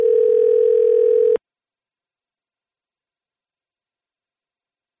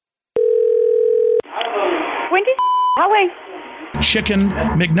Highway. Chicken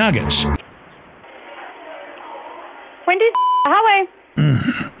McNuggets. Wendys Highway.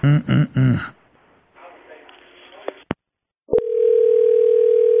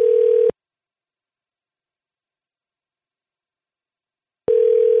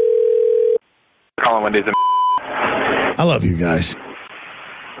 Calling Wendys. I love you guys.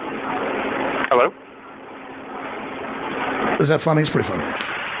 Hello? Is that funny? It's pretty funny.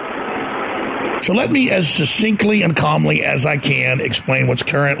 So let me, as succinctly and calmly as I can, explain what's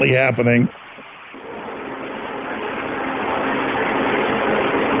currently happening.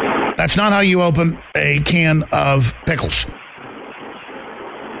 That's not how you open a can of pickles.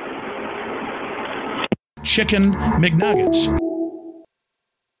 Chicken McNuggets.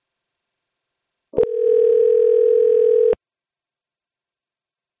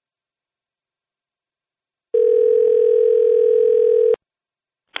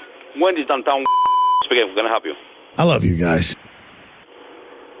 Wendys downtown. Speaking. Can I help you? I love you guys.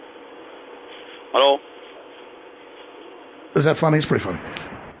 Hello? Is that funny? It's pretty funny.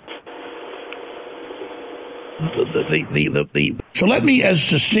 So let me, as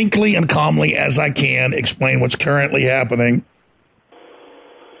succinctly and calmly as I can, explain what's currently happening.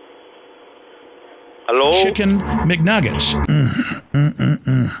 Hello? Chicken McNuggets.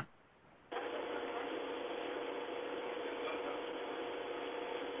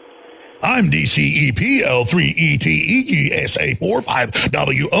 I'm DCEP L3ETEGSA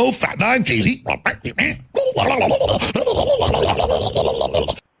 45WO Fat 9TZ.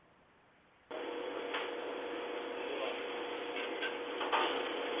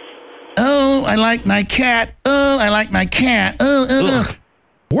 Oh, I like my cat. Oh, I like my cat. Ugh.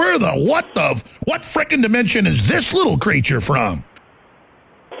 Where what frickin' dimension is this little creature from?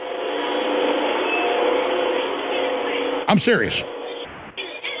 I'm serious.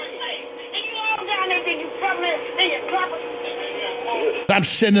 I'm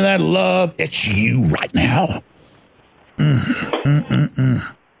sending that love. It's you right now.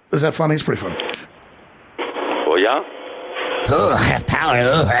 Is that funny? It's pretty funny. Oh, yeah? Oh, I have power.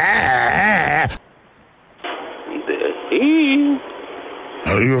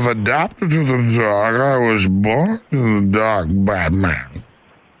 You've adopted to the dog. I was born to the dog, Batman.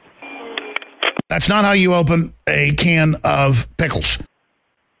 That's not how you open a can of pickles.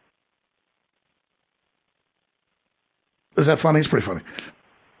 Is that funny? It's pretty funny.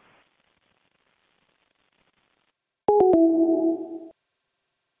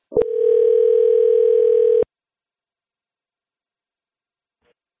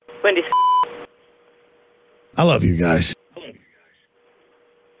 Wendys. I love you guys.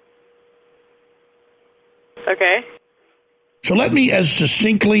 Okay. So let me, as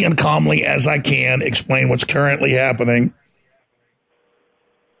succinctly and calmly as I can, explain what's currently happening.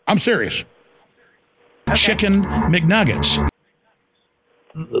 I'm serious. Okay. Chicken McNuggets.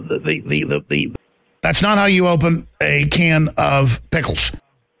 That's not how you open a can of pickles.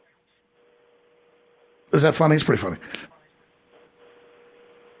 Is that funny? It's pretty funny.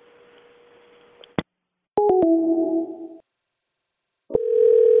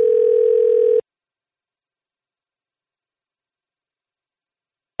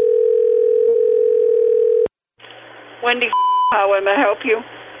 Wendys, how may I help you?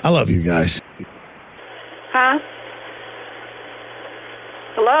 I love you guys. Huh?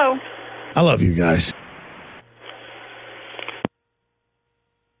 Hello? I love you guys.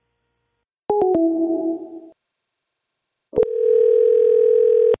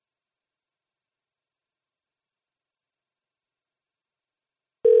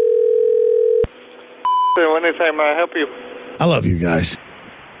 Wendys, how may I help you? I love you guys.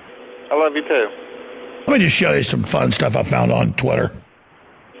 I love you too. Let me just show you some fun stuff I found on Twitter.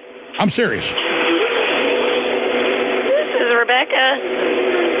 I'm serious. This is Rebecca.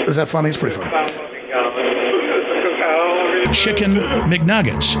 Is that funny? It's pretty funny. Chicken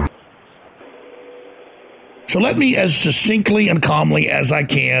McNuggets. So let me, as succinctly and calmly as I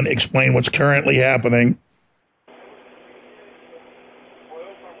can, explain what's currently happening.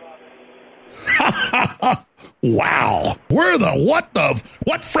 Wow.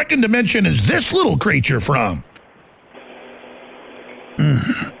 What frickin' dimension is this little creature from?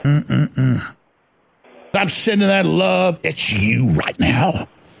 I'm sending that love. It's you right now.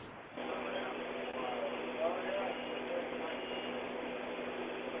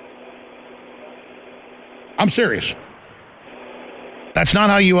 I'm serious. That's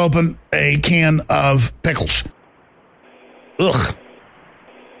not how you open a can of pickles. Ugh.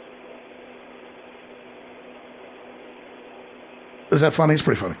 Is that funny? It's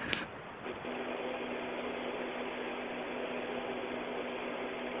pretty funny.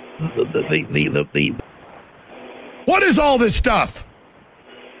 What is all this stuff?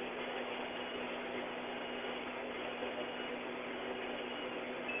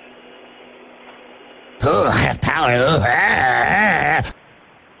 Oh, I have power.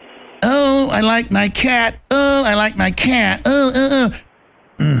 Oh, I like my cat. Oh, I like my cat.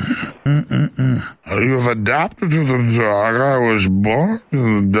 You've adopted to the dog. I was born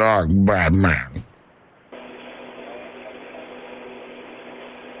to the dog, Batman.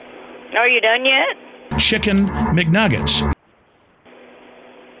 Are you done yet? Chicken McNuggets.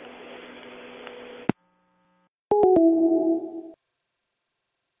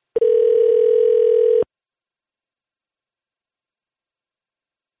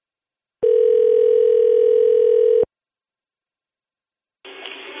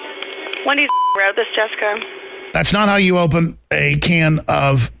 Wendy's Road, this is Jessica. That's not how you open a can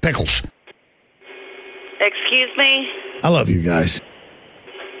of pickles. Excuse me? I love you guys.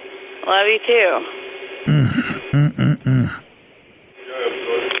 Love you too.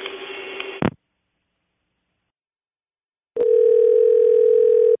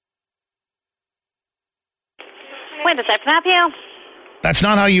 Wendys, I can help you? That's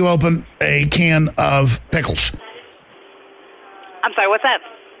not how you open a can of pickles. I'm sorry, what's that?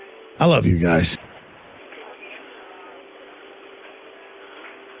 I love you guys.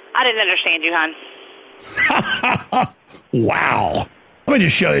 I didn't understand you, hon. Wow. Let me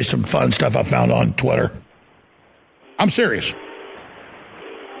just show you some fun stuff I found on Twitter. I'm serious.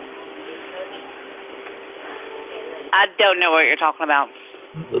 I don't know what you're talking about.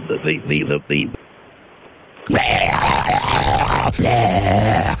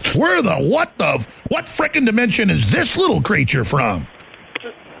 What frickin' dimension is this little creature from?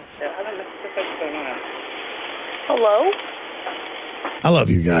 Hello? I love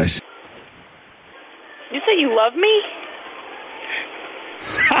you guys. You say you love me?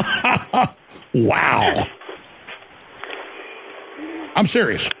 Wow. I'm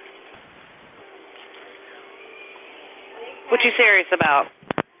serious. What you serious about?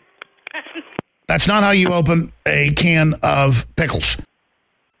 That's not how you open a can of pickles.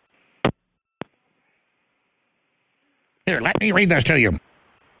 Here, let me read this to you.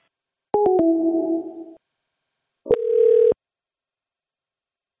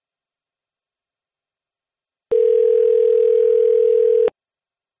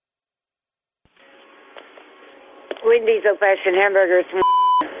 Wendy's old-fashioned hamburgers.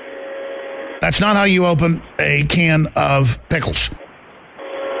 That's not how you open a can of pickles.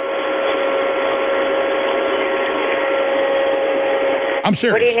 I'm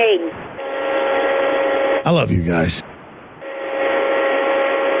serious. What do you need? I love you guys.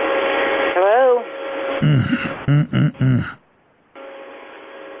 Hello?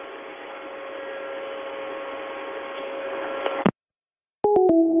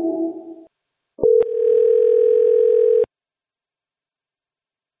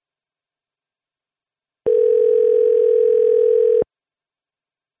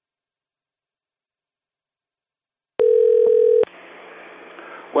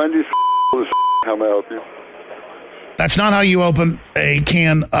 Wendys, how may I help you? That's not how you open a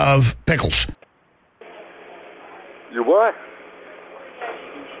can of pickles. You what?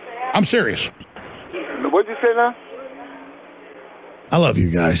 I'm serious. What'd you say now? I love you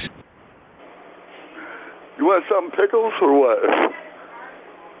guys. You want some pickles or what?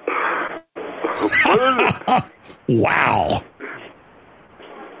 What is it? Wow.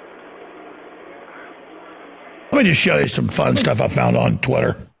 Let me just show you some fun stuff I found on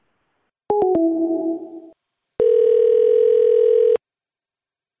Twitter.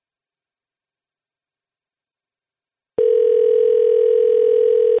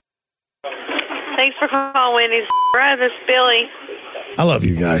 Thanks for calling Wendy's. This is Billy. I love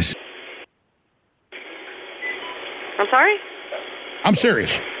you guys. I'm sorry? I'm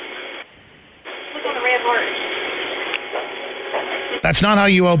serious. Look on the red heart. That's not how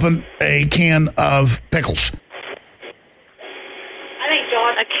you open a can of pickles.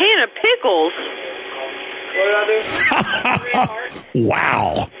 A can of pickles?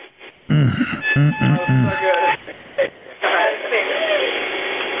 Wow.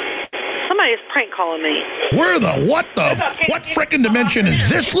 Somebody's prank calling me. What frickin' dimension is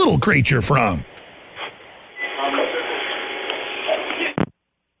this little creature from?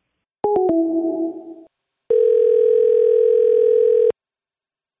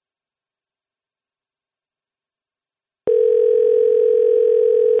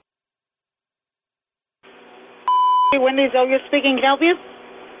 Wendy's, oh, you're speaking. Can I help you?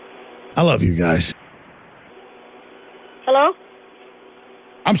 I love you guys. Hello?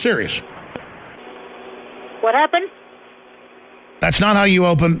 I'm serious. What happened? That's not how you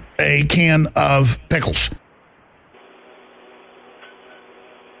open a can of pickles.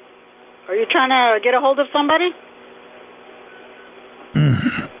 you trying to get a hold of somebody?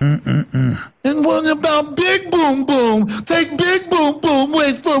 And what about Big Boom Boom? Take Big Boom Boom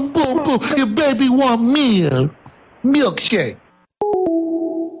away from Boom Boom. Your baby want milk. Milkshake.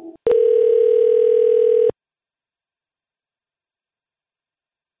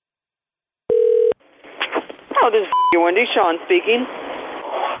 Oh, this is Wendy. Sean speaking.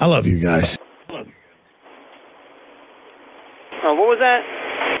 I love you guys. Oh, what was that?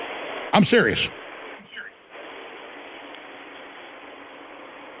 I'm serious.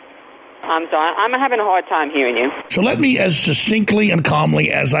 I'm sorry. I'm having a hard time hearing you. So let me, as succinctly and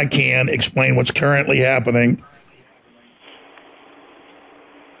calmly as I can, explain what's currently happening.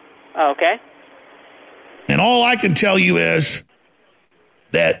 Okay. And all I can tell you is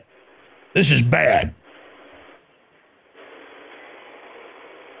that this is bad.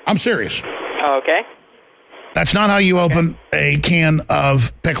 I'm serious. Okay. That's not how you open a can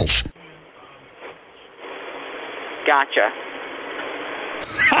of pickles. Gotcha.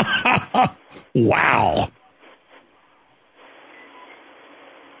 Wow.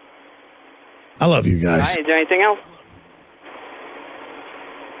 I love you All guys. right, is there anything else?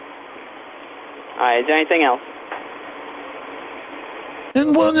 All right, is there anything else?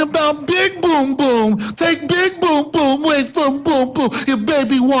 And what about Big Boom Boom? Take Big Boom Boom away from Boom Boom. Your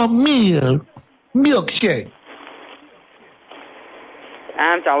baby want milk. Milkshake.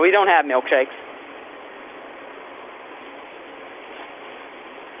 I'm sorry, we don't have milkshakes.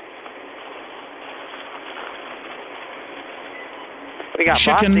 We got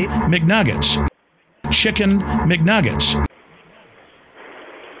Chicken Frosties. McNuggets. Chicken McNuggets.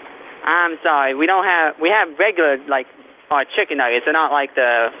 I'm sorry, we have regular, like, chicken nuggets. They're not like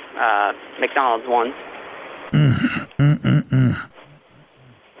the McDonald's ones.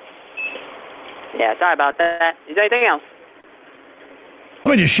 Yeah, sorry about that. Is there anything else?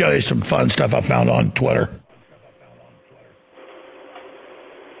 Let me just show you some fun stuff I found on Twitter.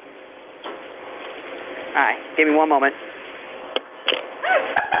 All right, give me one moment.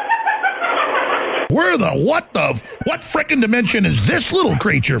 What frickin' dimension is this little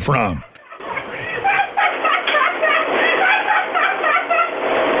creature from?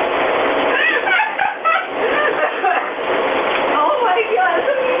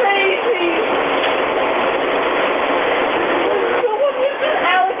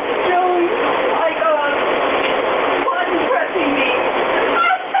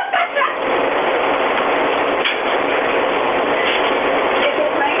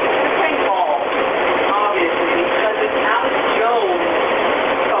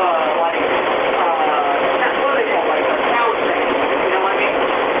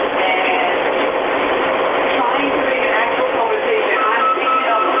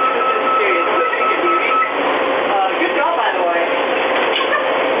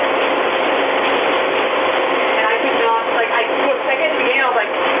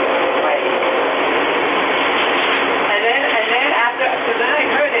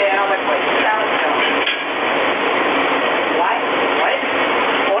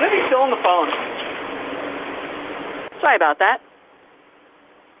 Sorry about that.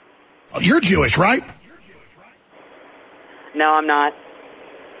 You're Jewish, right? No, I'm not.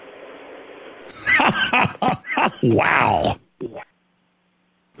 Wow.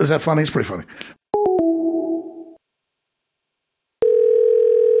 Is that funny? It's pretty funny.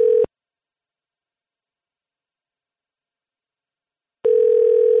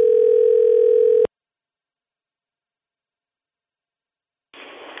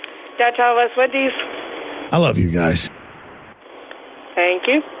 Dad, tell us Wendys. I love you guys. Thank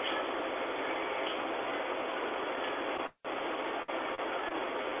you.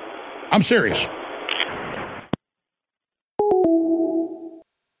 I'm serious.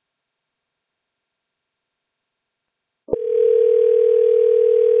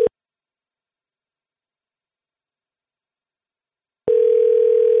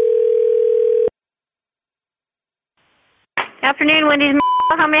 Afternoon, Wendy's.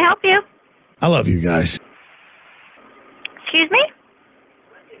 How may I help you? I love you guys. Excuse me?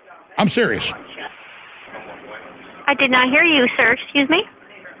 I'm serious. I did not hear you, sir. Excuse me?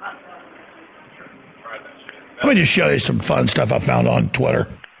 Let me just show you some fun stuff I found on Twitter.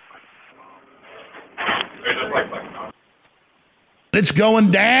 It's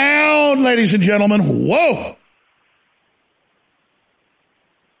going down, ladies and gentlemen. Whoa.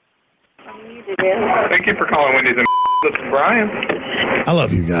 Thank you for calling Wendys and this is Brian. I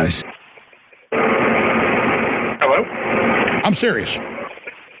love you guys. Hello? I'm serious.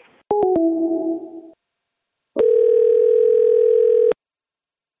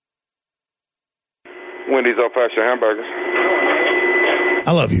 Wendy's old fashioned hamburgers.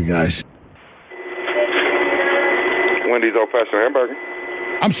 I love you guys. Wendy's old fashioned hamburger.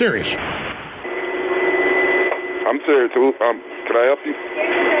 I'm serious. I'm serious too. Can I help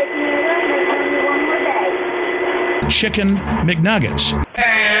you? Chicken McNuggets.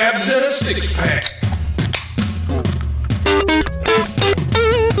 Abs and a six-pack.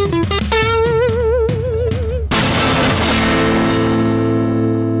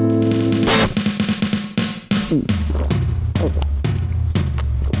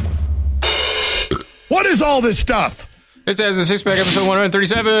 What is all this stuff? It's Abs and a Six-Pack, episode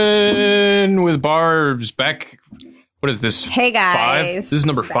 137 with Barb's back. What is this? Hey, guys. 5? This is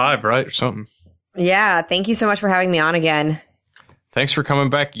number 5, right? Or something. Yeah, thank you so much for having me on again. Thanks for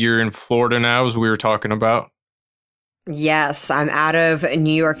coming back. You're in Florida now, as we were talking about. Yes, I'm out of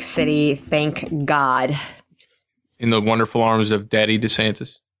New York City, thank God. In the wonderful arms of Daddy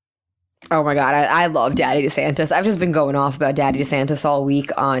DeSantis. Oh my God, I love Daddy DeSantis. I've just been going off about Daddy DeSantis all week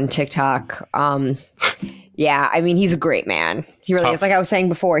on TikTok. Yeah, I mean, he's a great man. He really is. Like I was saying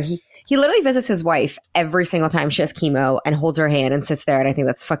before, he literally visits his wife every single time she has chemo and holds her hand and sits there, and I think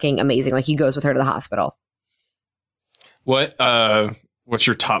that's fucking amazing. Like, he goes with her to the hospital. What's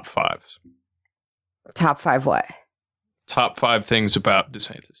your top 5? Top 5 what? Top 5 things about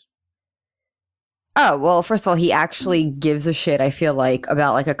DeSantis. Oh, well, first of all, he actually gives a shit, I feel like,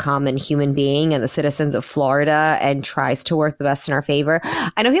 about like a common human being and the citizens of Florida and tries to work the best in our favor.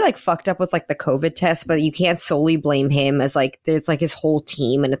 I know he like fucked up with like the COVID test, but you can't solely blame him as like, it's like his whole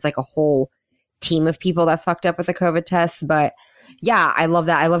team and it's like a whole team of people that fucked up with the COVID test. But yeah, I love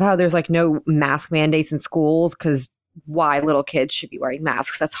that. I love how there's like no mask mandates in schools because why little kids should be wearing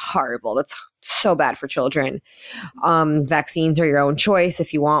masks. That's horrible. That's so bad for children. Vaccines are your own choice.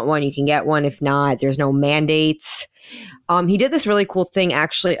 If you want one, you can get one. If not, there's no mandates. He did this really cool thing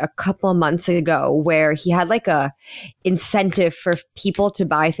actually a couple of months ago where he had like a incentive for people to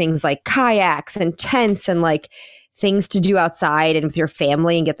buy things like kayaks and tents and like things to do outside and with your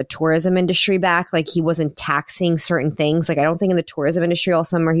family and get the tourism industry back. Like he wasn't taxing certain things. Like I don't think in the tourism industry all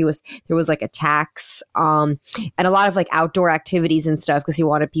summer there was like a tax and a lot of like outdoor activities and stuff because he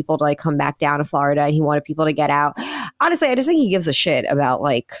wanted people to like come back down to Florida and he wanted people to get out. Honestly, I just think he gives a shit about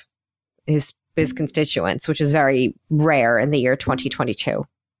like his constituents, which is very rare in the year 2022.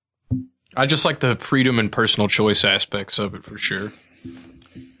 I just like the freedom and personal choice aspects of it for sure.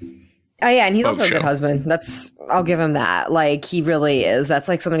 Oh yeah, and he's also a good husband. I'll give him that. Like he really is. That's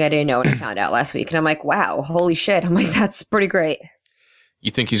like something I didn't know when I found out last week. And I'm like, wow, holy shit. I'm like, that's pretty great.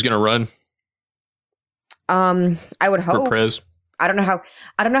 You think he's gonna run? I would hope. For Prez? I don't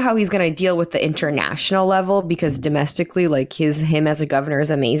know how he's gonna deal with the international level because domestically, like him as a governor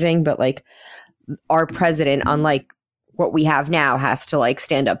is amazing, but like our president, unlike what we have now, has to like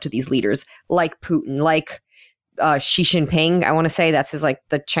stand up to these leaders like Putin, like Xi Jinping, I want to say that's his like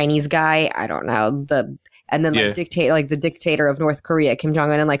the Chinese guy. I don't know like the dictator of North Korea, Kim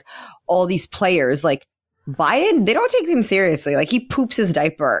Jong-un, and like all these players like Biden. They don't take him seriously. Like he poops his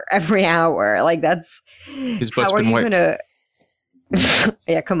diaper every hour. Like that's his butt's been wiped.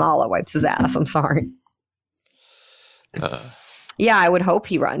 Yeah, Kamala wipes his ass. I'm sorry. Yeah, I would hope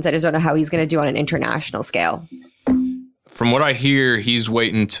he runs. I just don't know how he's going to do on an international scale. From what I hear, he's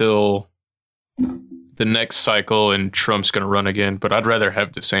waiting until the next cycle and Trump's going to run again, but I'd rather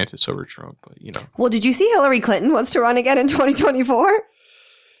have DeSantis over Trump, but you know. Well, did you see Hillary Clinton wants to run again in 2024?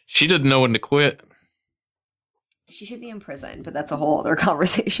 She didn't know when to quit. She should be in prison, but that's a whole other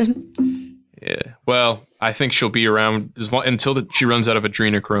conversation. Yeah. Well, I think she'll be around until she runs out of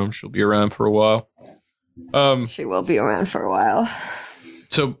adrenochrome. She'll be around for a while. She will be around for a while.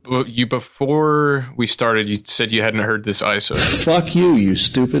 So before we started, you said you hadn't heard this ISO. Fuck you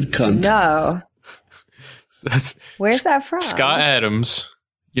stupid cunt. No. Where's that from? Scott Adams.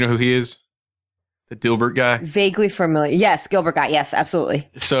 You know who he is? The Dilbert guy? Vaguely familiar. Yes, Gilbert guy. Yes, absolutely.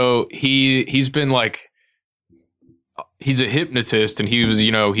 So he's been like, he's a hypnotist, and he was,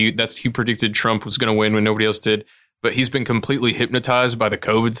 he predicted Trump was going to win when nobody else did. But he's been completely hypnotized by the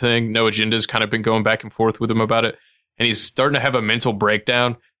COVID thing. No Agenda's kind of been going back and forth with him about it. And he's starting to have a mental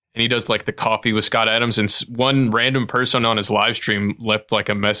breakdown. And he does like the coffee with Scott Adams. And one random person on his live stream left like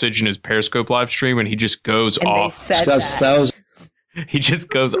a message in his Periscope live stream. And he just goes off. He just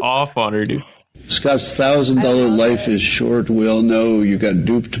goes off on her, dude. Scott's $1,000 life is short. We all know you got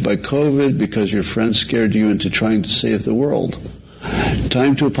duped by COVID because your friends scared you into trying to save the world.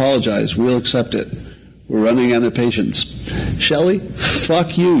 Time to apologize. We'll accept it. We're running out of patience. Shelley,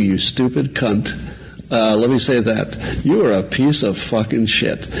 fuck you stupid cunt. Let me say that. You are a piece of fucking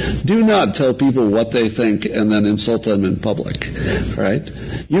shit. Do not tell people what they think and then insult them in public. All right?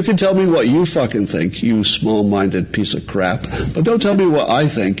 You can tell me what you fucking think, you small-minded piece of crap, but don't tell me what I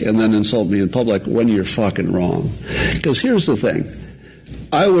think and then insult me in public when you're fucking wrong. Because here's the thing.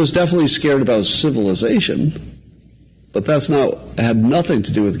 I was definitely scared about civilization, but had nothing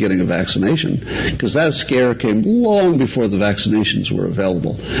to do with getting a vaccination, because that scare came long before the vaccinations were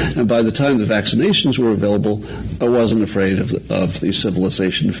available. And by the time the vaccinations were available, I wasn't afraid of the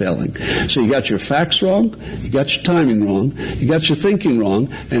civilization failing. So you got your facts wrong, you got your timing wrong, you got your thinking wrong,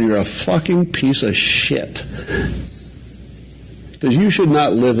 and you're a fucking piece of shit. Because you should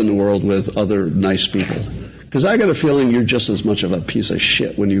not live in a world with other nice people. Because I got a feeling you're just as much of a piece of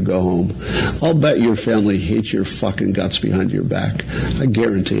shit when you go home. I'll bet your family hates your fucking guts behind your back. I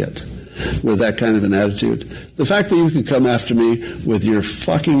guarantee it. With that kind of an attitude. The fact that you can come after me with your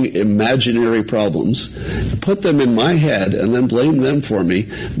fucking imaginary problems, put them in my head, and then blame them for me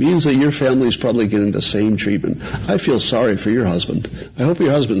means that your family's probably getting the same treatment. I feel sorry for your husband. I hope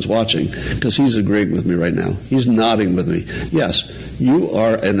your husband's watching, because he's agreeing with me right now. He's nodding with me. Yes, you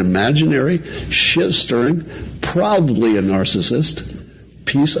are an imaginary, shit-stirring, probably a narcissist,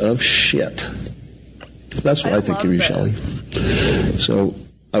 piece of shit. That's what I think of you, Shelley. So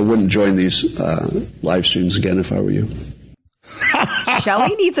I wouldn't join these live streams again if I were you.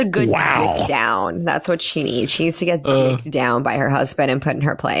 Shelley needs a good dick down. That's what she needs. She needs to get dicked down by her husband and put in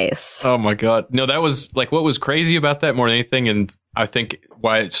her place. Oh my God. No, that was like what was crazy about that more than anything. And I think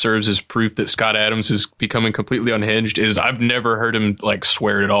why it serves as proof that Scott Adams is becoming completely unhinged is I've never heard him like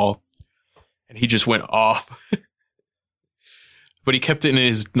swear at all. And he just went off. But he kept it in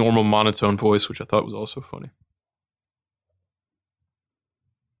his normal monotone voice, which I thought was also funny.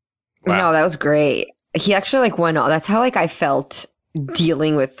 Wow. No, that was great. He actually like went on. That's how like I felt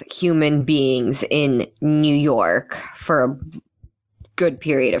dealing with human beings in New York for a good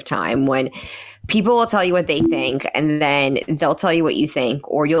period of time, when people will tell you what they think and then they'll tell you what you think,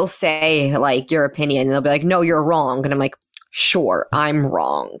 or you'll say like your opinion and they'll be like, no, you're wrong. And I'm like, sure, I'm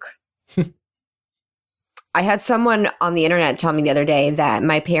wrong. I had someone on the internet tell me the other day that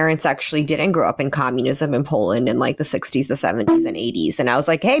my parents actually didn't grow up in communism in Poland in like the 60s, the 70s, and 80s. And I was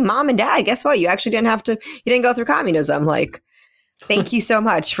like, hey, mom and dad, guess what? You actually you didn't go through communism. Like, thank you so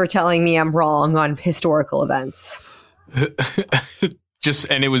much for telling me I'm wrong on historical events. I'm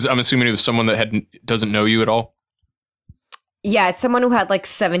assuming it was someone that doesn't know you at all. Yeah, it's someone who had like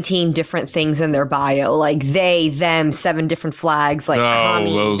 17 different things in their bio, like they, them, 7 different flags, like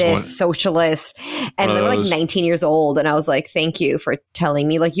commie, this, socialist, and they were like 19 years old. And I was like, thank you for telling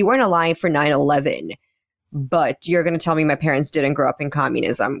me, like, you weren't alive for 9/11, but you're going to tell me my parents didn't grow up in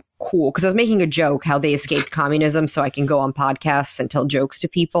communism. Cool. Because I was making a joke how they escaped communism so I can go on podcasts and tell jokes to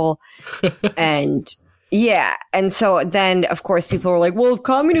people. And yeah. And so then, of course, people were like, well,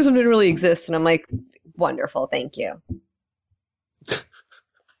 communism didn't really exist. And I'm like, wonderful. Thank you.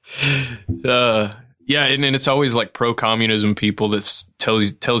 Yeah, and it's always like pro-communism people that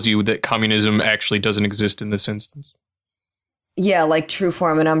tells you that communism actually doesn't exist in this instance. Yeah, like true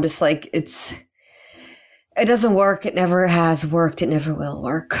form, and I'm just like, it doesn't work. It never has worked. It never will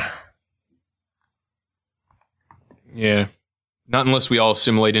work. Yeah, not unless we all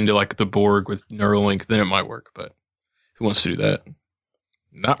assimilate into like the Borg with Neuralink, then it might work. But who wants to do that?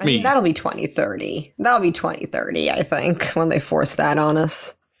 Not me. I mean, that'll be 2030. That'll be 2030, I think, when they force that on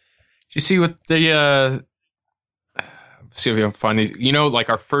us. Did you see what the see if we can find these? You know, like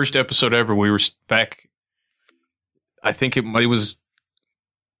our first episode ever, we were back. I think it was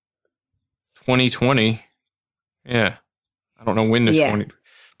 2020. Yeah, I don't know when this one,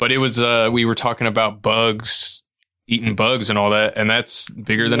 but it was. We were talking about bugs, eating bugs, and all that, and that's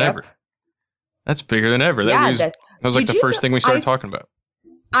bigger than ever. That's bigger than ever. That was like the first thing we started talking about.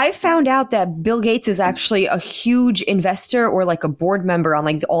 I found out that Bill Gates is actually a huge investor or like a board member on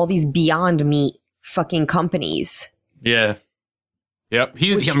like all these Beyond Meat fucking companies. Yeah. Yep.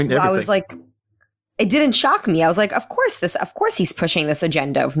 Everything. I was like, it didn't shock me. I was like, of course he's pushing this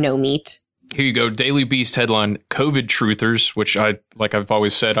agenda of no meat. Here you go. Daily Beast headline, COVID truthers, which I've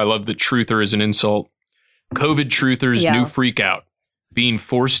always said, I love that truther is an insult. COVID truthers, new freak out, being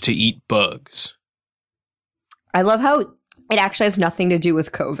forced to eat bugs. I love how it actually has nothing to do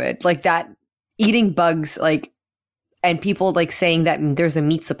with COVID. Like that, eating bugs, like, and people like saying that there's a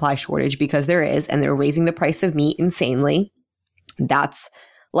meat supply shortage because there is, and they're raising the price of meat insanely. That's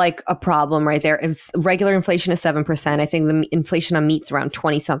like a problem right there. It's regular inflation is 7%. I think the inflation on meat's around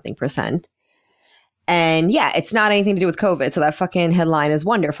 20-something%. And yeah, it's not anything to do with COVID. So that fucking headline is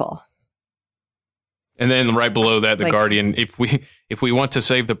wonderful. And then right below that, The Guardian, if we want to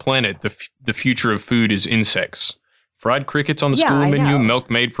save the planet, the future of food is insects. Fried crickets on the school menu, milk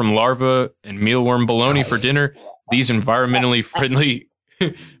made from larvae, and mealworm bologna for dinner. These environmentally friendly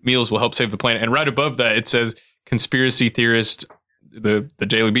meals will help save the planet. And right above that, it says conspiracy theorists, the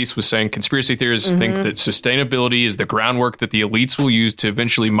Daily Beast was saying, conspiracy theorists think that sustainability is the groundwork that the elites will use to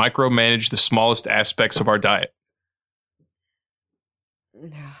eventually micromanage the smallest aspects of our diet.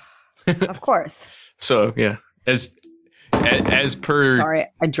 Of course. So, yeah. As per... Sorry,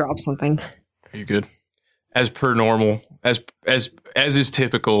 I dropped something. Are you good? As per normal, as is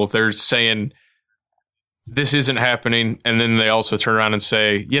typical, they're saying this isn't happening, and then they also turn around and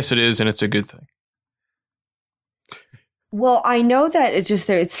say, yes, it is, and it's a good thing. Well, I know that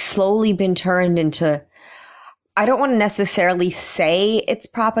it's slowly been turned into, I don't want to necessarily say it's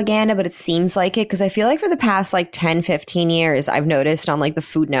propaganda, but it seems like it, because I feel like for the past 10, 15 years, I've noticed on the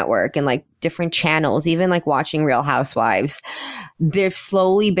Food Network and different channels, even watching Real Housewives, they've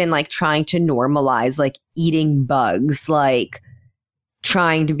slowly been trying to normalize eating bugs,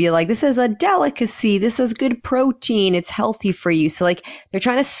 trying to be this is a delicacy, this is good protein, it's healthy for you. So they're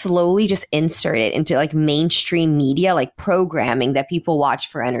trying to slowly just insert it into mainstream media, programming that people watch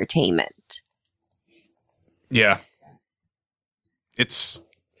for entertainment. Yeah. It's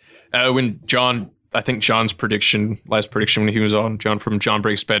when I think John's last prediction when he was on, John from John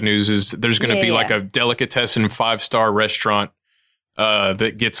Breaks Bad News, is there's going to be a delicatessen 5-star restaurant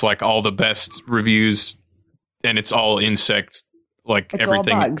that gets all the best reviews, and it's all insects, it's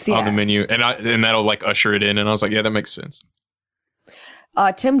everything bugs, on the menu, and that'll usher it in. And I was like, yeah, that makes sense.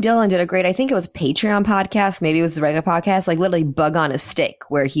 Tim Dillon did a great, I think it was a Patreon podcast, maybe it was the regular podcast, literally Bug on a Stick,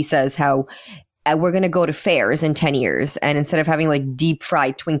 where he says how we're going to go to fairs in 10 years, and instead of having deep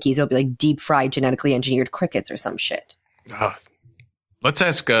fried Twinkies, it'll be deep fried genetically engineered crickets or some shit. Let's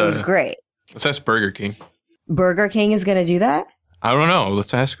ask. It was great. Let's ask Burger King. Burger King is going to do that? I don't know.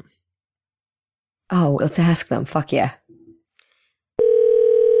 Let's ask them. Oh, let's ask them. Fuck yeah.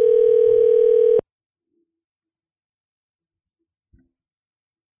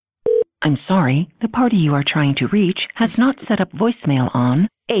 I'm sorry, the party you are trying to reach has not set up voicemail on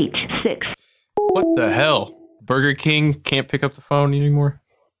 86. What the hell? Burger King can't pick up the phone anymore?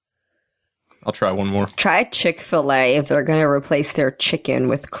 I'll try one more. Try Chick-fil-A if they're going to replace their chicken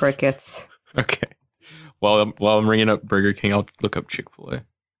with crickets. Okay. While I'm ringing up Burger King, I'll look up Chick-fil-A.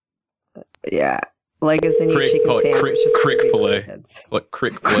 Yeah. Is the new chicken sandwich. Crick-fil-A. What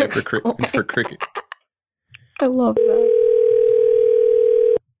Crick-fil-A for cricket. I love that.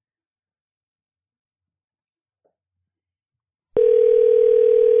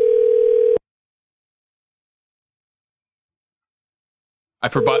 I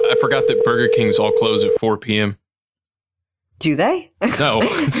forgot that Burger King's all close at 4 p.m. Do they? No.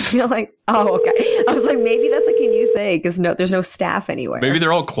 Oh, okay. I was maybe that's a new thing because there's no staff anywhere. Maybe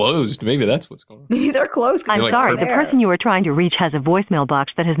they're all closed. Maybe that's what's going on. Maybe they're closed. I'm sorry, the person you are trying to reach has a voicemail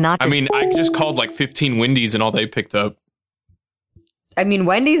box that has not been... I just called 15 Wendys and all they picked up.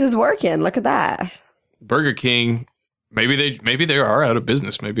 Wendy's is working. Look at that. Burger King, maybe they are out of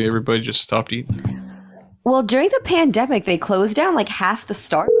business. Maybe everybody just stopped eating. Well, during the pandemic, they closed down half the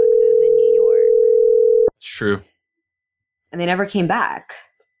Starbuckses in New York. It's true. And they never came back.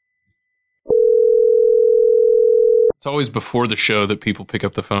 It's always before the show that people pick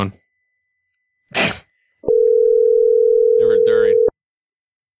up the phone. Never during.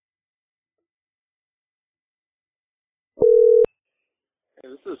 Hey,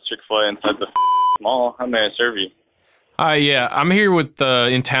 this is Chick-fil-A inside the mall. How may I serve you? Yeah, I'm here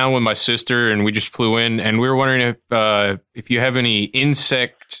in town with my sister, and we just flew in, and we were wondering if you have any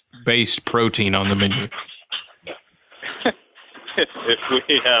insect-based protein on the menu. If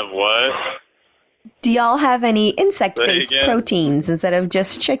we have what? Do y'all have any insect-based proteins instead of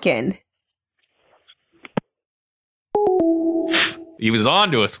just chicken? He was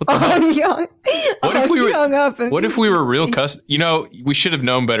on to us. What the hell? What if we were real we should have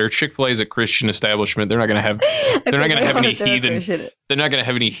known better. Chick-fil-A is a Christian establishment. They're not going to have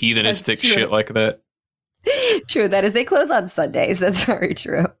any heathenistic shit like that. True, that is. They close on Sundays. That's very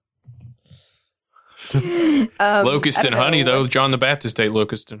true. Locust and honey, though. John the Baptist ate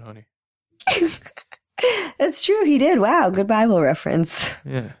locust and honey. That's true. He did. Wow, good Bible reference.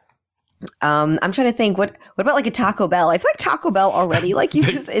 Yeah. I'm trying to think. What about a Taco Bell? I feel like Taco Bell already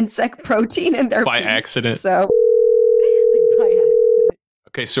uses insect protein in their by beef, accident. So by accident.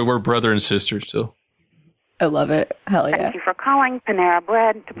 Okay, so we're brother and sister still. I love it. Hell yeah! Thank you for calling Panera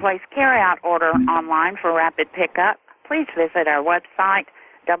Bread. To place carryout order online for rapid pickup, please visit our website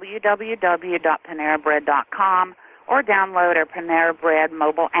www.panerabread.com or download our Panera Bread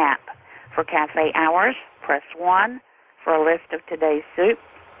mobile app. For cafe hours, press 1. For a list of today's soup,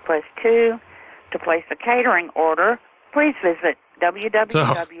 press 2. To place a catering order, please visit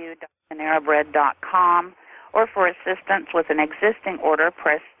www.panerabread.com, or for assistance with an existing order,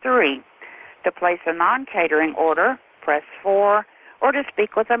 press 3. To place a non-catering order, press 4. Or to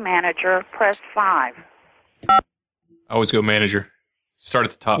speak with a manager, press 5. I always go manager. Start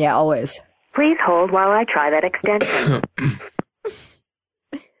at the top. Yeah, always. Please hold while I try that extension.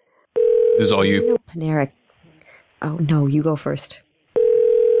 This is all you. No, Panera. Oh, no, you go first.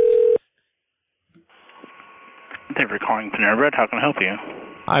 Thank you for calling Panera Bread. How can I help you?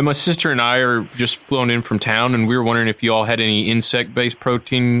 Hi, my sister and I are just flown in from town, and we were wondering if you all had any insect-based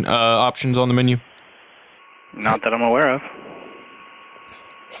protein options on the menu. Not that I'm aware of.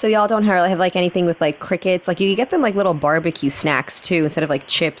 So y'all don't have like anything with like crickets? Like you can get them like little barbecue snacks too instead of like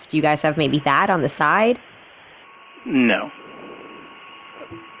chips. Do you guys have maybe that on the side? No.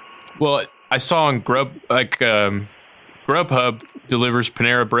 Well, I saw on Grubhub delivers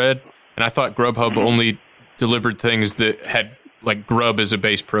Panera Bread, and I thought Grubhub only delivered things that had like grub as a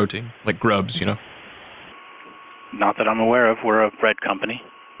base protein, like grubs, you know. Not that I'm aware of. We're a bread company.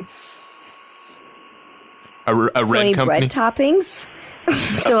 A red any company? Bread toppings?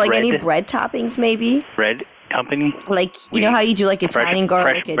 So like any bread toppings maybe? Bread company? Like, you know how you do like Italian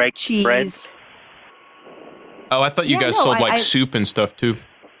garlic and cheese? Bread. Oh, I thought you guys sold like soup and stuff too.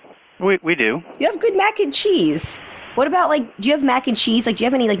 We do. You have good mac and cheese. What about like, do you have mac and cheese? Like, do you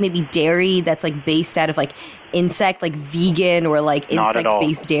have any like maybe dairy that's like based out of like insect, like vegan or like insect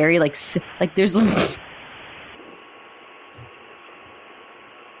based dairy? Like there's.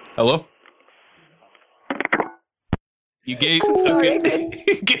 Hello? You gave. I'm sorry,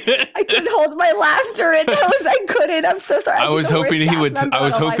 Okay. I couldn't hold my laughter in those. I couldn't. I'm so sorry. I was hoping he would. I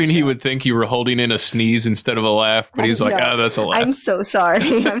was hoping he would think you were holding in a sneeze instead of a laugh, but he's like, No. "Ah, that's a laugh." I'm so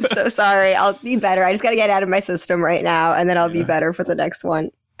sorry. I'm so sorry. I'll be better. I just got to get out of my system right now, and then I'll be better for the next one.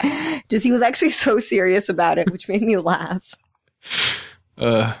 Just he was actually so serious about it, which made me laugh.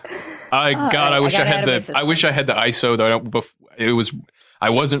 I wish I had the. I wish I had the ISO though. I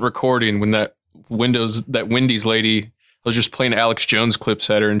wasn't recording when that Wendys lady. I was just playing Alex Jones clips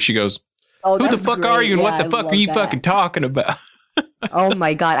at her, and she goes, "Who the fuck are you, and what the fuck are you fucking talking about?" Oh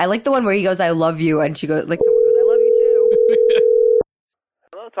my god, I like the one where he goes, "I love you," and she goes, like someone goes, "I love you too."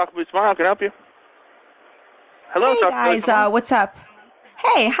 Hello, Taco Booth Smile. Can I help you? Hello, Hey guys, what's up?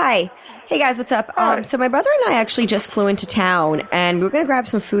 Hey, hi. Hey guys, what's up? So my brother and I actually just flew into town, and we were gonna grab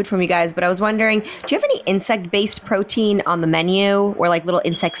some food from you guys, but I was wondering, do you have any insect-based protein on the menu, or like little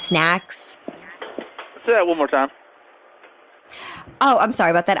insect snacks? Say that one more time. Oh, I'm sorry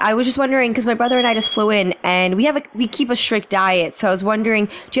about that. I was just wondering because my brother and I just flew in, and we keep a strict diet. So I was wondering,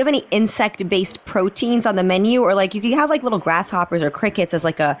 do you have any insect-based proteins on the menu, or like you can have like little grasshoppers or crickets as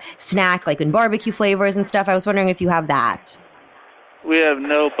like a snack, like in barbecue flavors and stuff? I was wondering if you have that. We have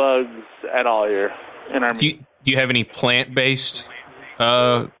no bugs at all here in our. Do you have any plant-based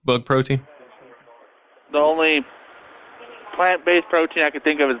bug protein? The only plant-based protein I can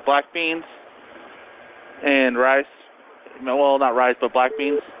think of is black beans and rice. Well, not rice, but black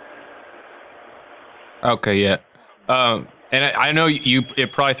beans. Okay, yeah. And I know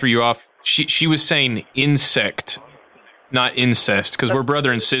it probably threw you off. She was saying insect, not incest, because we're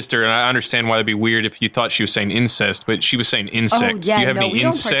brother and sister, and I understand why that'd be weird if you thought she was saying incest, but she was saying insect. Oh, yeah, Do you have any we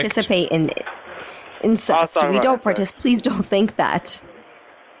insect? don't participate in incest. We don't participate. Please don't think that.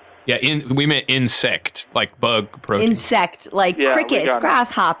 Yeah, we meant insect, like bug protein. Insect, like Yeah, we crickets, got it.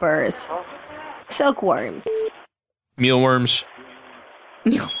 grasshoppers, silkworms. Mealworms.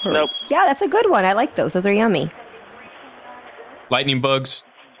 Nope. Yeah, that's a good one. I like those. Those are yummy. Lightning bugs.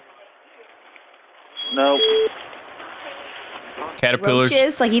 Nope. Caterpillars.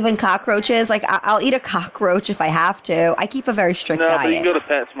 Roaches, like even cockroaches. Like I'll eat a cockroach if I have to. I keep a very strict No, but you diet. can go to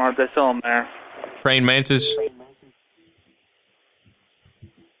PetSmart. They sell them there. Praying mantis.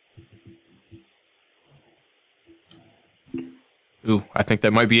 Ooh, I think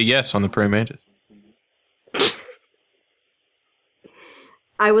that might be a yes on the praying mantis.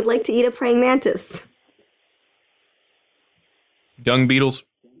 I would like to eat a praying mantis. Dung beetles.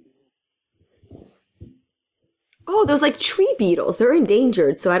 Oh, those like tree beetles. They're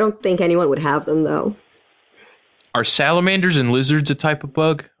endangered, so I don't think anyone would have them though. Are salamanders and lizards a type of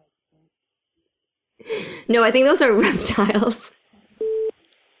bug? No, I think those are reptiles.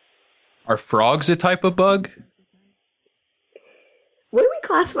 Are frogs a type of bug? What do we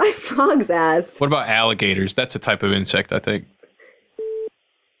classify frogs as? What about alligators? That's a type of insect, I think.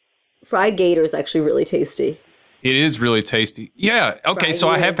 Fried gator is actually really tasty. It is really tasty. Yeah. Okay. Fried So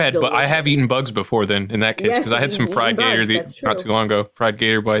I gator have is I have eaten bugs before. Then in that case, Yes, because I had some you've fried eaten gator bugs, that's not true. too long ago. Fried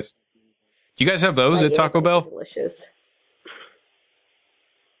gator bites. Do you guys have those at Taco Bell? Delicious.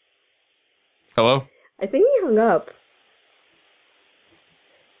 Hello? I think he hung up.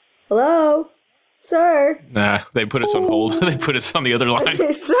 Hello? Sir? Nah, they put us on hold. They put us on the other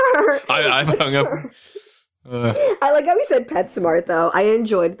line. Sir? I've hung up. I like how he said PetSmart, though. I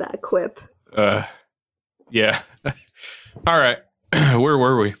enjoyed that quip. Yeah. All right. Where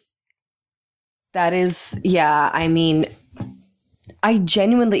were we? That is, yeah, I mean, I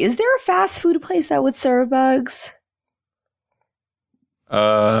genuinely, is there a fast food place that would serve bugs?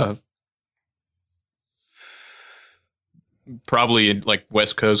 Probably in like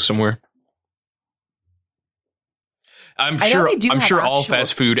West Coast somewhere. I'm sure all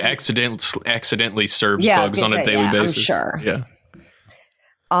fast food accidentally serves bugs on a daily basis. I'm sure. Yeah.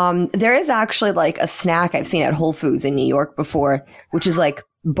 There is actually like a snack I've seen at Whole Foods in New York before, which is like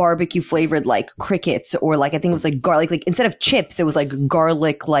barbecue flavored like crickets, or like I think it was like garlic. Like instead of chips, it was like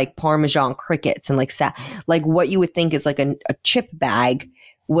garlic like Parmesan crickets, and like like what you would think is like a chip bag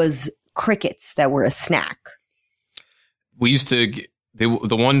was crickets that were a snack. We used to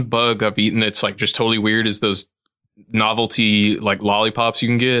the one bug I've eaten that's like just totally weird is those novelty like lollipops you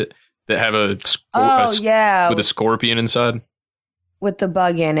can get that have with a scorpion inside. With the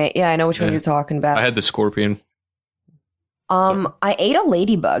bug in it. Yeah, I know which one you're talking about. I had the scorpion. I ate a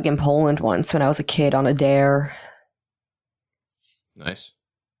ladybug in Poland once when I was a kid on a dare. Nice.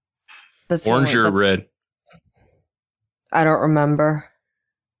 That's orange or red? I don't remember.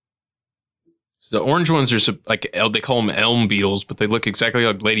 The orange ones are like they call them elm beetles, but they look exactly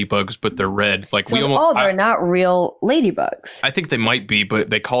like ladybugs, but they're red. Like they're not real ladybugs. I think they might be, but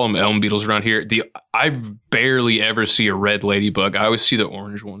they call them elm beetles around here. I barely ever see a red ladybug. I always see the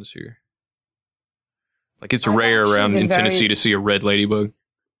orange ones here. Like it's rare around in Tennessee to see a red ladybug.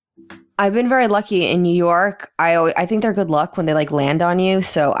 I've been very lucky in New York. I think they're good luck when they like land on you.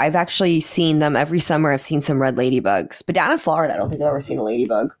 So I've actually seen them every summer. I've seen some red ladybugs, but down in Florida, I don't think I've ever seen a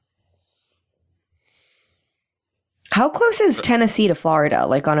ladybug. How close is Tennessee to Florida,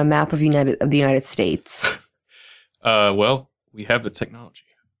 like on a map of the United States? Well, we have the technology.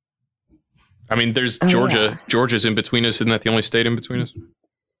 I mean, there's Georgia. Yeah. Georgia's in between us. Isn't that the only state in between us?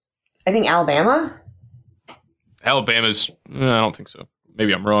 I think Alabama. Alabama's. I don't think so.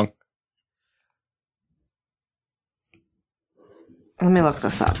 Maybe I'm wrong. Let me look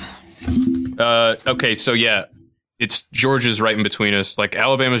this up. Okay, so yeah, it's Georgia's right in between us. Like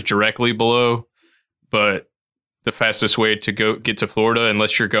Alabama's directly below, but the fastest way to get to Florida,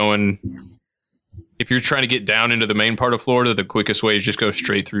 unless you're going, if you're trying to get down into the main part of Florida, the quickest way is just go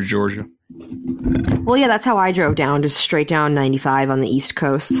straight through Georgia. Well, yeah, that's how I drove down, just straight down 95 on the East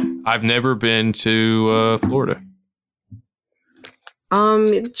Coast. I've never been to Florida.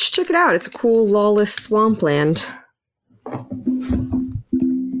 Just check it out. It's a cool, lawless swampland.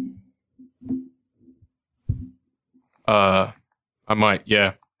 I might,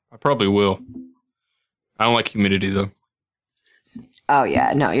 yeah. I probably will. I don't like humidity, though. Oh,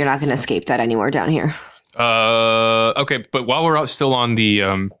 yeah. No, you're not going to escape that anywhere down here. Okay, but while we're still on the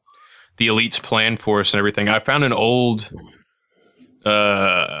elites plan for us and everything, I found an old,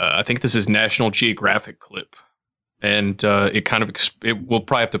 I think this is National Geographic clip. And it kind of, we'll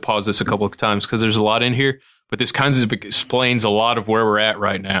probably have to pause this a couple of times because there's a lot in here. But this kind of explains a lot of where we're at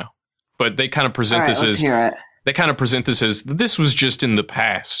right now. But they kind of present this as, they kind of present this as, this was just in the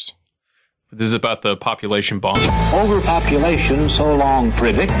past. This is about the population bomb. Overpopulation, so long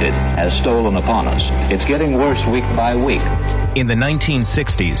predicted, has stolen upon us. It's getting worse week by week. In the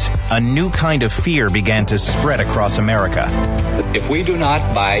 1960s, a new kind of fear began to spread across America. If we do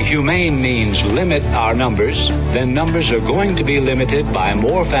not, by humane means, limit our numbers, then numbers are going to be limited by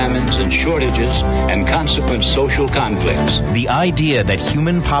more famines and shortages and consequent social conflicts. The idea that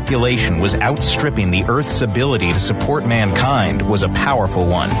human population was outstripping the Earth's ability to support mankind was a powerful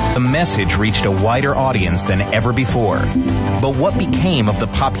one. The message reached a wider audience than ever before. But what became of the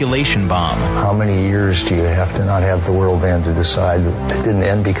population bomb? How many years do you have to not have the world end to decide that it didn't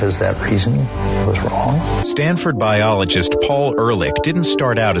end because that reason was wrong? Stanford biologist Paul Ehrlich didn't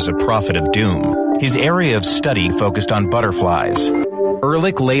start out as a prophet of doom. His area of study focused on butterflies.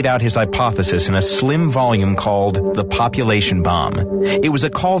 Ehrlich laid out his hypothesis in a slim volume called The Population Bomb. It was a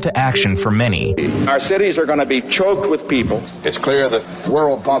call to action for many. Our cities are going to be choked with people. It's clear that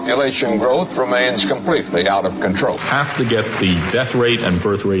world population growth remains completely out of control. Have to get the death rate and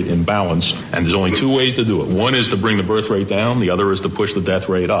birth rate in balance, and there's only two ways to do it. One is to bring the birth rate down, the other is to push the death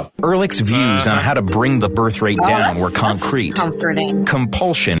rate up. Ehrlich's views on how to bring the birth rate down were concrete. Comforting.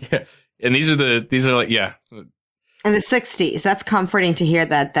 Compulsion. Yeah. And these are like, yeah. In the 60s. That's comforting to hear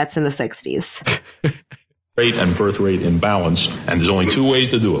that that's in the 60s. rate and birth rate in balance, and there's only two ways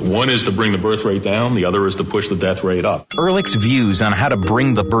to do it. One is to bring the birth rate down, the other is to push the death rate up. Ehrlich's views on how to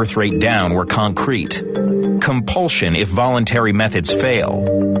bring the birth rate down were concrete. Compulsion if voluntary methods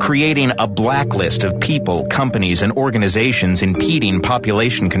fail. Creating a blacklist of people, companies, and organizations impeding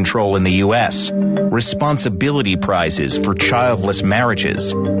population control in the U.S. Responsibility prizes for childless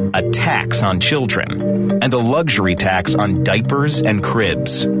marriages. A tax on children. And a luxury tax on diapers and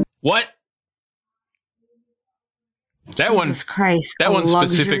cribs. What? That one, Christ, that one luxury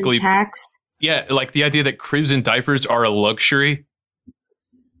specifically. tax? Yeah, like the idea that cribs and diapers are a luxury.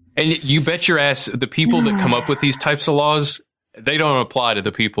 And you bet your ass the people that come up with these types of laws, they don't apply to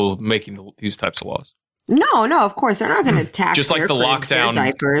the people making these types of laws. No, of course they're not going to tax. Just like the cribs, lockdown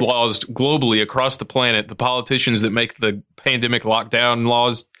diapers. laws globally across the planet, the politicians that make the pandemic lockdown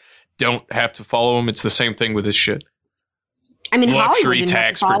laws don't have to follow them. It's the same thing with this shit. I mean, luxury Hollywood didn't have to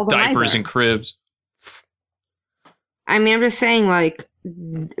tax for follow them diapers either. and cribs. I mean, I'm just saying, like,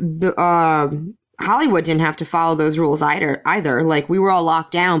 Hollywood didn't have to follow those rules either. Like, we were all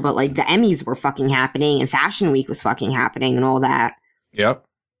locked down, but, like, the Emmys were fucking happening, and Fashion Week was fucking happening, and all that. Yep.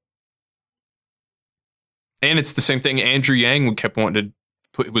 And it's the same thing Andrew Yang kept wanting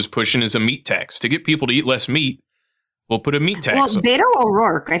to was pushing as a meat tax. To get people to eat less meat, we'll put a meat tax. Well, Beto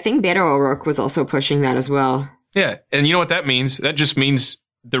O'Rourke, I think Beto O'Rourke was also pushing that as well. Yeah, and you know what that means? That just means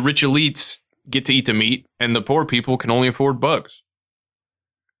the rich elites get to eat the meat, and the poor people can only afford bugs.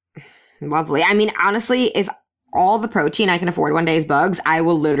 Lovely. I mean, honestly, if all the protein I can afford one day is bugs, I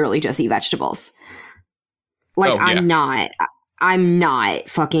will literally just eat vegetables. Like, I'm not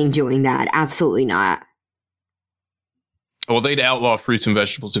fucking doing that. Absolutely not. Well, they'd outlaw fruits and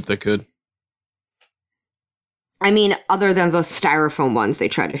vegetables if they could. I mean, other than the styrofoam ones they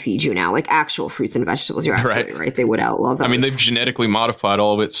try to feed you now, like actual fruits and vegetables, you're absolutely right. They would outlaw those. I mean, they've genetically modified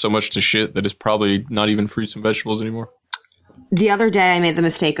all of it so much to shit that it's probably not even fruits and vegetables anymore. The other day, I made the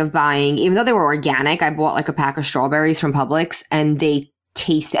mistake of buying, even though they were organic, I bought like a pack of strawberries from Publix, and they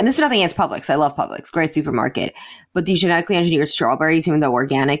taste, and this is nothing against Publix. I love Publix. Great supermarket. But these genetically engineered strawberries, even though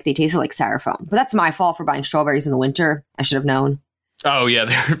organic, they tasted like styrofoam. But that's my fault for buying strawberries in the winter. I should have known. Oh, yeah.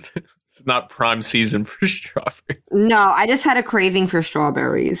 It's not prime season for strawberries. No, I just had a craving for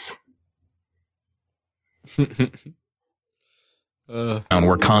strawberries.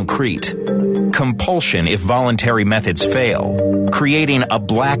 Were concrete. Compulsion if voluntary methods fail. Creating a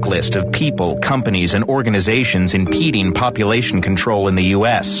blacklist of people, companies, and organizations impeding population control in the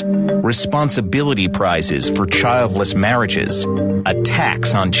U.S. Responsibility prizes for childless marriages. A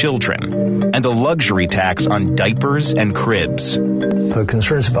tax on children. And a luxury tax on diapers and cribs. The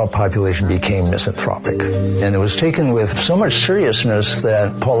concerns about population became misanthropic. And it was taken with so much seriousness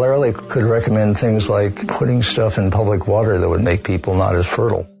that Paul Ehrlich could recommend things like putting stuff in public water that would make people not as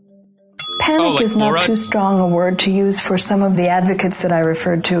fertile. Panic is not too strong a word to use for some of the advocates that I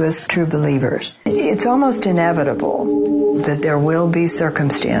referred to as true believers. It's almost inevitable that there will be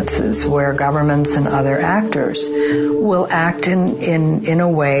circumstances where governments and other actors will act in a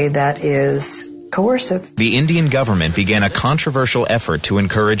way that is coercive. The Indian government began a controversial effort to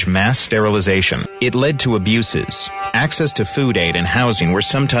encourage mass sterilization. It led to abuses. Access to food aid and housing were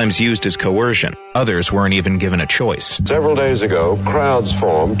sometimes used as coercion. Others weren't even given a choice. Several days ago, crowds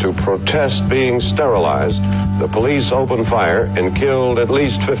formed to protest being sterilized. The police opened fire and killed at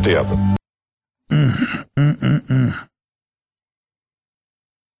least 50 of them.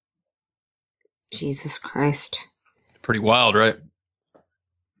 Jesus Christ. Pretty wild, right?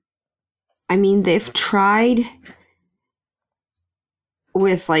 I mean, they've tried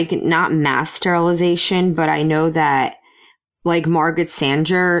with, like, not mass sterilization, but I know that, like, Margaret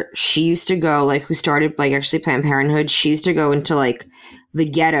Sanger, she used to go, like, who started, like, actually Planned Parenthood, she used to go into, like, the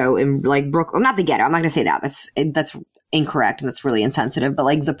ghetto in, like, Brooklyn. Not the ghetto, I'm not going to say that. That's incorrect and that's really insensitive, but,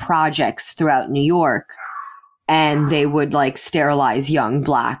 like, the projects throughout New York. And they would, like, sterilize young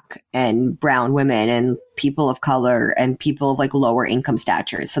black and brown women and people of color and people of, like, lower income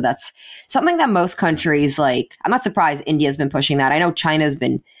statures. So that's something that most countries, like, I'm not surprised India's been pushing that. I know China's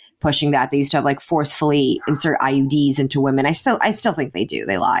been pushing that. They used to have, like, forcefully insert IUDs into women. I still think they do.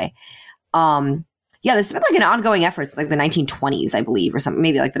 They lie. Yeah, this has been, like, an ongoing effort since, like, the 1920s, I believe, or something.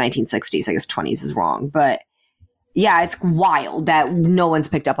 Maybe, like, the 1960s. I guess 20s is wrong. But, yeah, it's wild that no one's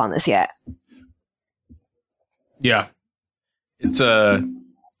picked up on this yet. Yeah. It's and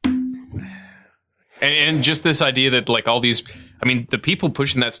just this idea that, like, all these, I mean, the people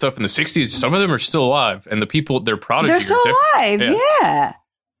pushing that stuff in the 60s, some of them are still alive, and the people, their prodigy. They're still alive, yeah.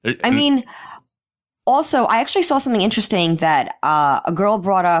 I mean, also, I actually saw something interesting that a girl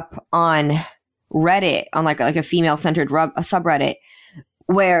brought up on Reddit, on like a female-centered subreddit,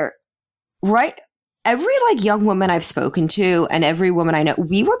 where, right every like young woman I've spoken to and every woman I know,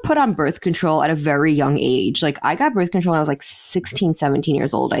 we were put on birth control at a very young age. Like I got birth control when I was like 16, 17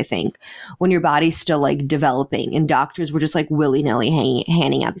 years old, I think, when your body's still like developing and doctors were just like willy-nilly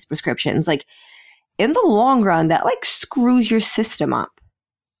handing out these prescriptions. Like in the long run, that like screws your system up.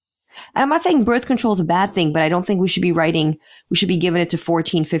 And I'm not saying birth control is a bad thing, but I don't think we should be giving it to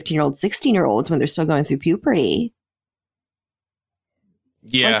 14, 15-year-olds, 16-year-olds when they're still going through puberty.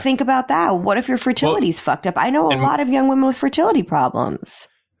 Yeah. Like, think about that. What if your fertility's fucked up? I know a lot of young women with fertility problems.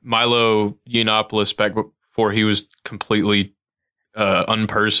 Milo Yiannopoulos, back before he was completely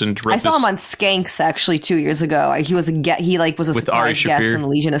unpersoned. I saw him on Skanks actually 2 years ago. He was a surprise guest on the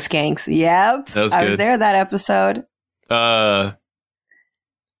Legion of Skanks. Yep, that was good. I was there that episode.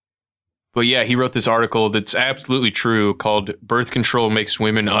 But yeah, he wrote this article that's absolutely true called "Birth Control Makes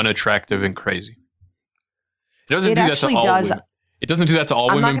Women Unattractive and Crazy." It doesn't do that to all women. It doesn't do that to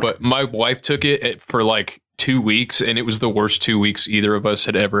all women, but my wife took it for like 2 weeks, and it was the worst 2 weeks either of us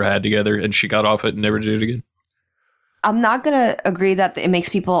had ever had together, and she got off it and never did it again. I'm not going to agree that it makes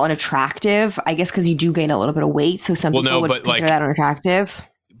people unattractive, I guess, because you do gain a little bit of weight, so some people would consider that unattractive.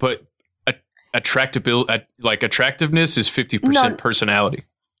 But attractiveness is 50% personality.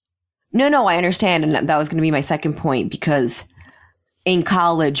 No, I understand, and that was going to be my second point, because in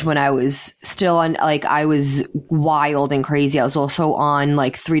college, when I was still on, like, I was wild and crazy. I was also on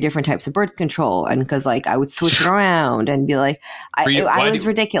like 3 different types of birth control, and because like I would switch it around and be like, I was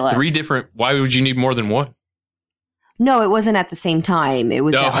ridiculous. 3 different. Why would you need more than one? No, it wasn't at the same time. It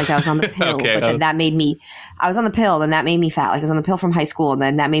was like I was on the pill, but then that made me. I was on the pill, and that made me fat. Like I was on the pill from high school, and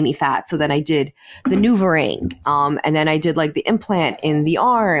then that made me fat. So then I did the NuvaRing, and then I did like the implant in the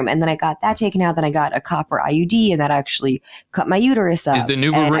arm, and then I got that taken out. Then I got a copper IUD, and that actually cut my uterus up. Is the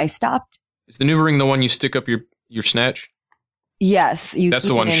NuvaRing? And I stopped. Is the NuvaRing the one you stick up your snatch? Yes, that's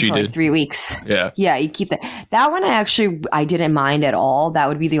the one she did. Like 3 weeks. Yeah, you keep that. That one I didn't mind at all. That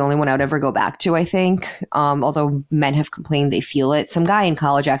would be the only one I would ever go back to, I think. Although men have complained they feel it. Some guy in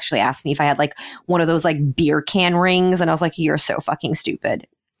college actually asked me if I had like one of those like beer can rings, and I was like, "You're so fucking stupid."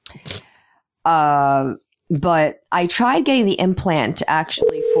 But I tried getting the implant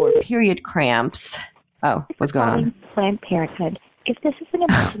actually for period cramps. Oh, what's going on? Planned Parenthood. If this is an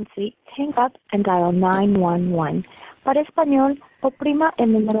emergency, hang up and dial 911. Para español, oprima el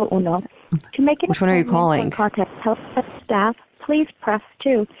número 1. To make an Which one are you calling? Contact health staff, please press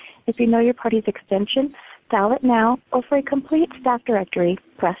 2. If you know your party's extension, dial it now, or for a complete staff directory,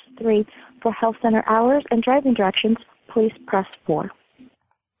 press 3. For health center hours and driving directions, please press 4.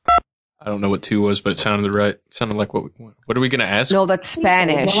 I don't know what 2 was, but it sounded right. It sounded like what are we going to ask? No, that's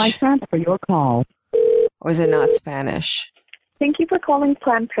Spanish. While I transfer your call. Or is it not Spanish? Thank you for calling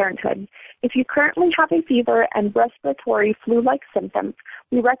Planned Parenthood. If you currently have a fever and respiratory flu-like symptoms,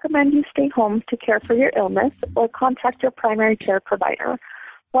 we recommend you stay home to care for your illness or contact your primary care provider.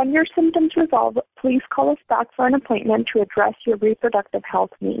 When your symptoms resolve, please call us back for an appointment to address your reproductive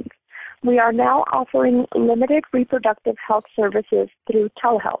health needs. We are now offering limited reproductive health services through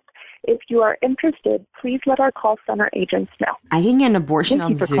telehealth. If you are interested, please let our call center agents know. I can get an abortion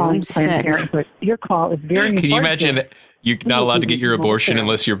on Zoom. Your call is very important. Can you imagine you're not allowed to get your abortion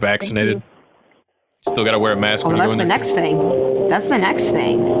unless you're vaccinated? Still got to wear a mask when you go in there. That's the next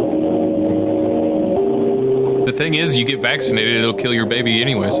thing. The thing is, you get vaccinated, it'll kill your baby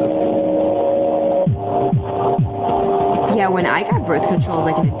anyway. So. Yeah, when I got birth control as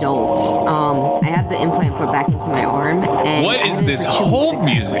like an adult, I had the implant put back into my arm. And what is this whole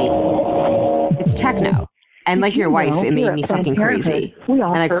music? It's techno. And like your wife, it made me fucking crazy. And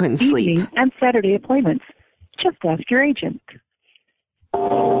I couldn't sleep. And Saturday appointments. Just ask your agent.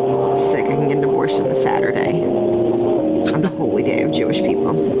 Sick, I can get an abortion on Saturday. On the holy day of Jewish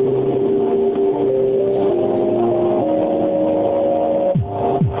people.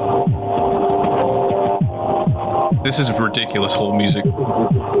 This is ridiculous whole music.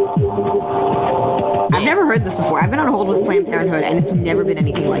 I've never heard this before. I've been on hold with Planned Parenthood, and it's never been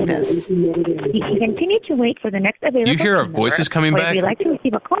anything like this. You can continue to wait for the next available. Do you hear our voices coming back? If you'd like to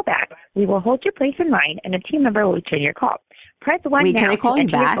receive a call back, we will hold your place in line, and a team member will return your call. Press 1 Wait, now can I call to you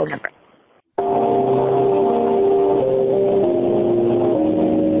enter your back? phone number.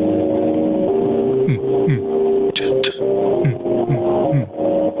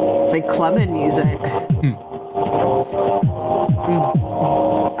 It's like clubbing music.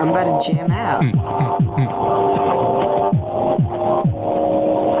 I'm about to jam out.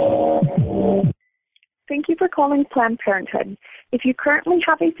 Thank you for calling Planned Parenthood. If you currently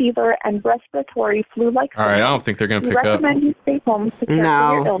have a fever and respiratory flu-like All right, I don't think they're going to we pick up. recommend you stay home to care for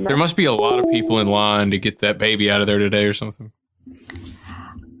your illness. There must be a lot of people in line to get that baby out of there today or something.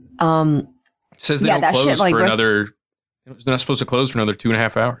 says they don't close for another. They're not supposed to close for another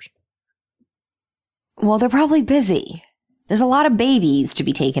 2.5 hours. Well, they're probably busy. There's a lot of babies to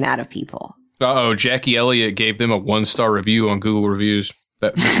be taken out of people. Uh-oh, Jackie Elliott gave them a 1-star review on Google Reviews.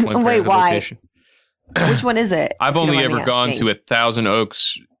 That Wait, why? Location. Which one is it? I've only ever gone to 1,000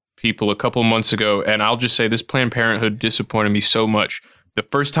 Oaks people a couple months ago, and I'll just say this Planned Parenthood disappointed me so much. The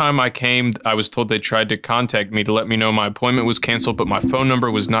first time I came, I was told they tried to contact me to let me know my appointment was canceled, but my phone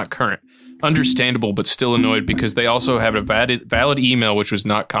number was not current. Understandable, but still annoyed because they also have a valid email which was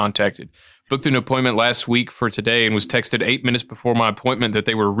not contacted. Booked an appointment last week for today and was texted 8 minutes before my appointment that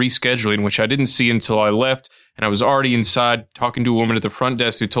they were rescheduling, which I didn't see until I left, and I was already inside talking to a woman at the front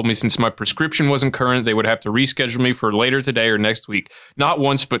desk who told me since my prescription wasn't current, they would have to reschedule me for later today or next week. Not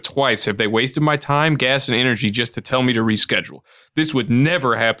once, but twice have they wasted my time, gas, and energy just to tell me to reschedule. This would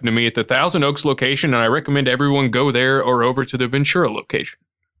never happen to me at the Thousand Oaks location, and I recommend everyone go there or over to the Ventura location.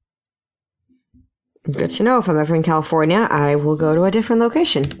 Good to know. If I'm ever in California, I will go to a different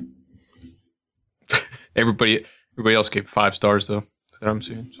location. Everybody else gave 5 stars, though. That's what I'm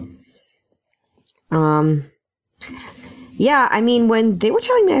seeing. So. Yeah, I mean, when they were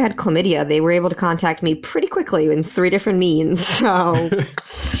telling me I had chlamydia, they were able to contact me pretty quickly in 3 different means. So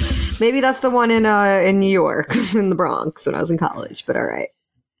maybe that's the one in New York, in the Bronx, when I was in college. But all right.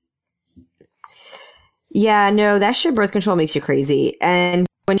 Yeah, no, that shit, birth control, makes you crazy. And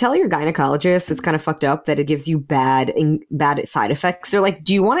when you tell your gynecologist it's kind of fucked up that it gives you bad side effects, they're like,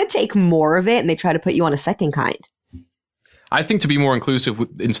 do you want to take more of it? And they try to put you on a second kind. I think to be more inclusive,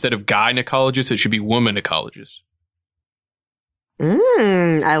 instead of gynecologists, it should be womanecologists.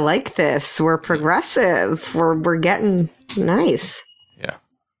 I like this. We're progressive. We're getting nice. Yeah.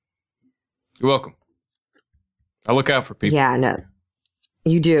 You're welcome. I look out for people. Yeah, no.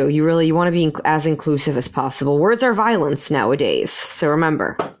 You do. You want to be as inclusive as possible. Words are violence nowadays, so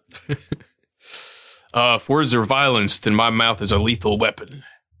remember. If words are violence, then my mouth is a lethal weapon.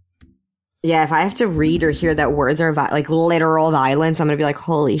 Yeah, if I have to read or hear that words are like literal violence, I'm going to be like,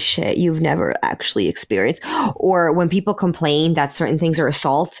 holy shit, you've never actually experienced. Or when people complain that certain things are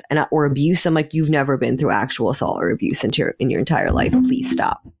assault or abuse, I'm like, you've never been through actual assault or abuse in your entire life. Please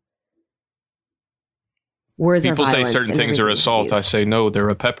stop. Words People are say certain things are assault. Abuse. I say, no, they're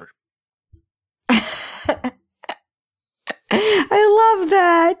a pepper. I love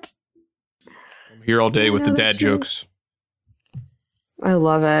that. I'm here all day with the dad jokes. I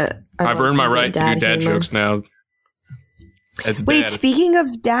love it. I've earned my right to do dad jokes now. Wait, speaking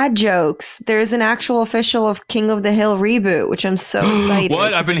of dad jokes, there's an actual official of King of the Hill reboot, which I'm so excited.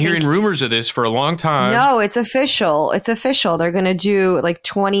 What? I've been hearing rumors of this for a long time. No, it's official. It's official. They're going to do like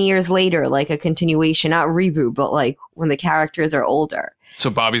 20 years later, like a continuation, not reboot, but like when the characters are older. So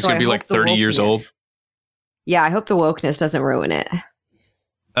Bobby's going to be like 30 years old? Yeah, I hope the wokeness doesn't ruin it.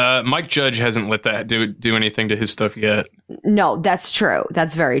 Mike Judge hasn't let that do anything to his stuff yet. No, that's true.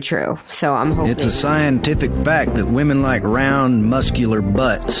 That's very true. So I'm hoping. It's a scientific fact that women like round, muscular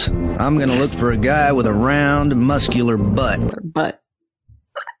butts. I'm going to look for a guy with a round, muscular butt. Butt.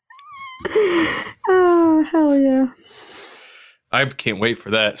 Oh, hell yeah. I can't wait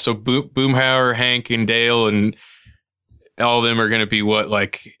for that. So Boomhauer, Hank, and Dale, and all of them are going to be what,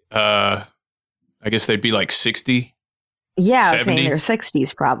 like, I guess they'd be like 60? Yeah, 70? I was saying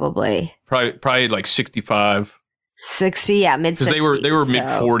their 60s probably. Probably like 65. 60, yeah, mid 60s. Because they were mid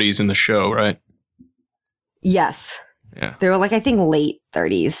 40s in the show, right? Yes. Yeah. They were like, I think late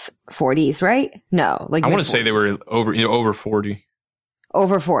 30s, 40s, right? No, like I want to say they were over 40.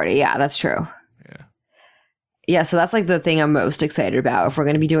 Over 40, yeah, that's true. Yeah. Yeah, so that's like the thing I'm most excited about. If we're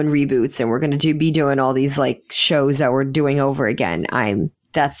going to be doing reboots and we're going to be doing all these like shows that we're doing over again,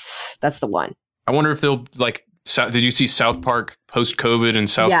 that's the one. I wonder if they'll like. Did you see South Park post-COVID and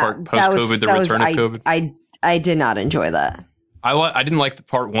South Park post-COVID, the return of COVID? I did not enjoy that. I didn't like the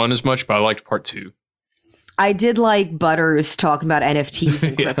part 1 as much, but I liked part 2. I did like Butters talking about NFTs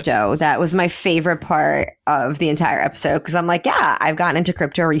and crypto. That was my favorite part of the entire episode because I'm like, yeah, I've gotten into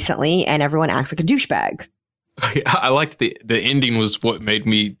crypto recently and everyone acts like a douchebag. I liked the ending was what made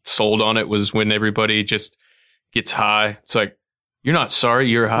me sold on it was when everybody just gets high. It's like, you're not sorry,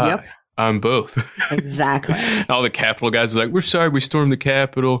 you're high. Yep. I'm both. Exactly. All the Capitol guys are like, we're sorry we stormed the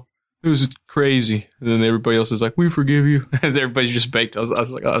Capitol. It was crazy. And then everybody else is like, we forgive you. As everybody's just baked. I was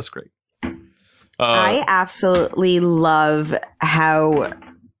like, oh, that's great. I absolutely love how,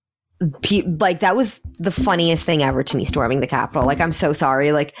 like, that was the funniest thing ever to me, storming the Capitol. Like, I'm so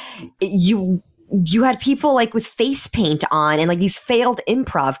sorry. Like, you had people, like, with face paint on and, like, these failed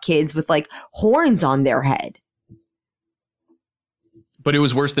improv kids with, like, horns on their head. But it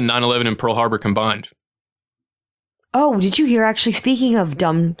was worse than 9/11 and Pearl Harbor combined. Oh, did you hear, actually, speaking of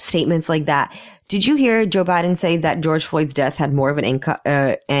dumb statements like that, did you hear Joe Biden say that George Floyd's death had more of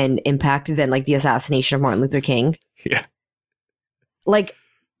an impact than, like, the assassination of Martin Luther King? Yeah. Like,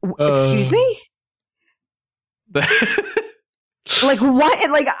 excuse me? Like,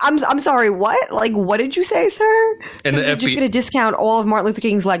 what? Like, I'm sorry, what? Like, what did you say, sir? And so the you're just going to discount all of Martin Luther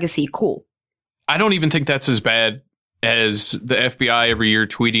King's legacy. Cool. I don't even think that's as bad as the FBI every year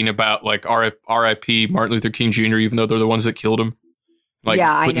tweeting about, like, RIP Martin Luther King Jr., even though they're the ones that killed him. Like,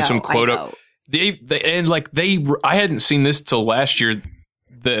 yeah, putting some quote up. I hadn't seen this till last year.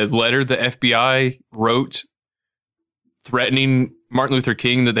 The letter the FBI wrote threatening Martin Luther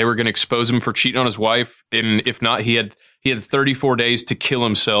King that they were going to expose him for cheating on his wife, and if not, he had 34 days to kill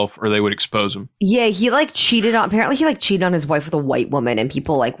himself or they would expose him. Yeah, apparently he cheated on his wife with a white woman, and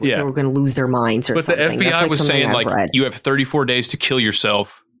people they were going to lose their minds or something. But the FBI was saying, like, you have 34 days to kill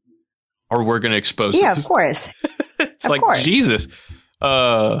yourself or we're going to expose you. Yeah, of course. It's of course. Jesus.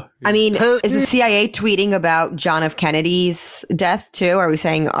 I mean, is the CIA tweeting about John F. Kennedy's death too? Are we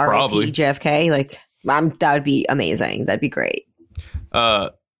saying R.I.P. JFK? Like, that would be amazing. That'd be great.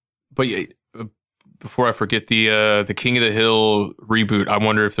 But yeah, before I forget, the King of the Hill reboot, I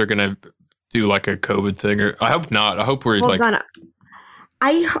wonder if they're gonna do like a COVID thing, or I hope not. I hope we're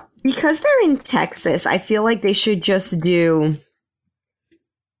because they're in Texas, I feel like they should just do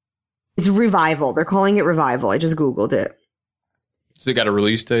it's Revival. They're calling it Revival. I just Googled it. So they got a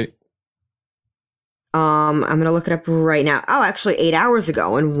release date? I'm gonna look it up right now. Oh, actually 8 hours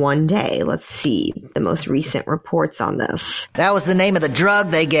ago in one day. Let's see the most recent reports on this. That was the name of the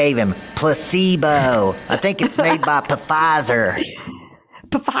drug they gave him. Placebo. I think it's made by Pfizer.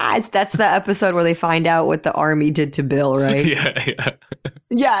 Pfizer. That's the episode where they find out what the army did to Bill, right? Yeah.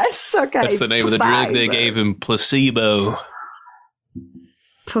 Yes, okay. That's the name of the drug they gave him. Placebo.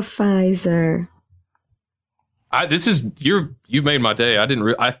 Pfizer. You made my day.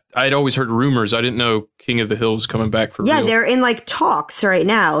 I'd always heard rumors. I didn't know King of the Hill was coming back for real. Yeah, they're in talks right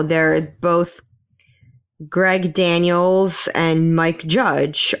now. They're both Greg Daniels and Mike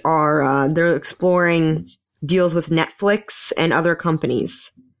Judge they're exploring deals with Netflix and other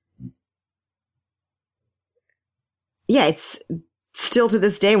companies. Yeah, it's still to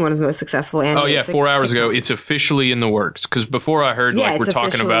this day one of the most successful animated. Oh yeah, 4 hours ago, it's officially in the works. Because before I heard we're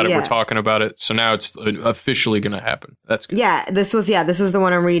talking about it. So now it's officially going to happen. That's good. Yeah, this is the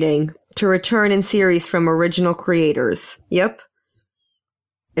one I'm reading. To return in series from original creators. Yep.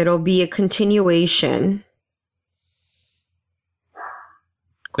 It'll be a continuation.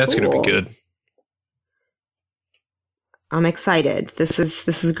 That's going to be good. I'm excited. This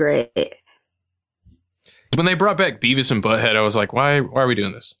is great. When they brought back Beavis and Butthead, I was like, why are we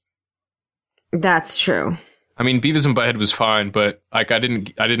doing this? That's true. I mean, Beavis and Butthead was fine, but like I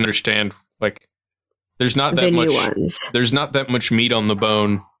didn't understand, like, there's not that much there's not that much meat on the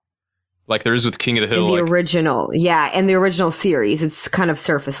bone like there is with King of the Hill. In the original. Yeah, in the original series, it's kind of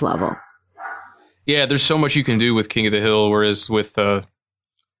surface level. Yeah, there's so much you can do with King of the Hill, whereas with Beavis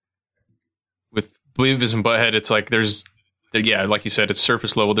and Butthead, it's like like you said, it's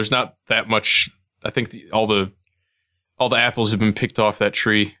surface level. There's not that much. I think all the apples have been picked off that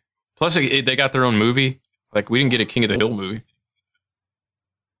tree. Plus, they got their own movie. Like, we didn't get a King of the Hill movie.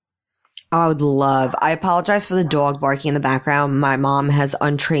 I would love. I apologize for the dog barking in the background. My mom has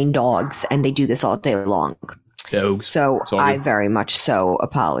untrained dogs, and they do this all day long. Dogs. So I very much so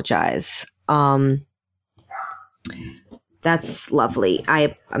apologize. That's lovely.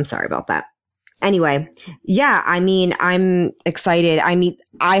 I'm sorry about that. Anyway, yeah, I mean, I'm excited. I mean,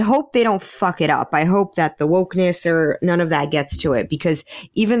 I hope they don't fuck it up. I hope that the wokeness or none of that gets to it, because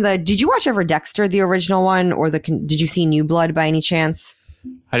even did you watch ever Dexter, the original one, or did you see New Blood by any chance?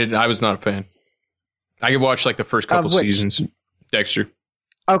 I didn't. I was not a fan. I could watch like the first couple seasons. Dexter.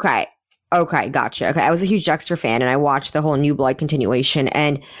 Okay, gotcha. Okay, I was a huge Dexter fan, and I watched the whole New Blood continuation,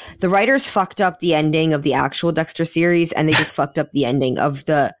 and the writers fucked up the ending of the actual Dexter series, and they just fucked up the ending of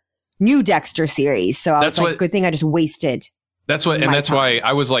the new Dexter series. So I was like, good thing I just wasted. That's why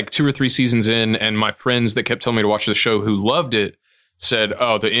I was like 2 or 3 seasons in, and my friends that kept telling me to watch the show who loved it said,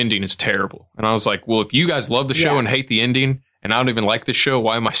 "Oh, the ending is terrible." And I was like, "Well, if you guys love the show and hate the ending, and I don't even like the show,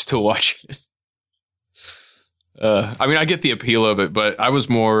 why am I still watching it?" I mean, I get the appeal of it, but I was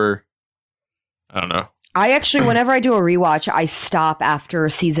more, I don't know. I actually, whenever I do a rewatch, I stop after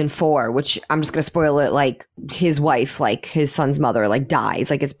season 4, which I'm just going to spoil it. Like, his wife, like his son's mother, like dies,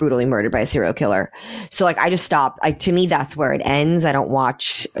 like gets brutally murdered by a serial killer. So like, I just stop. Like, to me, that's where it ends. I don't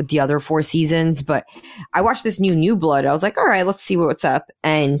watch the other 4 seasons, but I watched this New Blood. I was like, all right, let's see what's up.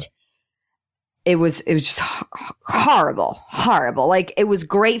 And it was just horrible. Like, it was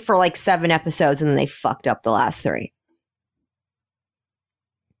great for like 7 episodes, and then they fucked up the last 3.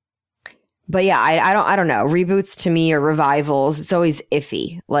 But yeah, I don't know. Reboots to me or revivals, it's always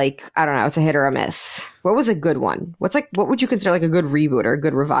iffy. Like, I don't know, it's a hit or a miss. What was a good one? What would you consider like a good reboot or a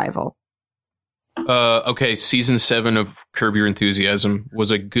good revival? Okay, season 7 of Curb Your Enthusiasm was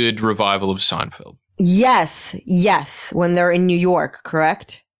a good revival of Seinfeld. Yes, when they're in New York,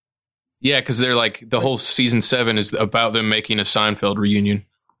 correct? Yeah, because they're like, the whole season 7 is about them making a Seinfeld reunion.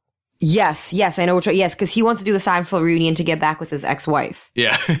 Yes, I know yes, because he wants to do the Seinfeld reunion to get back with his ex-wife.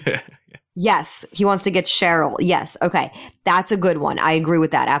 Yeah. Yes, he wants to get Cheryl. Yes, okay. That's a good one. I agree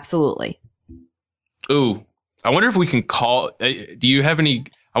with that, absolutely. Ooh, I wonder if we can call, do you have any,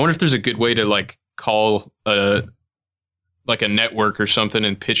 I wonder if there's a good way to like call like a network or something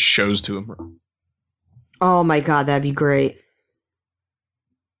and pitch shows to them. Oh my God, that'd be great.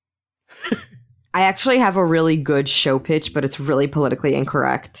 I actually have a really good show pitch, but it's really politically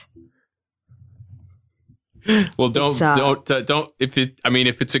incorrect. Well, don't, if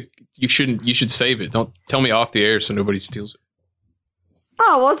it's you should save it. Don't tell me off the air so nobody steals it.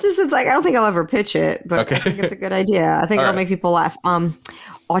 Oh, well, it's like, I don't think I'll ever pitch it, but okay. I think it's a good idea. I think it'll make people laugh.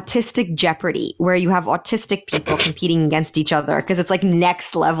 Autistic Jeopardy, where you have autistic people competing against each other, because it's like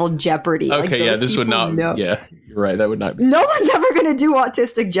next level Jeopardy. Okay, like, yeah, this would not, yeah, you're right, that would not be. No one's ever going to do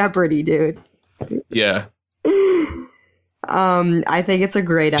Autistic Jeopardy, dude. Yeah. I think it's a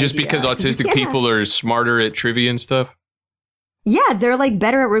great idea. Just because autistic people are smarter at trivia and stuff? Yeah, they're like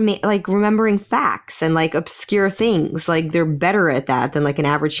better at remembering facts and like obscure things. Like they're better at that than like an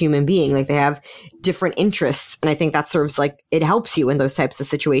average human being. Like they have different interests, and I think that serves like it helps you in those types of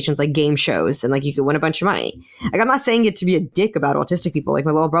situations, like game shows, and like you could win a bunch of money. Like I'm not saying it to be a dick about autistic people. Like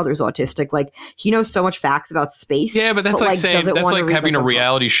my little brother's autistic. Like he knows so much facts about space. Yeah, but that's like saying that's like having a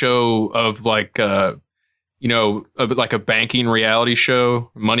reality show of like like a banking reality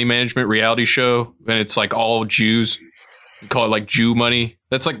show, money management reality show, and it's like all Jews. You call it like Jew money.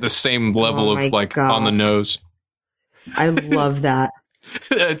 That's like the same level of like on the nose. I love that.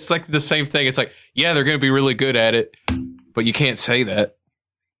 It's like the same thing. It's like, yeah, they're going to be really good at it, but you can't say that.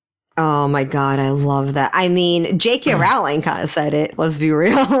 Oh my God, I love that. I mean, J.K. Rowling kind of said it. Let's be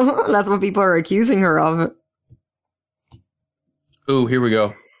real. That's what people are accusing her of. Ooh, here we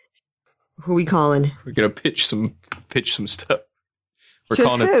go. Who we calling? We're going to pitch some stuff. We're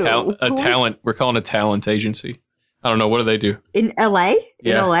calling We're calling a talent agency. I don't know. What do they do? In LA?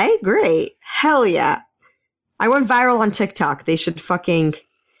 In LA? Great. Hell yeah. I went viral on TikTok. They should fucking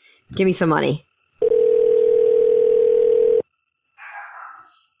give me some money.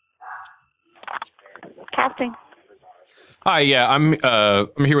 Casting. Hi, yeah, I'm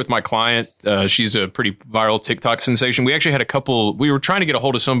here with my client. She's a pretty viral TikTok sensation. We actually had we were trying to get a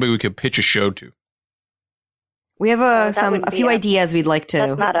hold of somebody we could pitch a show to. We have a few ideas we'd like to.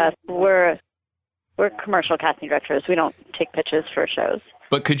 That's not us. We're commercial casting directors. We don't take pitches for shows.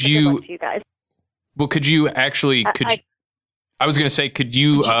 But could you? You guys. Well, could you actually? I was going to say, could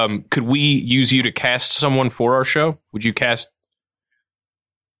we use you to cast someone for our show? Would you cast?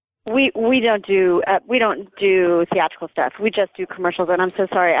 We don't do theatrical stuff. We just do commercials. And I'm so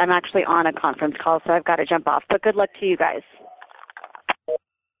sorry. I'm actually on a conference call, so I've got to jump off. But good luck to you guys.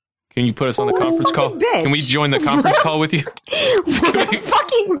 Can you put us on the conference call? Bitch. Can we join the conference call with you? What a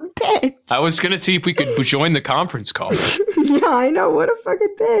fucking bitch. I was going to see if we could join the conference call. Yeah, I know. What a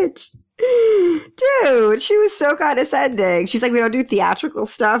fucking bitch. Dude, she was so condescending. She's like, we don't do theatrical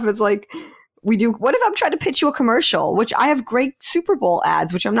stuff. It's like, we do. What if I'm trying to pitch you a commercial, which I have great Super Bowl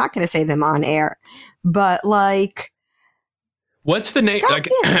ads, which I'm not going to say them on air. But like. What's the name? Like,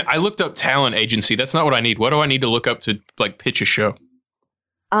 I looked up talent agency. That's not what I need. What do I need to look up to like pitch a show?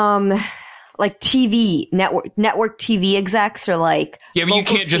 Like TV network TV execs or like but you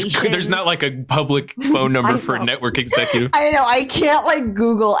can't stations. just. There's not like a public phone number for a network executive. I know. I can't like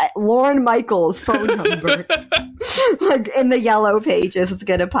Google Lauren Michaels' phone number. Like in the yellow pages, it's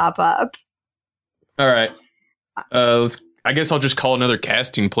gonna pop up. All right. I guess I'll just call another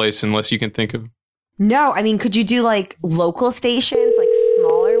casting place unless you can think of. No, I mean, could you do like local stations, like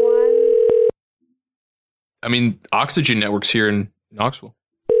smaller ones? I mean, Oxygen Network's here in Knoxville.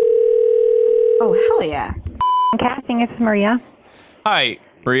 Oh, hell yeah. Casting, it's Maria. Hi,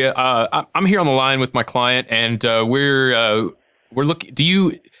 Maria. I'm here on the line with my client, and we're looking. Do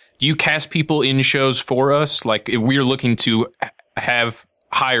you cast people in shows for us? Like, we're looking to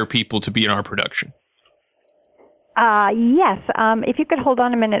hire people to be in our production. Yes. If you could hold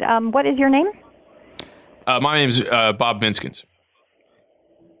on a minute. What is your name? My name's Bob Vinskins.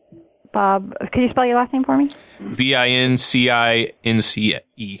 Bob, could you spell your last name for me? Vincince.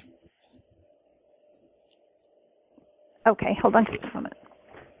 Okay, hold on just a moment.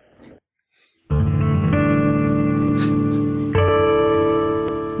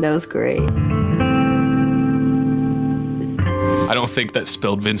 That was great. I don't think that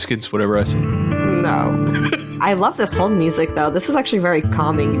spelled Vinskins, whatever I said. No. I love this whole music, though. This is actually very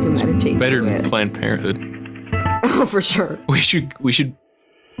calming. You can meditate. Better than Planned Parenthood. Oh, for sure. We should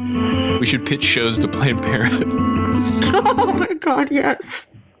pitch shows to Planned Parenthood. Oh my god, yes.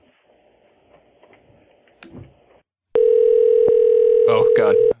 Oh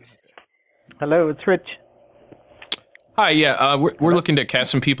god. Hello, it's Rich. Hi, yeah, we're looking to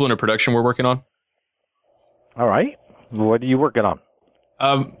cast some people in a production we're working on. All right. What are you working on?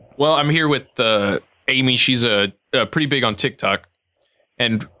 Well, I'm here with Amy. She's pretty big on TikTok,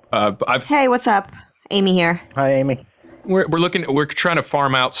 and Hey, what's up? Amy here. Hi, Amy. We're trying to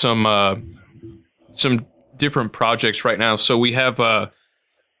farm out some different projects right now. So we have a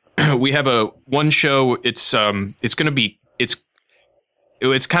one show. It's kind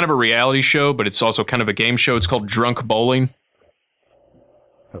of a reality show, but it's also kind of a game show. It's called Drunk Bowling.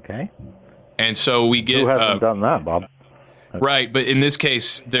 Okay. And so we get who hasn't done that, Bob? Right, but in this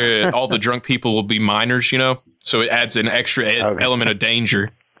case, all the drunk people will be minors, you know, so it adds an extra element of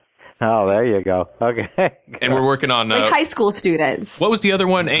danger. Oh, there you go. Okay. And we're working on like high school students. What was the other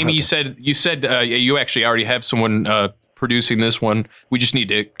one, Amy? You said you actually already have someone producing this one. We just need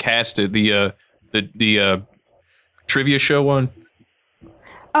to cast it. The trivia show one.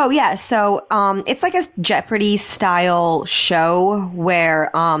 Oh yeah, so it's like a Jeopardy style show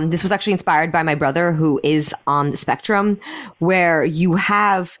where this was actually inspired by my brother who is on the spectrum, where you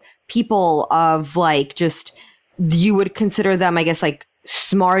have people of like just you would consider them, I guess, like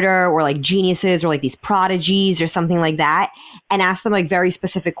smarter or like geniuses or like these prodigies or something like that, and ask them like very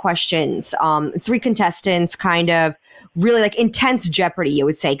specific questions. 3 contestants, kind of really like intense Jeopardy, I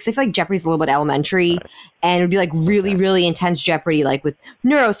would say, because I feel like Jeopardy's a little bit elementary, and it would be like really, really intense Jeopardy, like with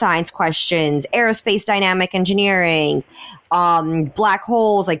neuroscience questions, aerospace dynamic engineering, black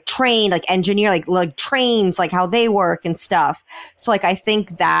holes, like train, like engineer, like trains, like how they work and stuff. So like I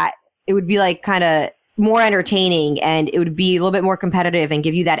think that it would be like kind of more entertaining, and it would be a little bit more competitive and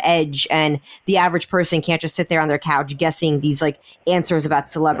give you that edge, and the average person can't just sit there on their couch guessing these like answers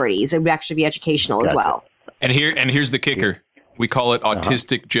about celebrities. It would actually be educational as well. And here's the kicker. We call it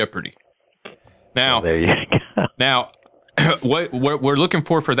Autistic Jeopardy. Now, there you go. Now, what we're looking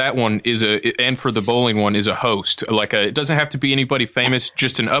for that one and for the bowling one is a host. It doesn't have to be anybody famous,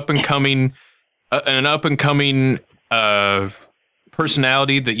 just an up and coming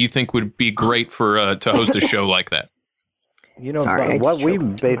personality that you think would be great for to host a show like that. You know, what we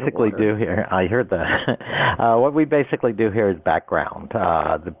basically do here, I heard that. What we basically do here is background,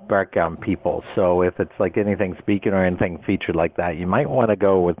 the background people. So if it's like anything speaking or anything featured like that, you might want to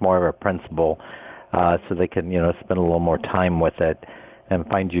go with more of a principal, so they can, spend a little more time with it and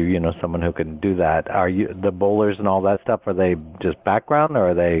find you, someone who can do that. Are you the bowlers and all that stuff? Are they just background,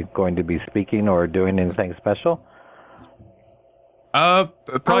 or are they going to be speaking or doing anything special?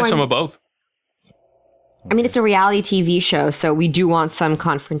 Probably some of both. I mean, it's a reality TV show, so we do want some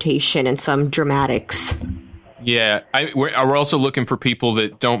confrontation and some dramatics. Yeah, we're also looking for people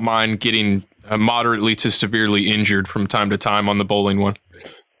that don't mind getting moderately to severely injured from time to time on the bowling one.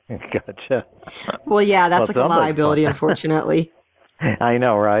 Gotcha. Well, yeah, that's like a liability, unfortunately. I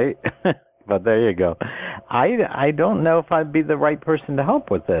know, right? But there you go. I don't know if I'd be the right person to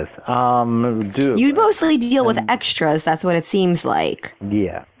help with this. You mostly deal with extras. That's what it seems like.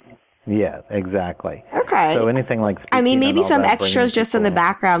 Yeah, exactly. Okay. So anything like I mean, maybe some extras just in the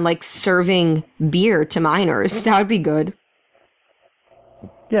background, like serving beer to minors. That would be good.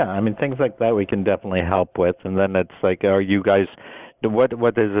 Yeah, I mean, things like that we can definitely help with. And then it's like, are you guys, what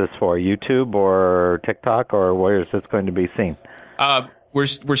is this for? YouTube or TikTok, or where is this going to be seen? We're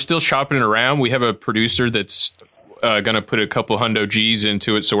still shopping it around. We have a producer that's going to put a couple hundo G's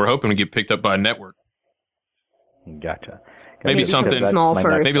into it, so we're hoping to get picked up by a network. Gotcha. Maybe something small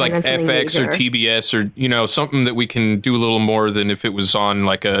first, maybe like FX major. or TBS, or something that we can do a little more than if it was on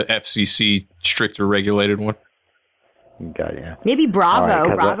like a FCC stricter regulated one. Got you. Maybe Bravo.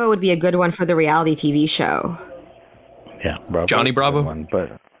 Right, Bravo would be a good one for the reality TV show. Yeah, Bravo. Johnny Bravo. One,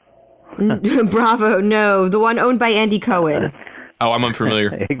 but Bravo, no, the one owned by Andy Cohen. Oh, I'm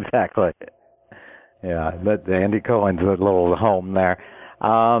unfamiliar. Exactly. Yeah, but Andy Cohen's a little home there.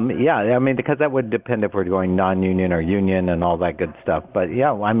 Yeah, I mean, because that would depend if we're going non-union or union and all that good stuff. But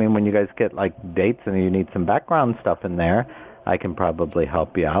yeah, I mean, when you guys get like dates and you need some background stuff in there, I can probably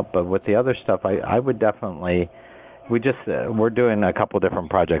help you out. But with the other stuff, I would definitely. We're doing a couple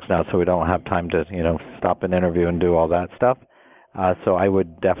different projects now, so we don't have time to stop an interview and do all that stuff. So I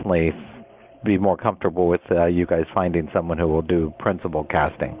would definitely be more comfortable with you guys finding someone who will do principal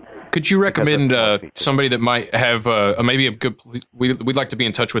casting. Could you recommend somebody that might have maybe a good? We'd like to be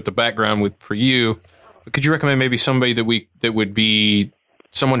in touch with the background for you. But could you recommend maybe somebody that would be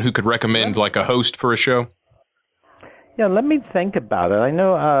someone who could recommend like a host for a show? Yeah, let me think about it. I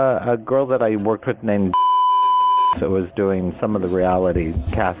know a girl that I worked with named that was doing some of the reality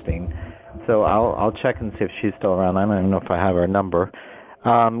casting. So I'll check and see if she's still around. I don't even know if I have her number.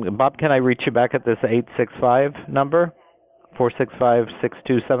 Bob, can I reach you back at this 865 number?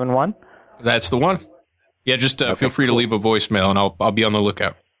 465-6271? That's the one. Yeah, just feel free to leave a voicemail, and I'll be on the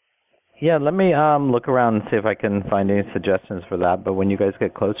lookout. Yeah, let me look around and see if I can find any suggestions for that. But when you guys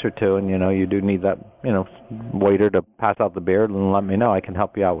get closer to, and you do need that, waiter to pass out the beer, then let me know. I can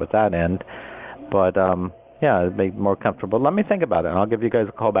help you out with that end. But yeah, it'd be more comfortable. Let me think about it, and I'll give you guys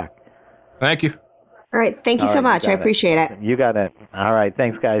a call back. Thank you. All right, thank you so much. I appreciate it. You got it. All right,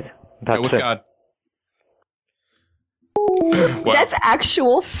 thanks, guys. Go with God. Wow. That's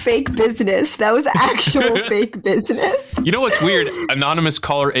actual fake business. That was actual fake business. You know what's weird? Anonymous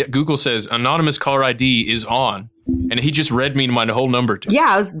caller. Google says anonymous caller ID is on, and he just read me my whole number to me.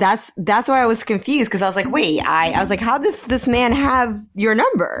 Yeah, that's why I was confused because I was like, wait, I was like, how does this man have your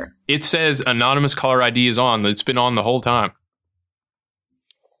number? It says anonymous caller ID is on. It's been on the whole time.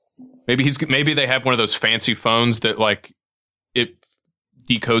 Maybe they have one of those fancy phones that like it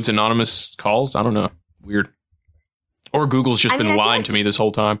decodes anonymous calls. I don't know. Weird. Or Google's just been lying to me this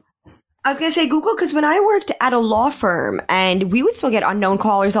whole time. I was going to say Google because when I worked at a law firm and we would still get unknown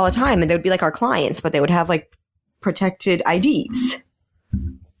callers all the time and they would be like our clients, but they would have like protected IDs.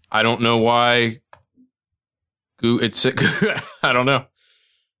 I don't know why. I don't know.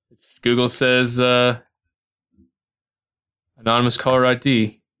 Google says anonymous caller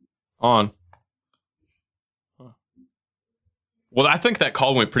ID on. Well, I think that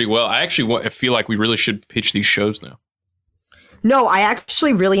call went pretty well. I actually feel like we really should pitch these shows now. No, I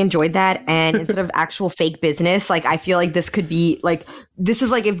actually really enjoyed that. And instead of actual fake business, like I feel like this could be like, this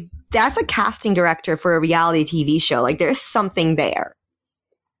is like if that's a casting director for a reality TV show, like there's something there.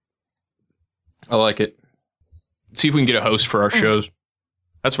 I like it. See if we can get a host for our shows.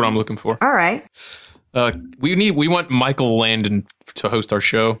 That's what I'm looking for. All right. We want Michael Landon to host our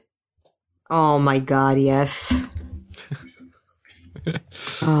show. Oh my God, yes.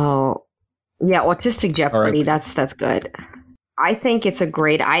 Oh, yeah, Autistic Jeopardy. Right. That's good. I think it's I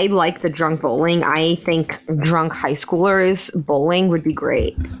like the drunk bowling. I think drunk high schoolers bowling would be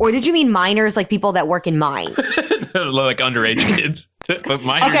great. Or did you mean minors, like people that work in mines? Like underage kids. But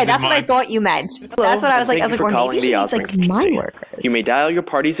minors okay, that's what I thought you meant. Hello, that's what I was like. I was like, or maybe he means like mine workers. You may dial your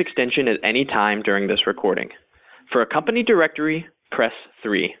party's extension at any time during this recording. For a company directory, press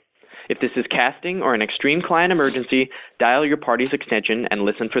 3. If this is casting or an extreme client emergency, dial your party's extension and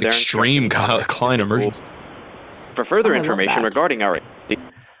listen for their extreme client emergency. For further information regarding our agency,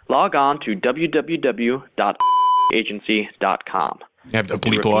 log on to www.agency.com. You have to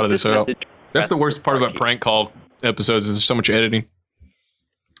bleep a lot of this out. That's the worst part about prank call episodes is there's so much editing.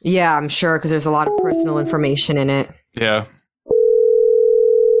 Yeah, I'm sure, because there's a lot of personal information in it. Yeah.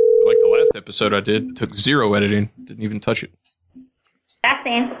 Like the last episode I did, took 0 editing. Didn't even touch it.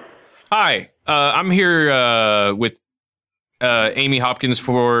 Casting. Hi, I'm here with Amy Hopkins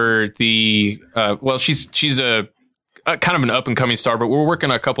for the, she's a kind of an up-and-coming star, but we're working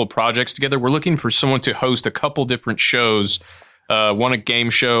on a couple of projects together. We're looking for someone to host a couple different shows, one a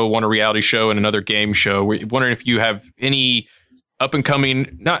game show, one a reality show, and another game show. We're wondering if you have any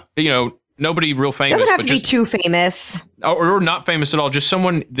up-and-coming, nobody real famous. Doesn't have to be too famous. Or not famous at all, just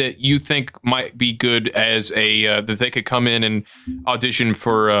someone that you think might be good as that they could come in and audition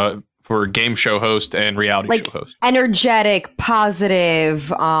for game show host and reality show host. Energetic,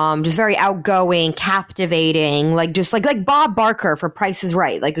 positive, just very outgoing, captivating, like just like Bob Barker for Price is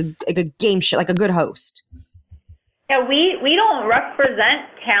Right, like a game show, like a good host. Yeah, we don't represent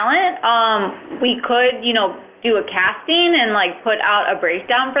talent. We could, do a casting and put out a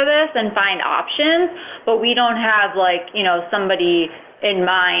breakdown for this and find options, but we don't have somebody in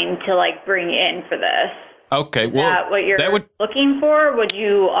mind to bring in for this. Okay, well, is that what you're looking for? Would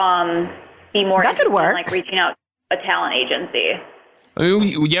you be more interested in reaching out to a talent agency?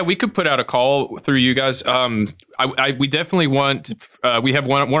 Yeah, we could put out a call through you guys. We definitely want. We have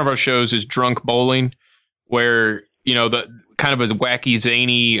one of our shows is Drunk Bowling, where the kind of a wacky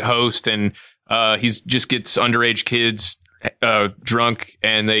zany host, and he just gets underage kids drunk,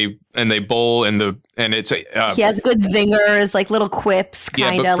 and they bowl, and it's he has good zingers, like little quips,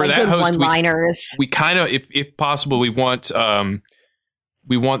 kind of like good one-liners. We kind of, if possible, we want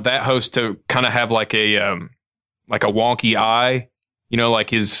that host to kind of have like a wonky eye,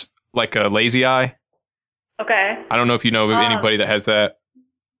 like a lazy eye. Okay. I don't know if you know of anybody that has that.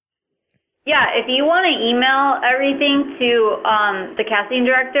 Yeah, if you want to email everything to the casting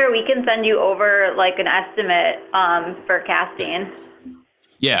director, we can send you over like an estimate for casting.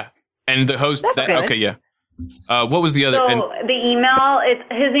 Yeah, and the host. That's good. Okay, yeah. What was the other? So the email,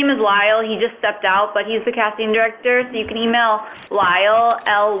 his name is Lyle. He just stepped out, but he's the casting director. So you can email Lyle,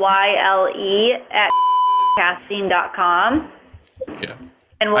 Lyle, at casting.com. Yeah.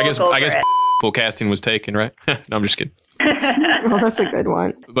 And we'll I guess go over it. full casting was taken, right? No, I'm just kidding. Well, that's a good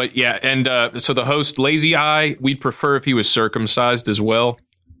one. But yeah, and so the host, Lazy Eye, we'd prefer if he was circumcised as well.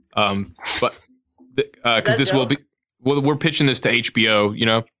 But because this will be, well, we're pitching this to HBO, you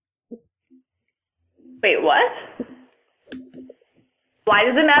know. Wait, what? Why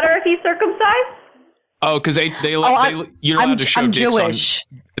does it matter if he's circumcised? Oh, because you're allowed to show I'm dicks Jewish.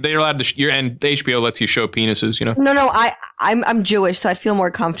 They're allowed to, and HBO lets you show penises, you know. No, I'm Jewish, so I'd feel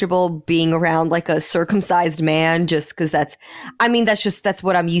more comfortable being around like a circumcised man, just because that's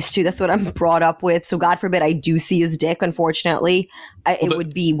what I'm used to. That's what I'm brought up with. So God forbid I do see his dick. Unfortunately, it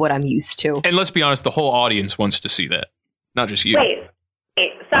would be what I'm used to. And let's be honest, the whole audience wants to see that, not just you. Wait,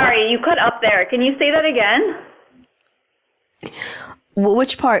 sorry, you cut up there. Can you say that again?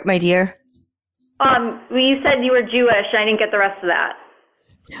 Which part, my dear? You said you were Jewish. I didn't get the rest of that.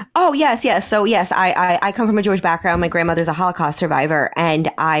 Oh, yes. So, yes, I come from a Jewish background. My grandmother's a Holocaust survivor.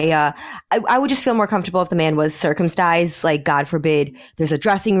 And I would just feel more comfortable if the man was circumcised. Like, God forbid, there's a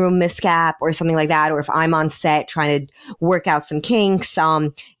dressing room miscap or something like that. Or if I'm on set trying to work out some kinks,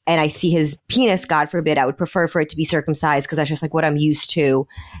 and I see his penis, God forbid, I would prefer for it to be circumcised because that's just like what I'm used to.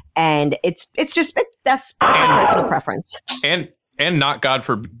 And that's my personal preference. And not God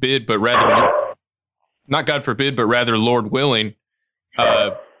forbid, but rather Lord willing,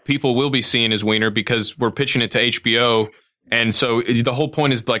 people will be seeing his wiener because we're pitching it to HBO. And so the whole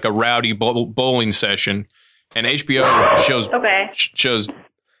point is like a rowdy bowling session. And HBO shows.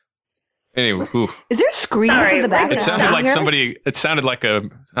 Anyway, is there screams in the background? It sounded like somebody. It sounded like a.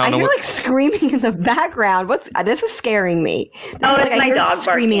 I hear like screaming in the background. This is scaring me. It's my dog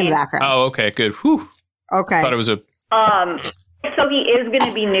screaming in the background. Oh, okay, good. Whew. Okay. I thought it was a. So he is going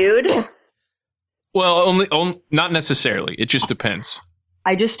to be nude? Well, only not necessarily. It just depends.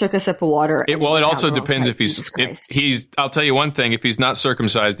 I just took a sip of water. It also depends if he's. I'll tell you one thing: if he's not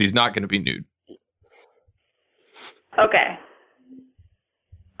circumcised, he's not going to be nude. Okay.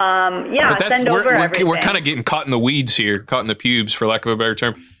 Yeah. Send over everything. We're kind of getting caught in the weeds here, caught in the pubes, for lack of a better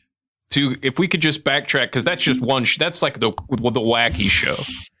term. If we could just backtrack, because that's just one. That's like the wacky show.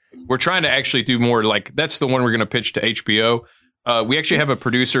 We're trying to actually do more. Like that's the one we're going to pitch to HBO. We actually have a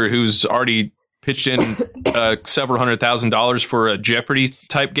producer who's already pitched in several $100,000 for a Jeopardy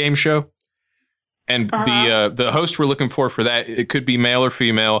type game show. And the host we're looking for that, it could be male or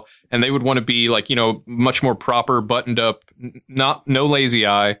female, and they would want to be like, you know, much more proper, buttoned up, no lazy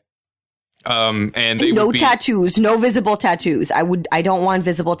eye. And they no would be, tattoos, no visible tattoos. I don't want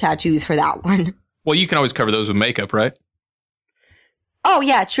visible tattoos for that one. Well, you can always cover those with makeup, right? Oh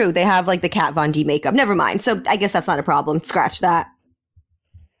yeah, true. They have like the Kat Von D makeup. Never mind. So I guess that's not a problem. Scratch that.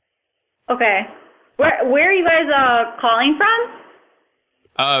 Okay. Where are you guys calling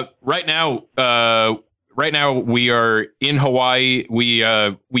from? Right now we are in Hawaii.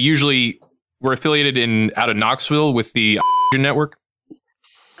 We're affiliated out of Knoxville with the network.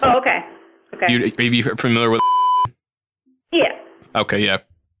 Oh, okay. Okay. Are you familiar with? Yeah. Okay, yeah.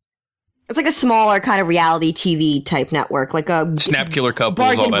 It's like a smaller kind of reality TV type network, like a Snap Killer Couples,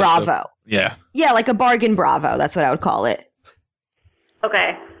 Bargain all that Bravo. Stuff. Yeah. Yeah, like a Bargain Bravo. That's what I would call it.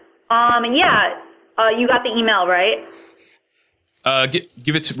 Okay. Yeah. You got the email, right?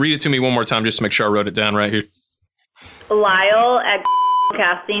 Read it to me one more time just to make sure I wrote it down right here. Lyle at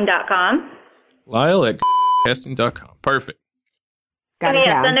casting.com. Lyle at casting.com. Perfect. Got it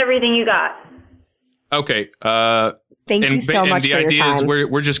down. Send everything you got. Okay. Thank you so much for your time. And the idea is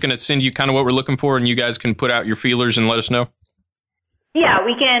we're just going to send you kind of what we're looking for, and you guys can put out your feelers and let us know. Yeah,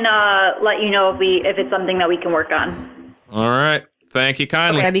 we can let you know if it's something that we can work on. All right. Thank you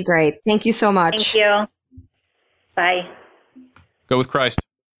kindly. That'd be great. Thank you so much. Thank you. Bye. Go with Christ.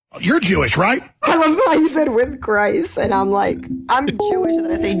 You're Jewish, right? I love how you said with Christ, and I'm like, I'm Jewish, and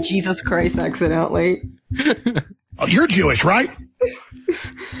then I say Jesus Christ accidentally. You're Jewish, right?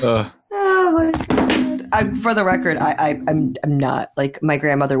 Oh my God. For the record, I'm not. Like, my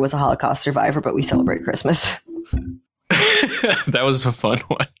grandmother was a Holocaust survivor, but we celebrate Christmas. That was a fun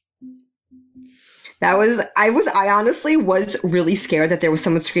one. I honestly was really scared that there was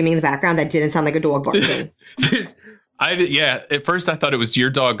someone screaming in the background that didn't sound like a dog barking. At first I thought it was your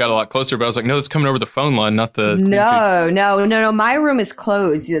dog got a lot closer, but I was like, no, it's coming over the phone line, not the... No. My room is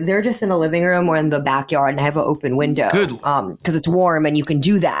closed. They're just in the living room or in the backyard, and I have an open window. Good. Because it's warm and you can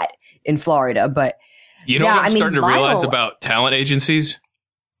do that. in Florida. But you know what I'm starting to realize about talent agencies?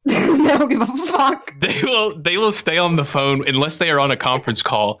 They don't give a fuck. They will stay on the phone unless they are on a conference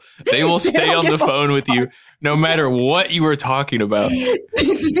call. They will stay on the phone with you no matter what you were talking about.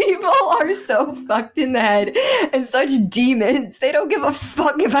 These people are so fucked in the head and such demons. They don't give a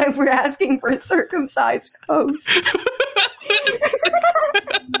fuck if I were asking for a circumcised host.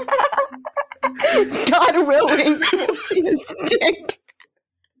 God willing, we'll see his dick.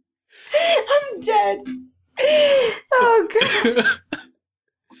 I'm dead. Oh, God.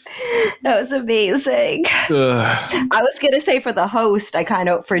 That was amazing. I was going to say for the host, I kind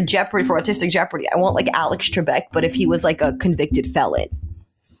of, for Jeopardy, for Autistic Jeopardy, I want like Alex Trebek, but if he was like a convicted felon.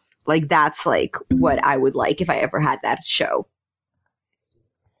 Like that's like what I would like if I ever had that show.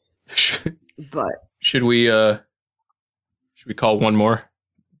 But should we call one more?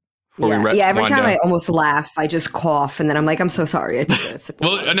 Every time I almost laugh, I just cough and then I'm like, I'm so sorry.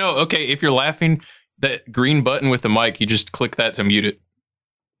 Well, no, okay. If you're laughing, that green button with the mic, you just click that to mute it.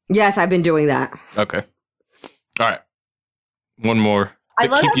 Yes, I've been doing that. Okay. All right. One more. I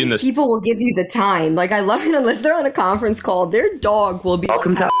love how these people will give you the time. Like, I love it unless they're on a conference call. Their dog will be...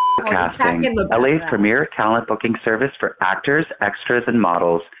 Welcome to Casting, LA's premier talent booking service for actors, extras, and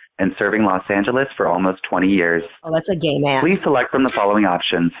models, and serving Los Angeles for almost 20 years. Oh, that's a gay man. Please select from the following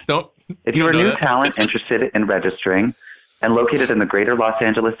options. If you are new talent interested in registering and located in the greater Los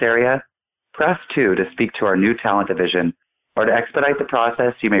Angeles area, press 2 to speak to our new talent division. Or to expedite the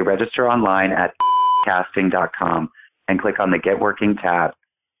process, you may register online at casting.com and click on the Get Working tab.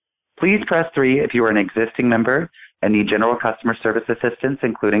 Please press 3 if you are an existing member and need general customer service assistance,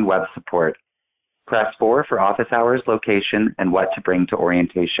 including web support. Press 4 for office hours, location, and what to bring to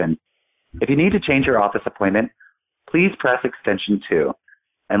orientation. If you need to change your office appointment, please press extension 2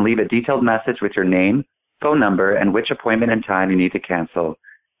 and leave a detailed message with your name, phone number, and which appointment and time you need to cancel,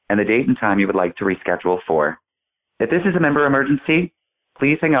 and the date and time you would like to reschedule for. If this is a member emergency,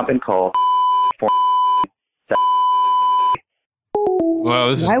 please hang up and call.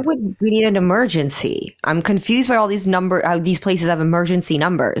 Why would we need an emergency? I'm confused by all these these places have emergency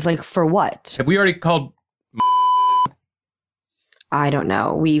numbers. Like, for what? Have we already called? I don't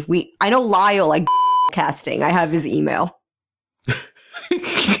know. I know Lyle like casting. I have his email.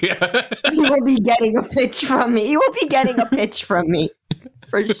 He will be getting a pitch from me. He will be getting a pitch from me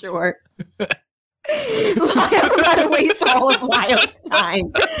for sure. I'm not going to waste all of Lyle's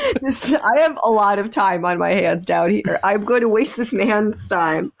time. I have a lot of time on my hands down here. I'm going to waste this man's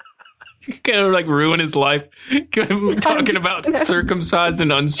time. Kind of like ruin his life. Talking about circumcised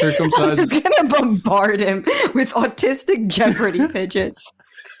and uncircumcised. I'm just going to bombard him with autistic Jeopardy pitches.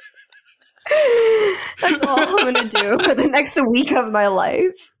 That's all I'm going to do for the next week of my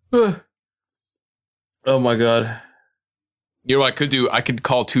life. Oh my God. You know what I could do? I could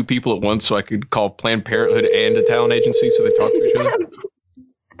call 2 people at once, so I could call Planned Parenthood and a talent agency so they talk to each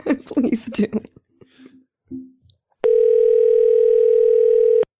other. Please do.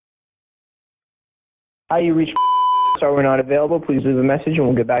 Hi, you reached sorry we're not available. Please leave a message and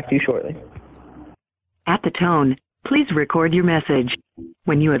we'll get back to you shortly. At the tone, please record your message.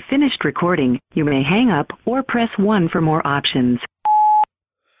 When you have finished recording, you may hang up or press 1 for more options.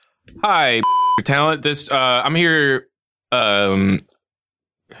 Hi, talent. I'm here. Oh,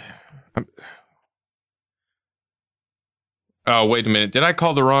 wait a minute. Did I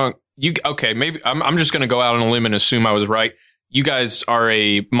call the wrong? Okay, maybe I'm just going to go out on a limb and assume I was right. You guys are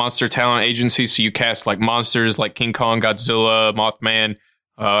a monster talent agency, so you cast like monsters like King Kong, Godzilla, Mothman,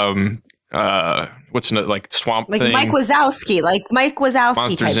 what's like Swamp Thing, Mike Wazowski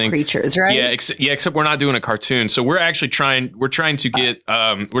Monsters, type Inc. creatures, right? Yeah, except we're not doing a cartoon. So we're actually trying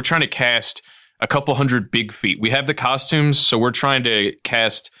to cast a couple hundred Bigfeet. We have the costumes, so we're trying to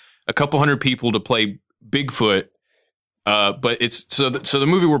cast a couple hundred people to play Bigfoot. But it's so the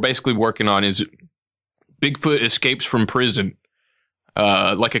movie we're basically working on is Bigfoot escapes from prison,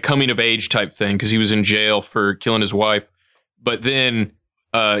 like a coming of age type thing because he was in jail for killing his wife. But then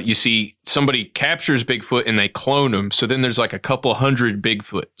you see somebody captures Bigfoot and they clone him. So then there's like a couple hundred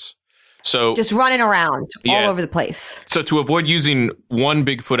Bigfoots. So just running around all over the place. So to avoid using one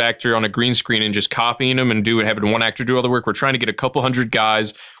Bigfoot actor on a green screen and just copying them and having one actor do all the work, we're trying to get a couple hundred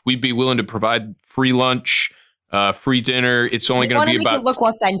guys. We'd be willing to provide free lunch, free dinner. It's only going to be about it look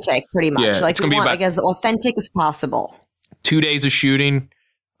authentic, pretty much. Yeah, like we want like as authentic as possible. 2 days of shooting,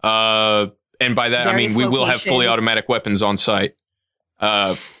 and by that I mean we will have fully automatic weapons on site,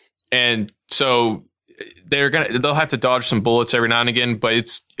 and so they'll have to dodge some bullets every now and again. But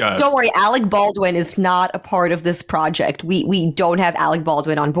it's don't worry, Alec Baldwin is not a part of this project. We don't have Alec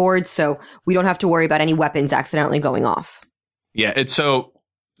Baldwin on board, so we don't have to worry about any weapons accidentally going off. Yeah, it's so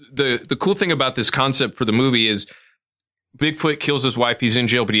the cool thing about this concept for the movie is Bigfoot kills his wife. He's in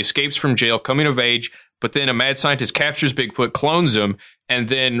jail, but he escapes from jail, coming of age. But then a mad scientist captures Bigfoot, clones him, and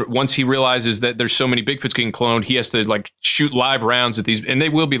then once he realizes that there's so many Bigfoots getting cloned, he has to like shoot live rounds at these, and they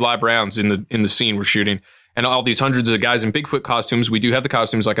will be live rounds in the scene we're shooting. And all these hundreds of guys in Bigfoot costumes. We do have the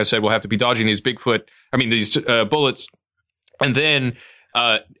costumes, like I said. We'll have to be dodging these these bullets. And then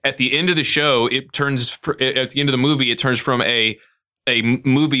at the end of the show, at the end of the movie, it turns from a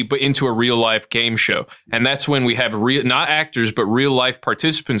movie but into a real life game show. And that's when we have not actors but real life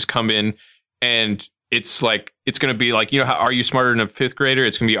participants come in, and it's going to be like, how Are You Smarter Than a Fifth Grader?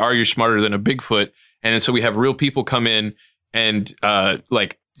 It's going to be Are You Smarter Than a Bigfoot? And so we have real people come in and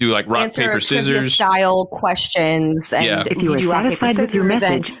do like rock, answer paper, scissors style questions. And if you are satisfied with your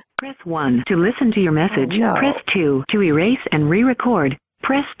message, press 1 to listen to your message. Press 2 to erase and re-record.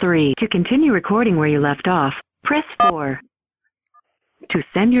 Press 3 to continue recording where you left off. Press 4 to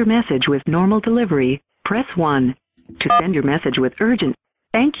send your message with normal delivery. Press 1 to send your message with urgent.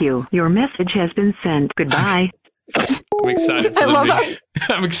 Thank you. Your message has been sent. Goodbye. I'm excited for them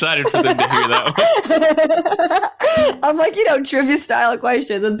I'm excited for them to hear that one. I'm like, trivia style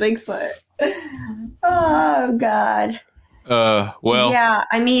questions with Bigfoot. Oh, God. Well. Yeah,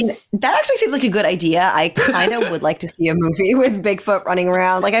 I mean, that actually seems like a good idea. I kind of would like to see a movie with Bigfoot running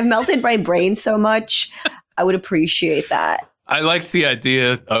around. Like, I've melted my brain so much. I would appreciate that. I liked the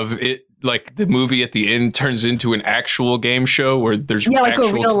idea of it. Like the movie at the end turns into an actual game show where there's like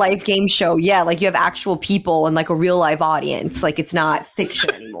a real life game show. Yeah, like you have actual people and like a real live audience. Like it's not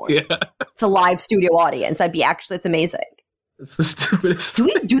fiction anymore. Yeah, it's a live studio audience. It's amazing. It's the stupidest. Do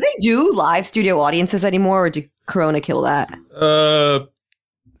they do live studio audiences anymore, or did Corona kill that?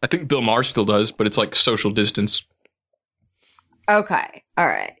 I think Bill Maher still does, but it's like social distance. Okay, all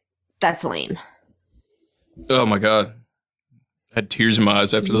right, that's lame. Oh my God. I had tears in my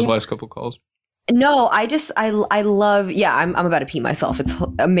eyes after those last couple calls. No, I love, I'm about to pee myself. It's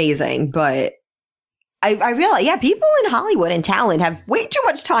amazing. But I realize, people in Hollywood and talent have way too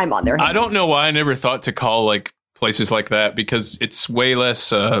much time on their hands. I don't know why I never thought to call like places like that, because it's way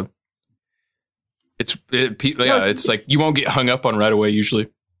less, it's like you won't get hung up on right away usually.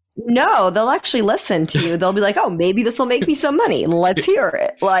 No, they'll actually listen to you. They'll be like, oh, maybe this will make me some money. Let's hear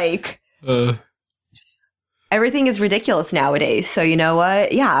it. Like, everything is ridiculous nowadays. So you know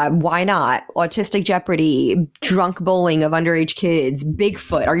what? Yeah, why not? Autistic Jeopardy, drunk bowling of underage kids,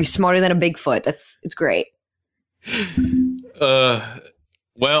 Bigfoot. Are you smarter than a Bigfoot? It's great.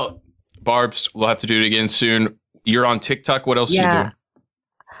 Well, Barbs, we'll have to do it again soon. You're on TikTok. What else are you doing?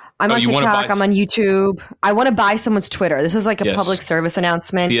 I'm on TikTok. I'm on YouTube. I want to buy someone's Twitter. This is like a public service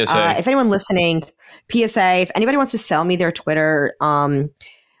announcement. PSA. If anyone listening, PSA, if anybody wants to sell me their Twitter,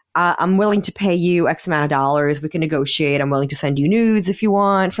 I'm willing to pay you X amount of dollars. We can negotiate. I'm willing to send you nudes if you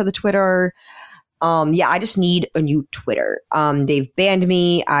want for the Twitter. I just need a new Twitter. They've banned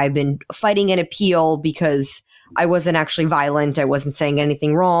me. I've been fighting an appeal because I wasn't actually violent. I wasn't saying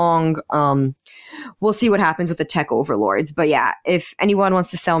anything wrong. We'll see what happens with the tech overlords. But yeah, if anyone wants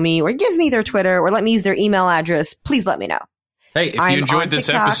to sell me or give me their Twitter or let me use their email address, please let me know. Hey, if you enjoyed this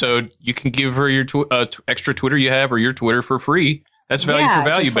episode, you can give her your extra Twitter you have or your Twitter for free. That's value for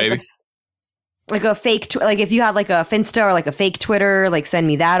value, baby. Like a fake, like if you had like a Finsta or like a fake Twitter, like send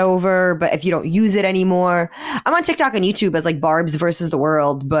me that over. But if you don't use it anymore, I'm on TikTok and YouTube as like Barbs versus the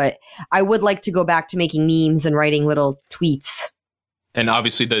world. But I would like to go back to making memes and writing little tweets. And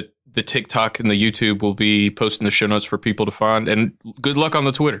obviously the TikTok and the YouTube will be posting the show notes for people to find. And good luck on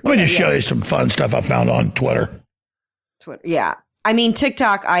the Twitter. Let me just show you some fun stuff I found on Twitter. Yeah. I mean,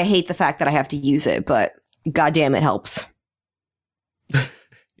 TikTok, I hate the fact that I have to use it, but goddamn, it helps.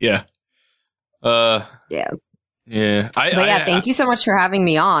 Yeah. Yes. Yeah. Thank you so much for having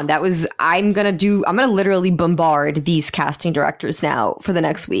me on. I'm going to literally bombard these casting directors now for the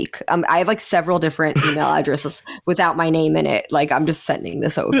next week. I have like several different email addresses without my name in it. Like I'm just sending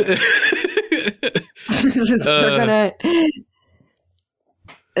this over. This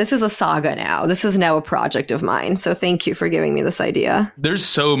is a saga now. This is now a project of mine. So thank you for giving me this idea. There's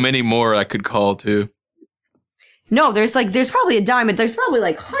so many more I could call too. No, there's probably a diamond. There's probably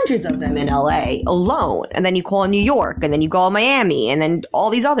like hundreds of them in LA alone. And then you call New York and then you call Miami and then all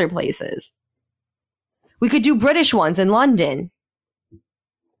these other places. We could do British ones in London.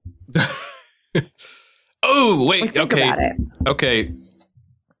 Oh, wait. Okay. Okay.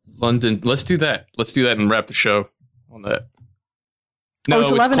 London. Let's do that. And wrap the show on that. No,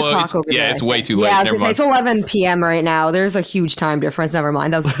 it's 11 o'clock over there. Yeah, it's way too late. Yeah, I was gonna say, it's 11 p.m. right now. There's a huge time difference. Never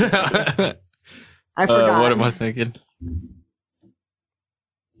mind. That was I forgot. What am I thinking?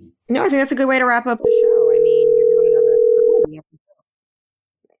 No, I think that's a good way to wrap up the show. I mean, you're doing another.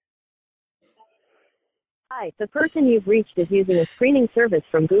 Hi, the person you've reached is using a screening service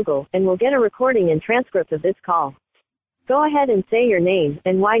from Google and will get a recording and transcript of this call. Go ahead and say your name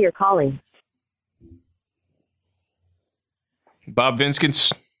and why you're calling. Bob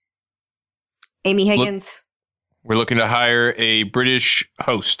Vinskins. Amy Higgins. We're looking to hire a British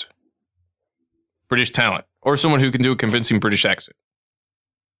host. British talent. Or someone who can do a convincing British accent.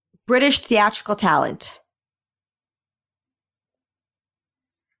 British theatrical talent.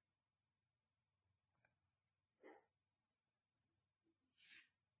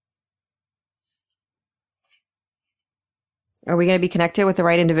 Are we going to be connected with the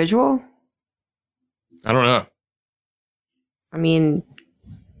right individual? I don't know. I mean,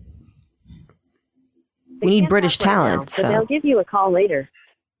 we need British talent. So they'll give you a call later.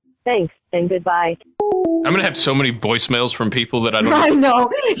 Thanks, and goodbye. I'm going to have so many voicemails from people that I don't I know.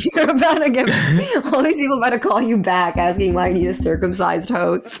 You're about to get all these people about to call you back asking why you need a circumcised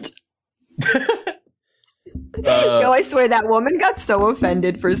host. Yo, I swear that woman got so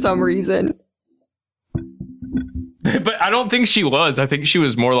offended for some reason. But I don't think she was. I think she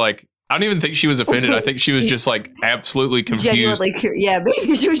was more like, I don't even think she was offended. I think she was just like absolutely confused. Genuinely yeah,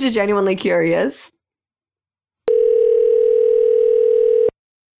 maybe she was just genuinely curious.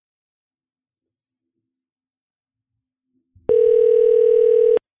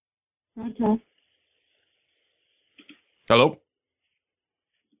 Okay. Hello?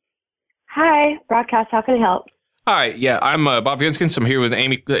 Hi, broadcast. How can I help? Hi, yeah, I'm Bob Vinskins. I'm here with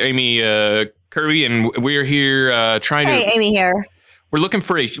Amy Kirby, and we're here trying to... Hey, Amy here. We're looking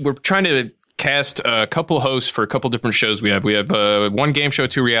for we're trying to cast a couple hosts for a couple different shows we have. We have one game show,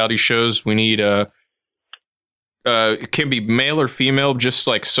 2 reality shows. We need it can be male or female, just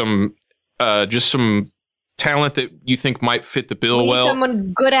some talent that you think might fit the bill we need well.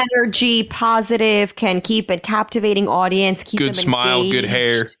 Someone good energy, positive, can keep a captivating audience, keep good them smile, engaged. good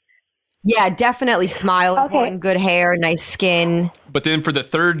hair. Yeah, definitely smile, important, good hair, nice skin. But then for the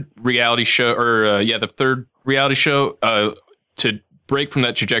third reality show, the third reality show, to break from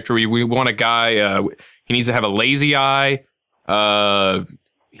that trajectory, we want a guy. He needs to have a lazy eye.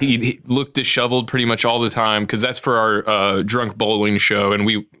 He looked disheveled pretty much all the time because that's for our drunk bowling show, and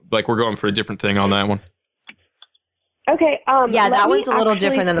we're going for a different thing on that one. Okay. Yeah, that one's a little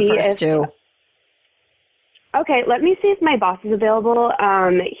different than the first two. Okay, let me see if my boss is available.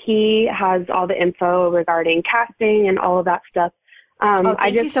 He has all the info regarding casting and all of that stuff.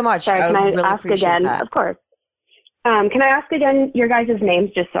 Thank you so much. Sorry, can I really ask again? That. Of course. Can I ask again your guys'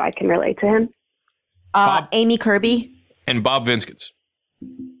 names just so I can relate to him? Amy Kirby. And Bob Vinskins.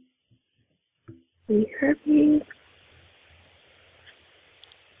 Amy Kirby.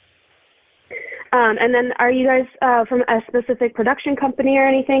 And then are you guys from a specific production company or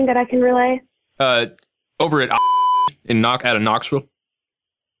anything that I can relay? Over at out of Knoxville.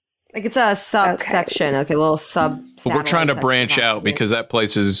 Like it's a subsection, okay, a little sub. But we're trying to branch out because that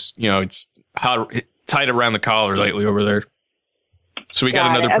place is, it's hot, tight around the collar lately over there. So we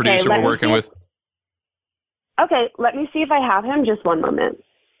got another producer we're working with. Okay, let me see if I have him. Just one moment.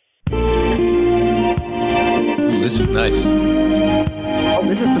 Ooh, this is nice. Oh,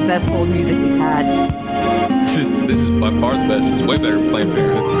 this is the best hold music we've had. This is by far the best. It's way better than Planned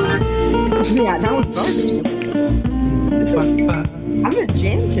Parenthood. Yeah, that was garbage. I'm gonna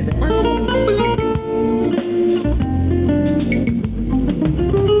jam to this.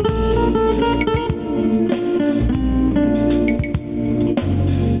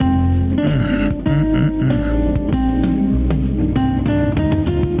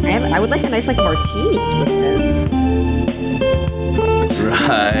 I would like a nice martini with this.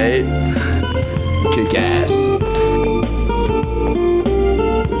 Right. Kick ass.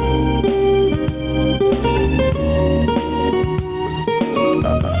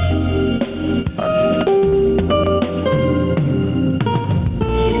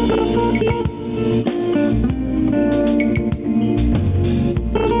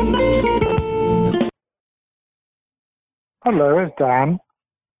 Hello, it's Dan.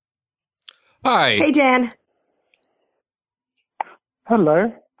 Hi. Hey, Dan.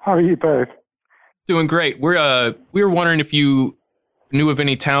 Hello. How are you both? Doing great. We were wondering if you knew of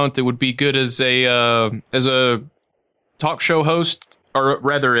any talent that would be good as a talk show host, or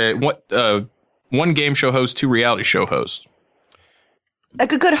rather, one game show host, 2 reality show hosts.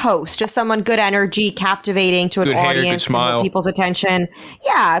 Like a good host, just someone good energy, captivating to an good hair, audience, good smile, people's attention.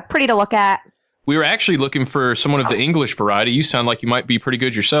 Yeah, pretty to look at. We were actually looking for someone of the English variety. You sound like you might be pretty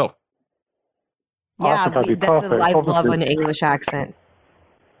good yourself. Yeah, that's a I love an English accent.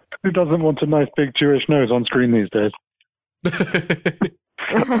 Who doesn't want a nice big Jewish nose on screen these days?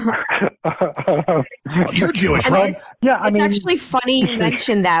 You're Jewish, right? It's actually funny you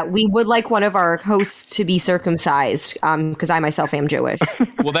mentioned that. We would like one of our hosts to be circumcised, because I myself am Jewish.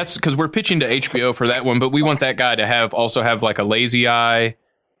 Well, that's because we're pitching to HBO for that one, but we want that guy to also have like a lazy eye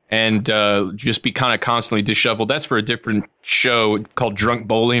and just be kind of constantly disheveled. That's for a different show called Drunk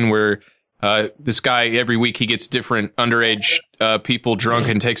Bowling, where this guy every week he gets different underage people drunk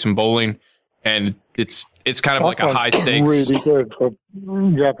and takes them bowling, and it's kind of like a high stakes. Really good. For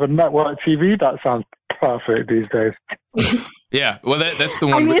network TV, that sounds perfect these days. Yeah, well, that's the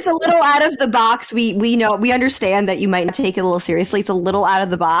one. I mean, it's a little out of the box. We know, we understand that you might not take it a little seriously. It's a little out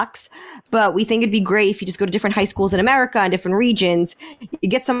of the box, but we think it'd be great if you just go to different high schools in America and different regions. You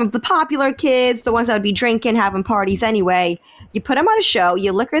get some of the popular kids, the ones that would be drinking, having parties anyway. You put them on a show,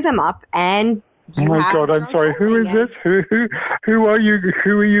 you liquor them up, and oh my God, I'm sorry. Who is this? Who are you?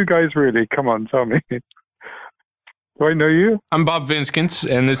 Who are you guys really? Come on, tell me. Do I know you? I'm Bob Vinskins,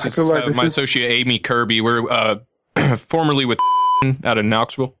 and this is my associate Amy Kirby. We're formerly with out of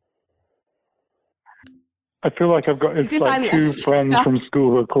Knoxville. I feel like I've got like two friends from school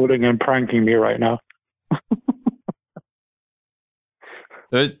who are calling and pranking me right now.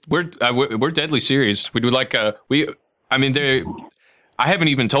 We're deadly serious. We do like I haven't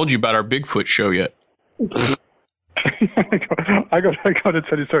even told you about our Bigfoot show yet. I got to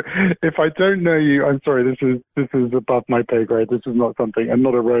tell you, sorry. If I don't know you, I'm sorry. This is above my pay grade. This is not something, and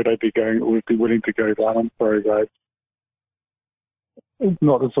not a road I'd be willing to go down. I'm sorry, guys. It's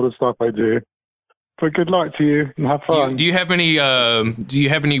not the sort of stuff I do. But good luck to you and have fun. Do you have any? Do you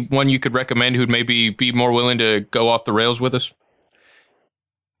have anyone you could recommend who'd maybe be more willing to go off the rails with us?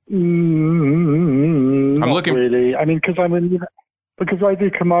 Not looking. Really. I mean, because I do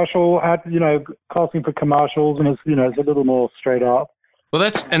commercial casting for commercials, and it's a little more straight up. Well,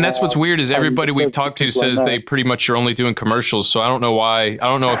 that's what's weird is everybody we've talked to says they pretty much are only doing commercials. So I don't know why. I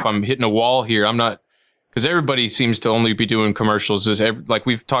don't know if I'm hitting a wall here. I'm not, because everybody seems to only be doing commercials. Like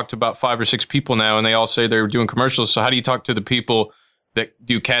we've talked to about 5 or 6 people now, and they all say they're doing commercials. So how do you talk to the people that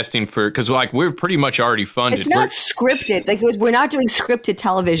do casting for? Because like we're pretty much already funded. It's not scripted. Like we're not doing scripted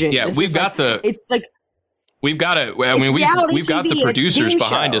television. Yeah, we've got It's like. We've got it. I mean, we've got the producers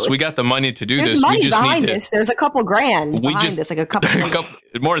behind us. We got the money to do this. There's money we just behind need this. There's a couple grand behind this, like a couple.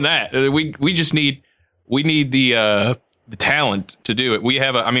 More than that. We just need the talent to do it. We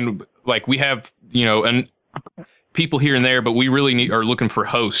have we have people here and there, but we really are looking for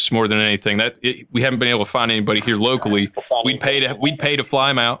hosts more than anything. We haven't been able to find anybody here locally. We'd pay to fly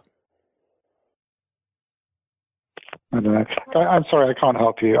them out. I don't know. I'm sorry, I can't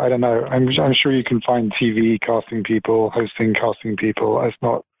help you. I don't know. I'm sure you can find TV casting people, hosting casting people. It's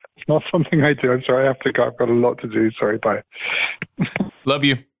not something I do. I'm sorry, I have to go. I've got a lot to do. Sorry, bye. Love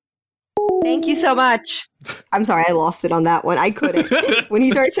you. Thank you so much. I'm sorry, I lost it on that one. I couldn't. When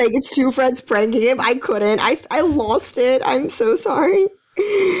he started saying it's 2 friends pranking him, I couldn't. I lost it. I'm so sorry.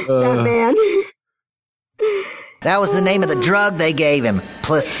 That man. That was the name of the drug they gave him.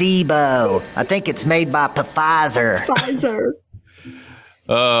 Placebo. I think it's made by Pfizer. Pfizer.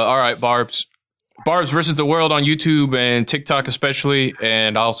 All right, Barbs. Barbs versus the World on YouTube and TikTok especially,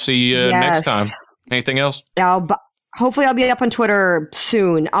 and I'll see you next time. Anything else? Hopefully I'll be up on Twitter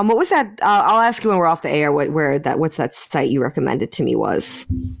soon. What was that? I'll ask you when we're off the air what's that site you recommended to me was?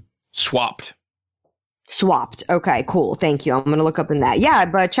 Swapped. Okay, cool. Thank you. I'm going to look up in that. Yeah,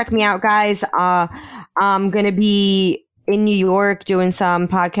 but check me out, guys. I'm going to be in New York doing some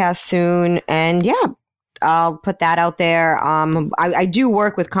podcasts soon. And yeah, I'll put that out there. I do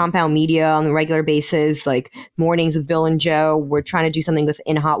work with Compound Media on a regular basis, like mornings with Bill and Joe. We're trying to do something with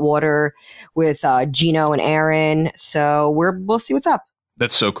In Hot Water with Gino and Aaron. So we'll see what's up.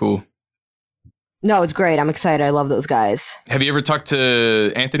 That's so cool. No, it's great. I'm excited. I love those guys. Have you ever talked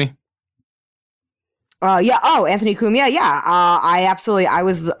to Anthony? Yeah. Oh, Anthony Cumia. Yeah.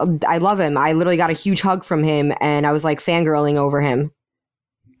 I love him. I literally got a huge hug from him and I was like fangirling over him.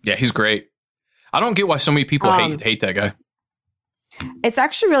 Yeah, he's great. I don't get why so many people hate that guy. It's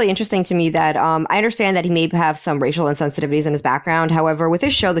actually really interesting to me that I understand that he may have some racial insensitivities in his background. However, with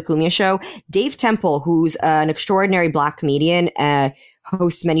his show, The Cumia Show, Dave Temple, who's an extraordinary Black comedian,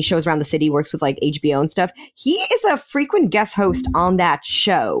 hosts many shows around the city, works with like HBO and stuff. He is a frequent guest host on that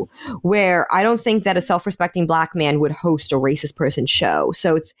show, where I don't think that a self-respecting Black man would host a racist person's show.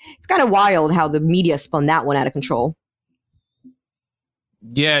 So it's kind of wild how the media spun that one out of control.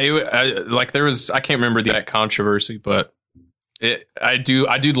 Yeah, there was, I can't remember that controversy, but I do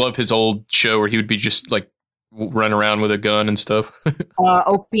love his old show where he would be just like run around with a gun and stuff.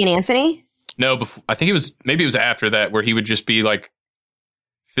 Opie and Anthony? No, I think maybe it was after that, where he would just be like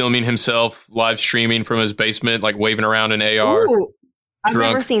filming himself live streaming from his basement, like waving around an AR. Ooh. I've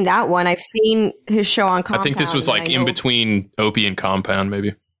never seen that one. I've seen his show on Compound. I think this was like in between Opie and Compound,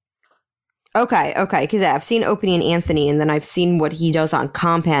 maybe. Okay. Because I've seen Opie and Anthony, and then I've seen what he does on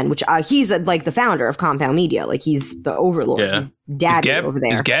Compound, which he's like the founder of Compound Media. Like he's the overlord. Yeah. He's daddy over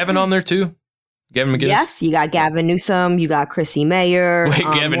there. Is Gavin on there too? Gavin McGinnis? Yes, you got Gavin Newsom. You got Chrissy Mayer. Wait,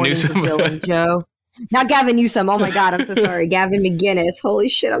 Gavin Newsom. Bill and Joe. Not Gavin Newsom. Oh my God, I'm so sorry. Gavin McGinnis. Holy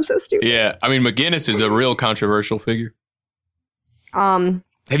shit, I'm so stupid. Yeah, I mean McGinnis is a real controversial figure.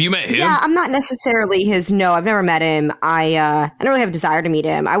 Have you met him? Yeah, I'm not necessarily his. No, I've never met him. I don't really have a desire to meet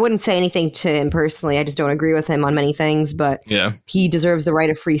him. I wouldn't say anything to him personally. I just don't agree with him on many things. But yeah, he deserves the right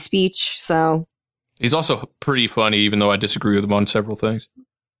of free speech. So he's also pretty funny, even though I disagree with him on several things.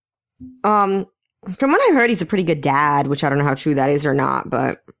 From what I heard, he's a pretty good dad, which I don't know how true that is or not.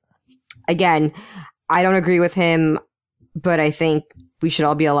 But again, I don't agree with him. But I think we should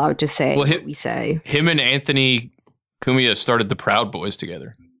all be allowed to say what we say. Him and Anthony Cumia started the Proud Boys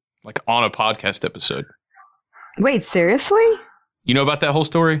together, like on a podcast episode. Wait, seriously? You know about that whole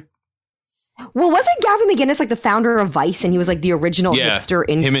story? Well, wasn't Gavin McGinnis like the founder of Vice, and he was like the original hipster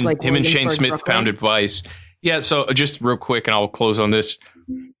in him and Shane Smith Brooklyn? founded Vice. Yeah, so just real quick, and I'll close on this.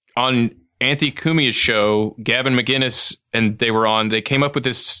 On Anthony Cumia's show, Gavin McGinnis and they came up with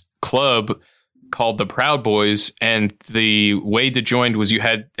this club called the Proud Boys, and the way to join was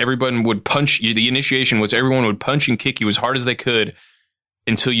everyone would punch you. The initiation was everyone would punch and kick you as hard as they could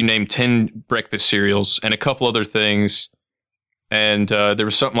until you named 10 breakfast cereals and a couple other things. And there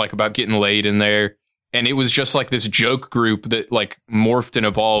was something like about getting laid in there. And it was just like this joke group that like morphed and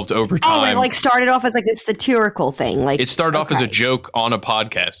evolved over time. Oh, it like started off as like a satirical thing. Like it started off as a joke on a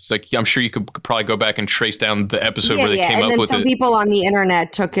podcast. Like I'm sure you could probably go back and trace down the episode where they came up with it. And then some people on the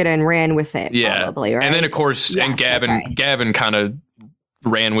internet took it and ran with it. Yeah, probably, right? And then of course, and Gavin kind of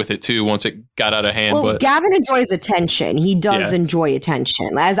ran with it too once it got out of hand. Well, but Gavin enjoys attention. He does enjoy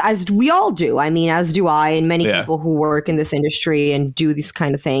attention, as we all do. I mean, as do I, and many people who work in this industry and do this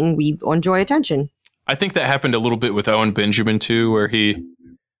kind of thing. We enjoy attention. I think that happened a little bit with Owen Benjamin too, where he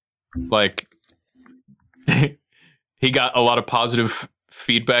like he got a lot of positive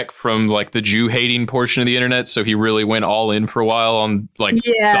feedback from like the Jew hating portion of the internet, so he really went all in for a while on like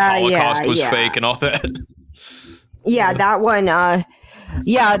the Holocaust was fake and all that. Yeah, that one.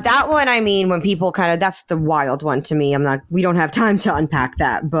 That one. I mean, when people that's the wild one to me. We don't have time to unpack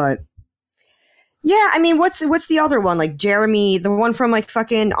that, but. Yeah, I mean, what's the other one? Like Jeremy, the one from like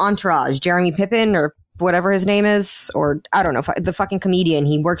fucking Entourage, Jeremy Pippin or whatever his name is, or I don't know, the fucking comedian.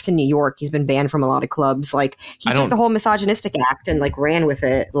 He works in New York. He's been banned from a lot of clubs. Like he took the whole misogynistic act and like ran with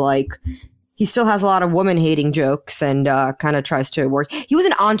it. Like he still has a lot of woman hating jokes and kind of tries to work. He was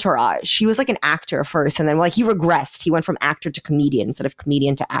an Entourage. He was like an actor first, and then like he regressed. He went from actor to comedian instead of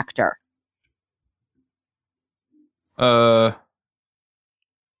comedian to actor.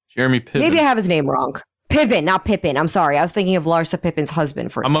 Jeremy Piven. Maybe I have his name wrong. Piven, not Pippin. I'm sorry. I was thinking of Larsa Pippin's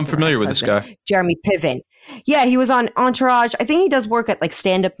husband first. I'm unfamiliar with this guy. Jeremy Piven. Yeah, he was on Entourage. I think he does work at like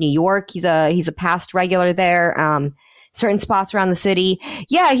Stand Up New York. He's a past regular there. Certain spots around the city.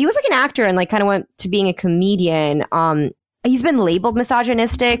 Yeah, he was like an actor and like kind of went to being a comedian. He's been labeled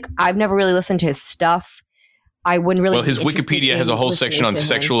misogynistic. I've never really listened to his stuff. I wouldn't really. Well, his Wikipedia has a whole section on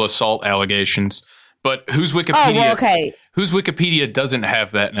sexual assault allegations. But whose Wikipedia? Oh, well, okay. Whose Wikipedia doesn't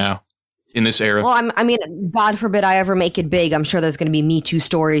have that now in this era? Well, I mean, God forbid I ever make it big. I'm sure there's going to be Me Too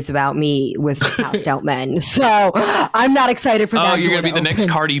stories about me with passed out men. So I'm not excited for that. Oh, you're going to be the next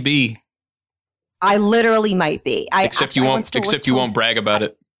Cardi B. I literally might be. Except you won't brag about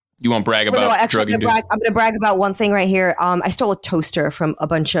it. You won't brag about drug use. I'm going to brag about one thing right here. I stole a toaster from a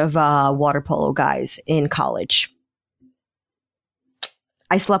bunch of water polo guys in college.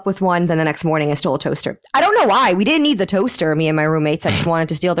 I slept with one, then the next morning I stole a toaster. I don't know why. We didn't need the toaster, me and my roommates. I just wanted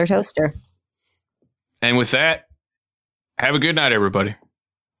to steal their toaster. And with that, have a good night, everybody.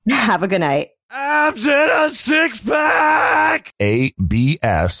 Have a good night. Abs in a six-pack!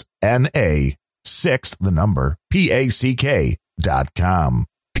 ABSNA, 6, the number, PACK.com.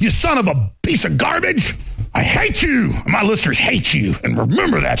 You son of a piece of garbage! I hate you! My listeners hate you, and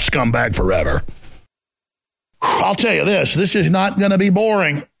remember that scumbag forever. I'll tell you this is not going to be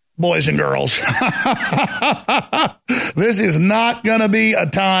boring, boys and girls. This is not going to be a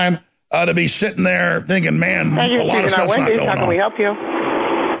time to be sitting there thinking, man, a lot of stuff's not going on. How can we help you?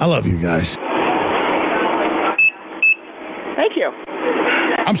 I love you guys. Thank you.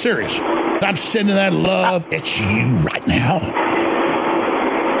 I'm serious. I'm sending that love at you right now.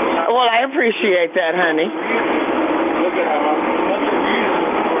 Well, I appreciate that, honey.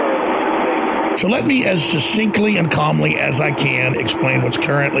 So let me, as succinctly and calmly as I can, explain what's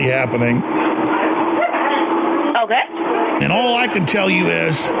currently happening. Okay. And all I can tell you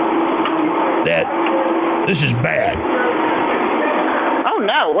is that this is bad. Oh,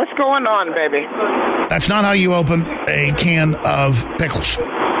 no. What's going on, baby? That's not how you open a can of pickles.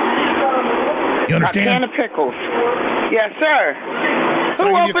 You understand? A can of pickles. Yes, sir.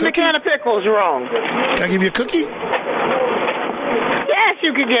 Who opened the can of pickles wrong? Can I give you a cookie? Yes,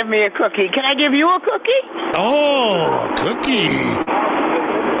 you can give me a cookie. Can I give you a cookie? Oh, a cookie.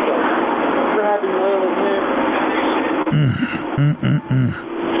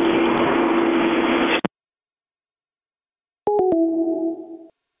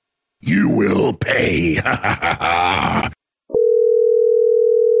 You will pay.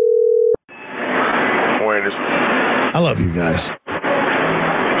 Wendys. I love you guys.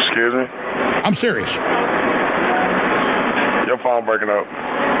 Excuse me? I'm serious. Your phone breaking up.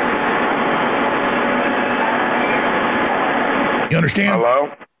 You understand? Hello?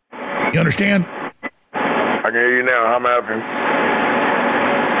 You understand? I can hear you now. How may I help you?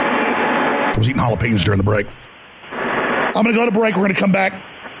 I was eating jalapenos during the break. I'm going to go to break. We're going to come back.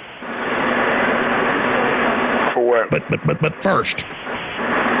 For what? But first.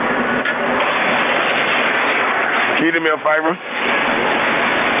 Can you do me a favor?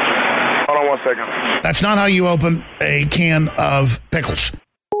 Hold on 1 second. That's not how you open a can of pickles.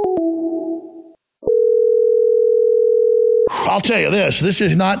 I'll tell you this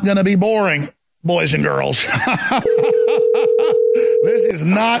is not going to be boring, boys and girls. This is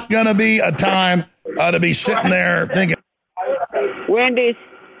not going to be a time to be sitting there thinking. Wendys.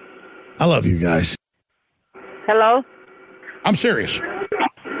 I love you guys. Hello? I'm serious.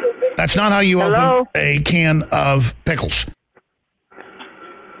 That's not how you open a can of pickles.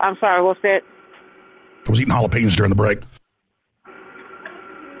 I'm sorry, what's that? I was eating jalapenos during the break.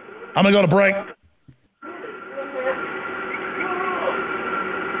 I'm going to go to break.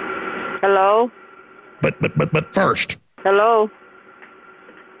 Hello? But first. Hello?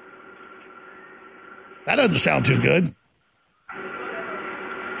 That doesn't sound too good.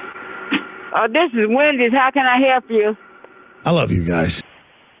 This is Wendys. How can I help you? I love you guys.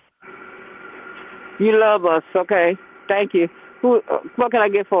 You love us. Okay. Thank you. What can I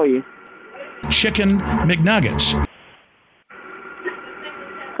get for you? Chicken McNuggets.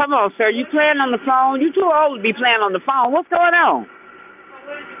 Come on, sir. You playing on the phone? You too old to be playing on the phone. What's going on?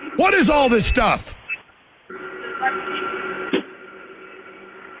 What is all this stuff?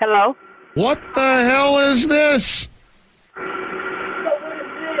 Hello? What the hell is this?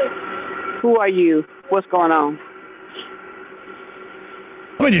 Who are you? What's going on?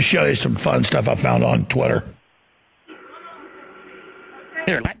 Let me just show you some fun stuff I found on Twitter.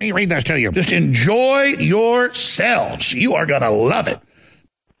 Here, let me read this to you. Just enjoy yourselves. You are going to love it.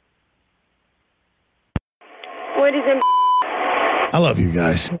 What is it? I love you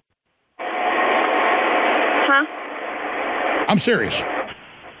guys. Huh? I'm serious.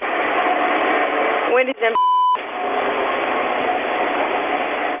 What is it?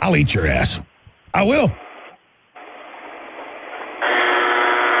 I'll eat your ass. I will.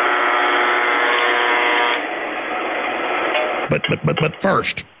 But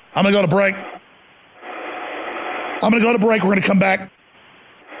first, I'm going to go to break. We're going to come back.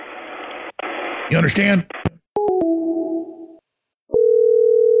 You understand?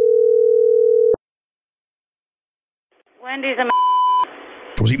 Wendys, I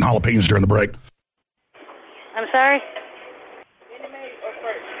was eating jalapenos during the break. I'm sorry?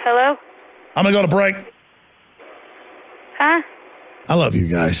 Hello? I'm going to go to break. Huh? I love you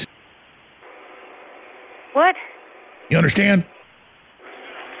guys. What? You understand?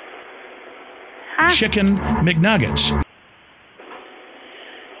 Huh? Chicken McNuggets.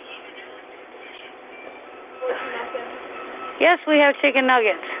 Yes, we have chicken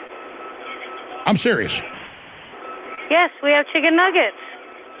nuggets. I'm serious. Yes, we have chicken nuggets.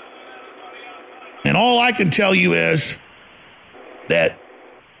 And all I can tell you is that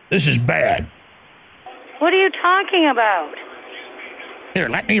this is bad. What are you talking about? Here,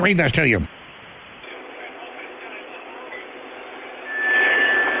 let me read this to you.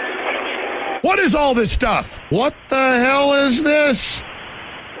 What is all this stuff? What the hell is this?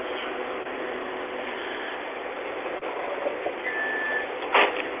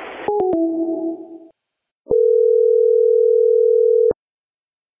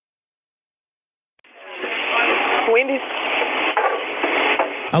 Wendys.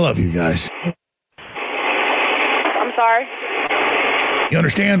 I love you guys. I'm sorry. You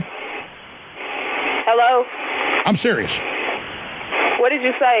understand? Hello? I'm serious. What did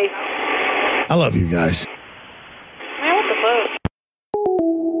you say? I love you guys. Man, what the fuck?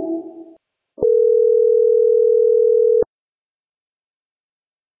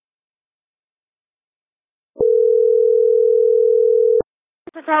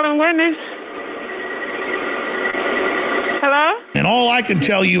 calling Wendys? Hello? And all I can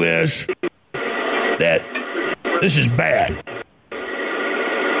tell you is that this is bad.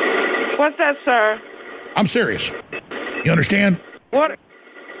 What's that, sir? I'm serious. You understand? What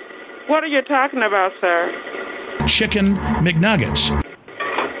are you talking about, sir? Chicken McNuggets.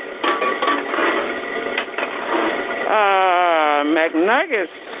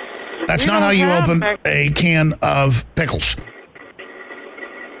 McNuggets. That's not how you open a can of pickles.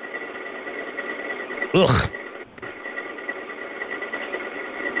 Ugh.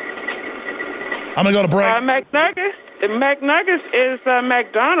 I'm gonna go to break. McNuggets is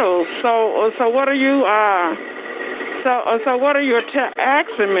McDonald's. So what are you? So what are you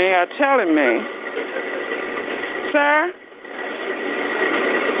asking me or telling me, sir?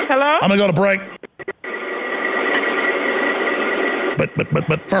 Hello? I'm gonna go to break.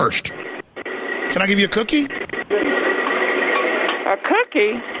 But first, can I give you a cookie? A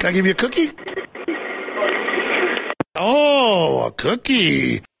cookie? Can I give you a cookie? Oh, a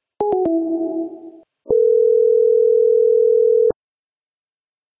cookie.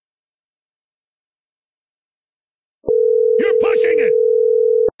 You're pushing it.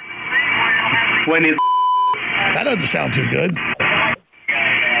 Wendys. That doesn't sound too good.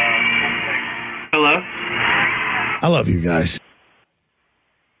 Hello? I love you guys.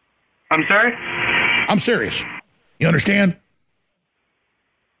 I'm sorry? I'm serious. You understand?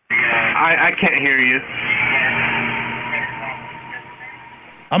 I can't hear you.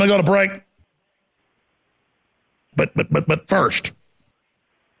 I'm gonna go to break. But first,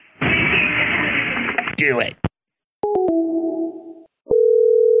 do it.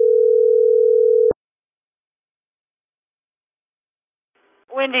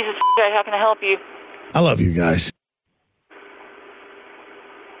 Wendys is how can I help you? I love you guys.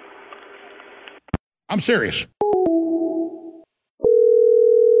 I'm serious.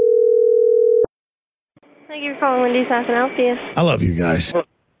 Thank you for calling Wendys. How can I help you? I love you guys.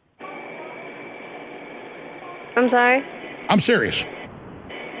 I'm sorry? I'm serious.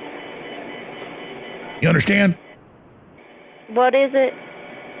 You understand? What is it?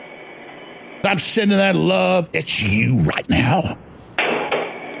 I'm sending that love at you right now.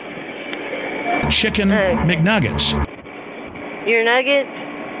 Chicken McNuggets. Your nuggets?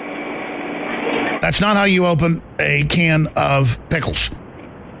 That's not how you open a can of pickles.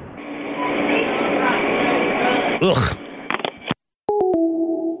 Ugh.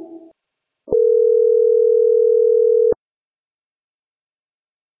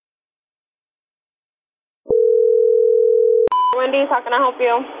 Wendys, how can I help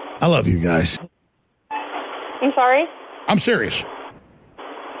you? I love you guys. I'm sorry? I'm serious.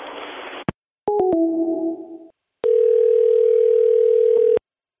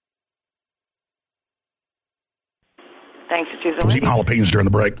 Thanks for choosing I was eating jalapenos during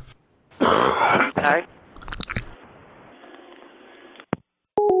the break. Sorry.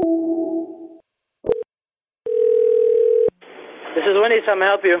 This is Wendys. How may I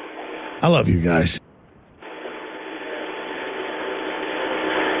help you? I love you guys.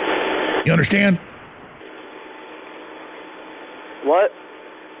 You understand? What?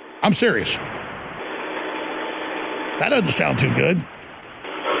 I'm serious. That doesn't sound too good.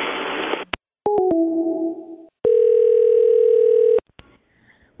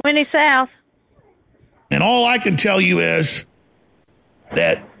 Wendys South. And all I can tell you is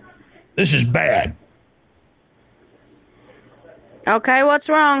that this is bad. Okay, what's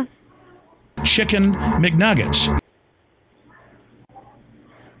wrong? Chicken McNuggets.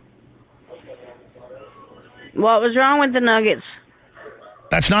 What was wrong with the nuggets?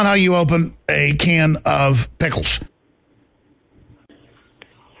 That's not how you open a can of pickles.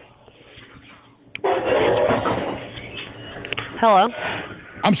 Hello?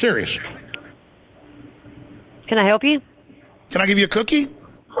 I'm serious. Can I help you? Can I give you a cookie?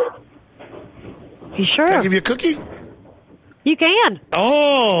 You sure? Can I give you a cookie? You can.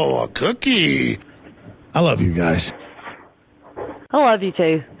 Oh, a cookie. I love you guys. I love you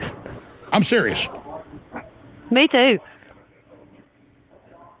too. I'm serious. Me too.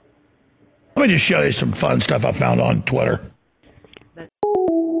 Let me just show you some fun stuff I found on Twitter.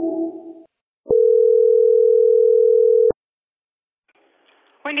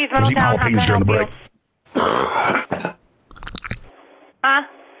 Wendys, I was eating jalapenos during the break. Huh?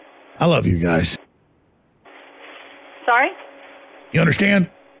 I love you guys. Sorry? You understand?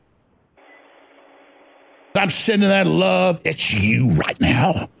 I'm sending that love at you right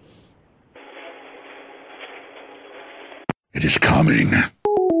now. It is coming.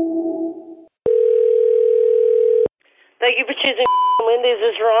 Thank you for choosing Wendys.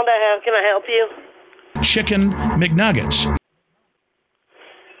 This is Rhonda. How can I help you? Chicken McNuggets.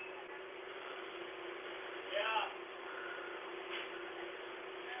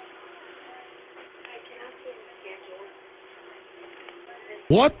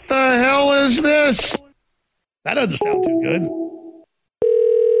 What the hell is this? That doesn't sound too good.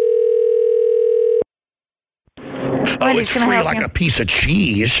 Oh, it's free like a piece of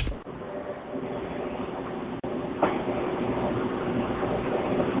cheese.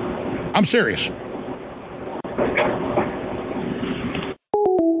 I'm serious.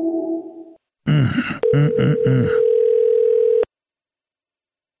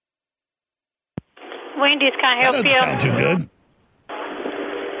 Wendys, can I help That you? doesn't sound too good.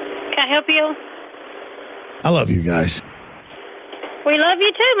 Can I help you? I love you guys. We love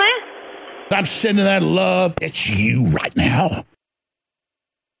you too, man. I'm sending that love at you right now.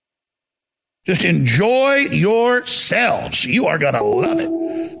 Just enjoy yourselves. You are going to love it.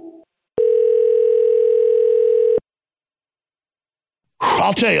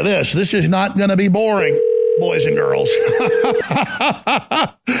 I'll tell you this is not going to be boring, boys and girls.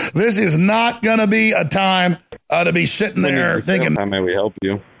 This is not going to be a time to be sitting there thinking, how may we help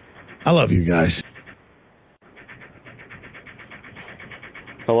you? I love you guys.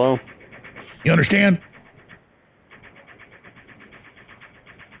 Hello? You understand?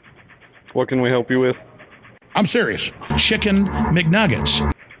 What can we help you with? I'm serious. Chicken McNuggets.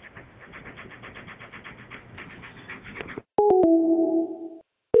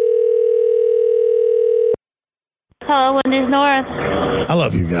 Hello, Wendys North. I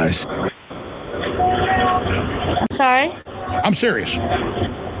love you guys. I'm sorry? I'm serious.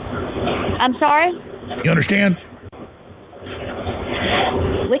 I'm sorry? You understand?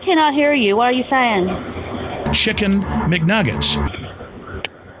 We cannot hear you. What are you saying? Chicken McNuggets.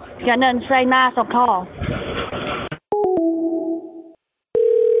 You got nothing to say nice on call.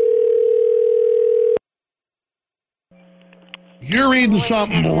 You're reading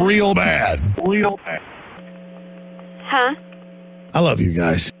something real bad. Real bad. Huh? I love you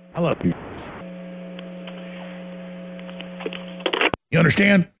guys. I love you. You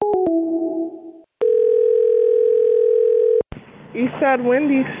understand? Eastside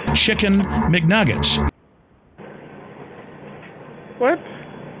Wendy's. Chicken McNuggets. What?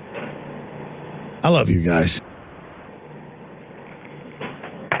 I love you guys.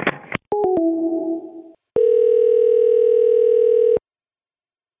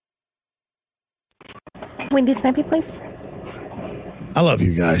 Wendy's, maybe, please. I love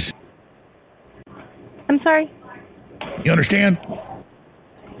you guys. I'm sorry. You understand?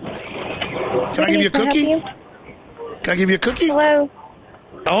 Can I give you a cookie? Can I give you a cookie? Hello.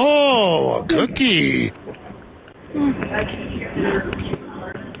 Oh, a cookie. I'm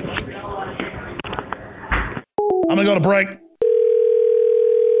going to go to break.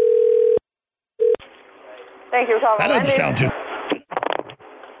 Thank you for calling. That doesn't sound too.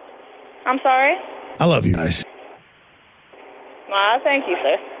 I'm sorry. I love you guys. Thank you,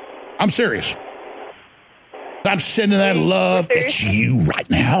 sir. I'm serious. I'm sending that love at you right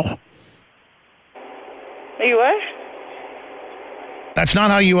now. Are you what? That's not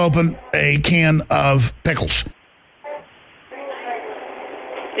how you open a can of pickles. Do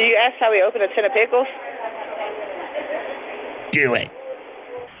you ask how we open a tin of pickles? Do it.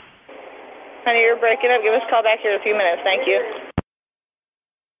 Honey, you're breaking up. Give us a call back here in a few minutes. Thank you.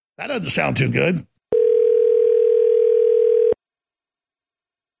 That doesn't sound too good.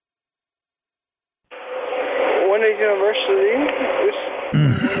 Wendys University.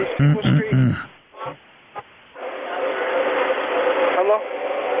 Hello? I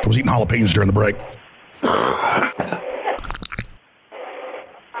was eating jalapenos during the break.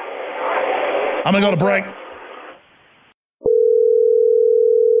 I'm going to go to break.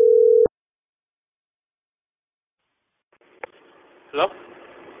 Hello?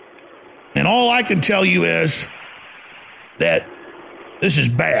 And all I can tell you is that this is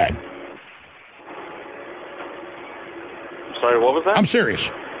bad. Sorry, what was that? I'm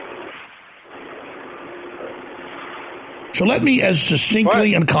serious. So let me, as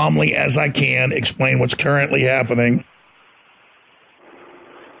succinctly and calmly as I can, explain what's currently happening.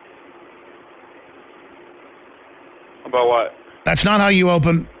 About what? That's not how you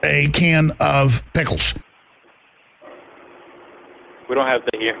open a can of pickles. We don't have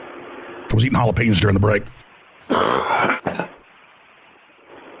that here. I was eating jalapenos during the break.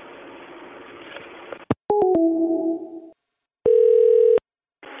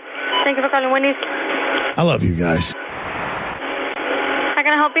 Thank you for calling Wendys. I love you guys. How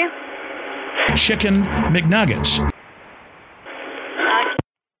can I help you? Chicken McNuggets.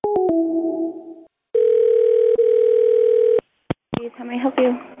 How may I help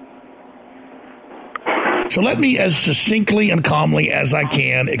you? So let me, as succinctly and calmly as I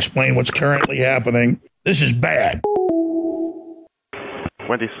can, explain what's currently happening. This is bad.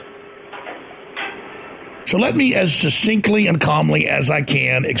 Wendys. So let me, as succinctly and calmly as I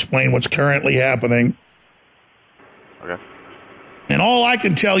can, explain what's currently happening. Okay. And all I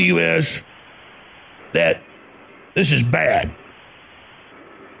can tell you is that this is bad.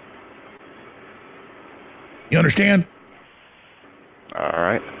 You understand? All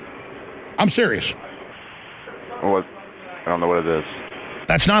right. I'm serious. What? I don't know what it is.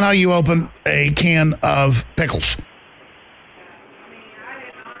 That's not how you open a can of pickles.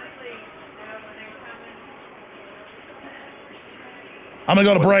 I'm going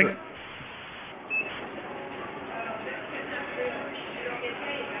to go to break.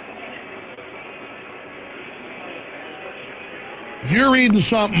 You're eating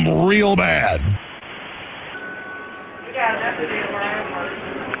something real bad.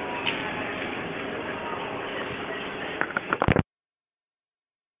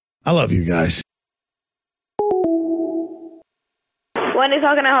 I love you guys. Wendys,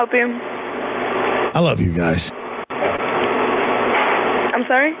 how can I help you? I love you guys. I'm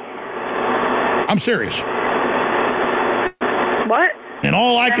sorry? I'm serious. What? And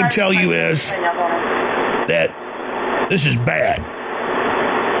all I can tell you is that this is bad.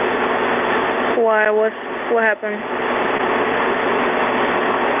 Why? What happened?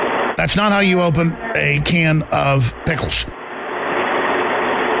 That's not how you open a can of pickles.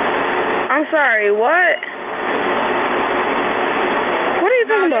 I'm sorry, what? What are you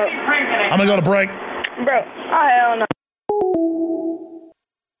talking about? I'm going to go to break. Bro, hell no.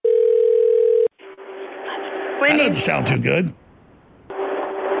 That doesn't sound too good.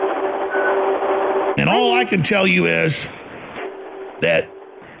 And all I can tell you is that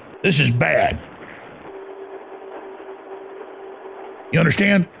this is bad. You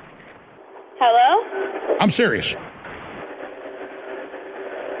understand? Hello? I'm serious.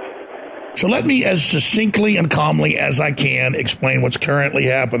 So let me, as succinctly and calmly as I can, explain what's currently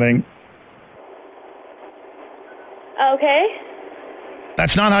happening. Okay.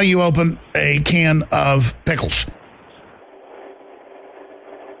 That's not how you open a can of pickles.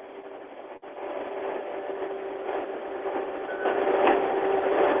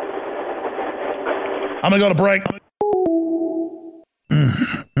 I'm going to go to break.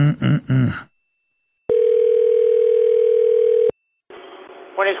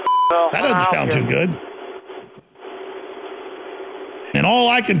 That doesn't sound too good. And all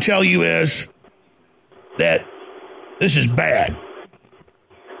I can tell you is that this is bad.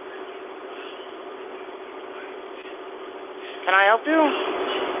 Can I help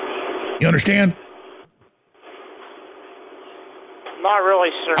you? You understand? Not really,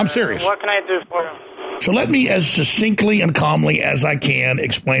 sir. I'm serious. What can I do for you? So let me, as succinctly and calmly as I can,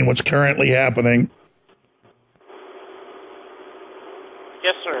 explain what's currently happening.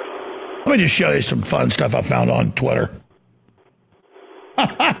 Yes, sir. Let me just show you some fun stuff I found on Twitter.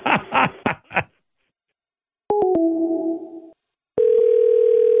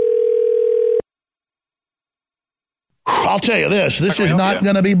 I'll tell you this is not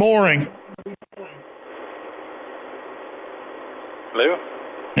going to be boring. Hello?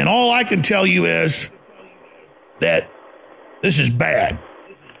 And all I can tell you is that this is bad.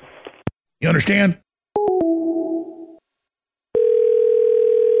 You understand?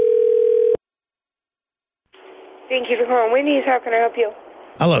 Thank you for calling Wendys. How can I help you?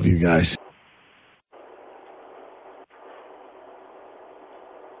 I love you guys.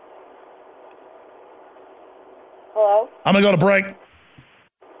 Hello? I'm going to go to break.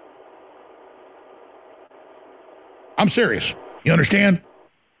 I'm serious. You understand?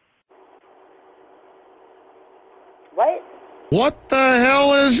 What? What the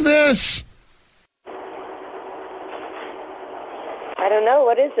hell is this? I don't know.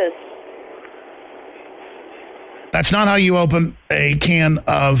 What is this? That's not how you open a can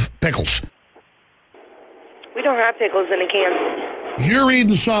of pickles. We don't have pickles in a can. You're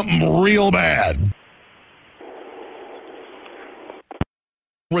eating something real bad.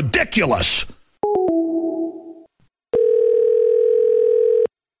 Ridiculous.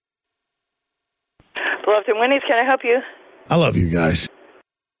 Bluffton Wendys, can I help you? I love you guys.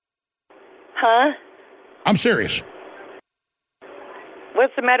 Huh? I'm serious.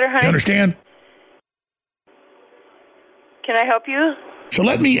 What's the matter, honey? You understand? Can I help you? So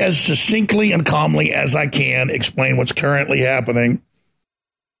let me, as succinctly and calmly as I can, explain what's currently happening.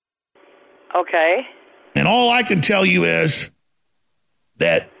 Okay. And all I can tell you is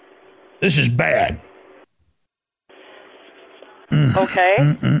that this is bad. Okay.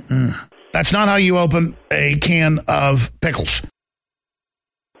 That's not how you open a can of pickles.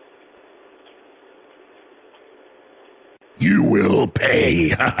 You will pay.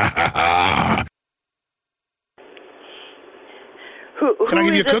 Who Can I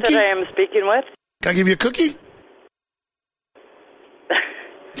give you is a it cookie? that I am speaking with? Can I give you a cookie?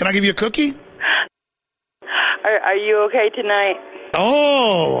 Can I give you a cookie? Are you okay tonight?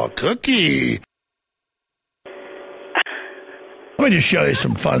 Oh, a cookie. Let me just show you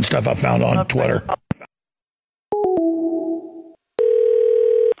some fun stuff I found on Twitter.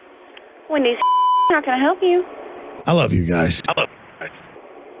 Wendys, how can I help you? I love you guys.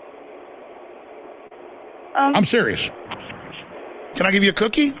 I'm serious. Can I give you a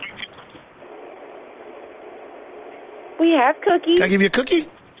cookie? We have cookies. Can I give you a cookie?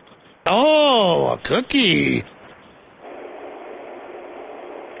 Oh, a cookie.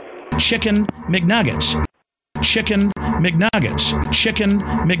 Chicken McNuggets. Chicken McNuggets. Chicken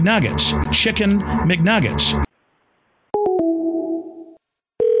McNuggets. Chicken McNuggets.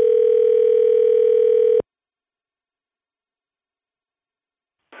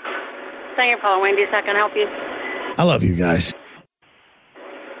 Thank you for calling Wendys. How can I help you? I love you guys.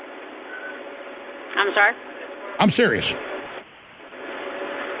 I'm sorry? I'm serious.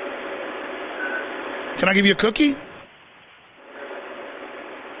 Can I give you a cookie?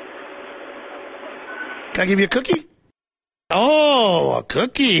 Can I give you a cookie? Oh, a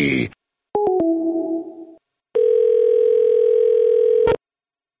cookie.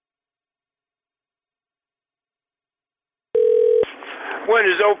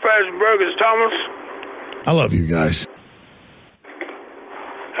 Wendys Old Fashioned Burgers, Thomas. I love you guys.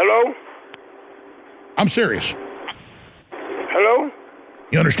 Hello? I'm serious. Hello?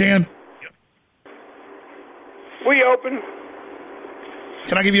 You understand? We open.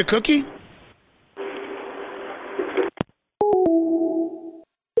 Can I give you a cookie?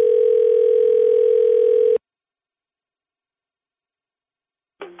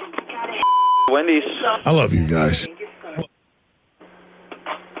 Wendys. I love you guys.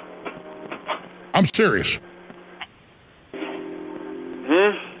 I'm serious.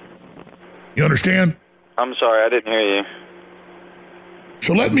 You understand? I'm sorry, I didn't hear you.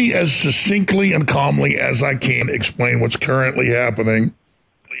 So let me, as succinctly and calmly as I can, explain what's currently happening.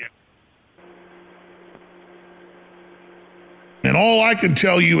 And all I can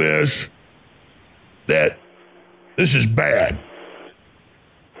tell you is that this is bad.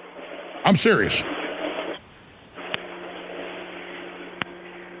 I'm serious.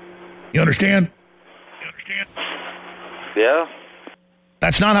 You understand? Yeah?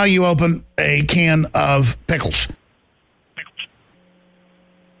 That's not how you open a can of pickles.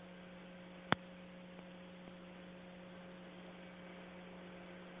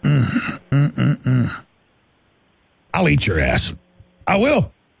 I'll eat your ass. I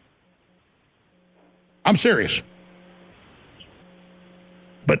will. I'm serious.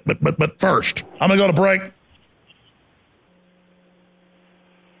 But first, I'm going to go to break.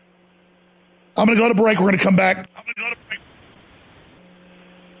 I'm going to go to break. We're going to come back.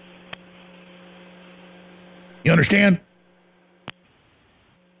 You understand?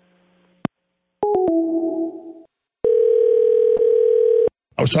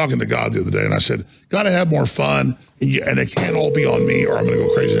 I was talking to God the other day, and I said, got to have more fun, and it can't all be on me, or I'm going to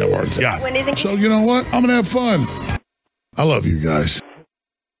go crazy and have a heart attack. Yeah. So you know what? I'm going to have fun. I love you guys.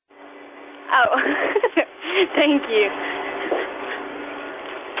 Oh, thank you.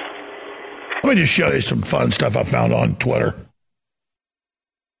 Let me just show you some fun stuff I found on Twitter.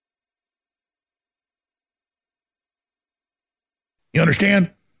 You understand?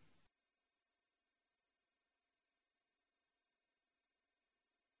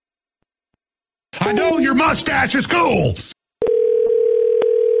 I know your mustache is cool.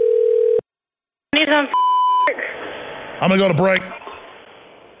 Need I'm going to go to break.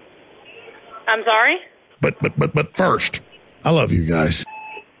 I'm sorry? But first, I love you guys.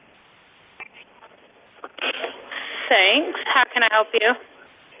 Thanks. How can I help you?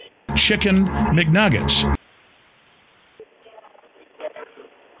 Chicken McNuggets.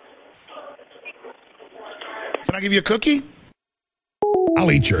 Can I give you a cookie?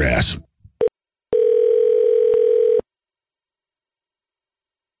 I'll eat your ass.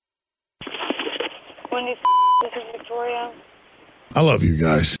 Wendys, this is Victoria. I love you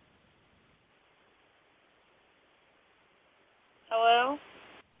guys. Hello?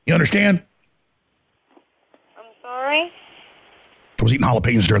 You understand? I'm sorry? I was eating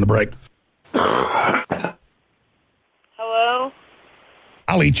jalapenos during the break. Hello?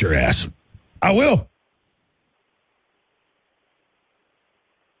 I'll eat your ass. I will.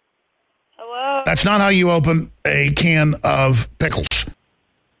 Hello? That's not how you open a can of pickles.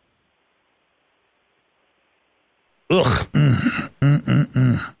 Ugh.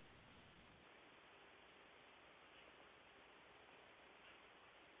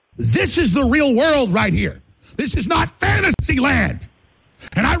 This is the real world right here. This is not fantasy land.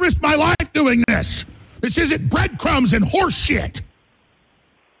 And I risked my life doing this. This isn't breadcrumbs and horse shit.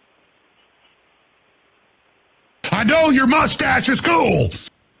 I know your mustache is cool.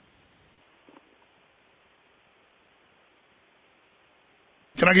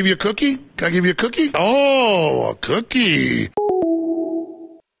 Can I give you a cookie? Can I give you a cookie? Oh, a cookie.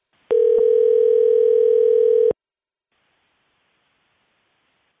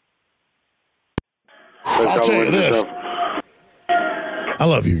 I'll tell you this. I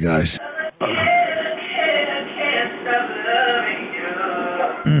love you guys.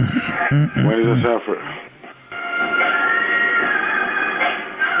 When is this effort?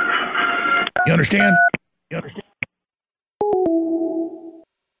 You understand?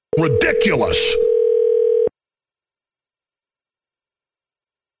 Ridiculous.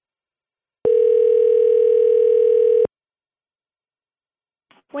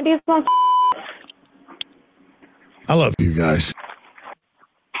 Wendys wants. I love you guys.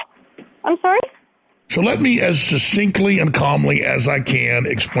 I'm sorry? So let me, as succinctly and calmly as I can,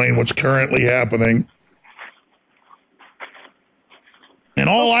 explain what's currently happening. And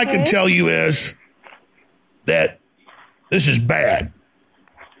all I can tell you is that this is bad.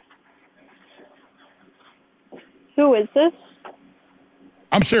 Who is this?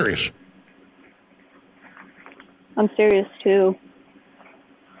 I'm serious. I'm serious, too.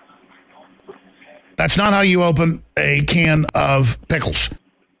 That's not how you open a can of pickles.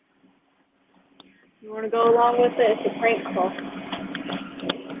 You want to go along with it? It's a prank call.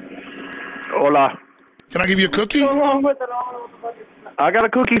 Hola. Can I give you a cookie? Go along with it. I got a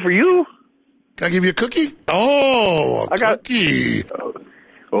cookie for you. Can I give you a cookie? Oh, a cookie.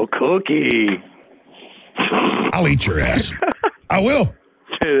 Oh, cookie. I'll eat your ass. I will.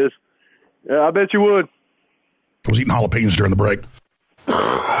 Cheers. Yeah, I bet you would. I was eating jalapenos during the break.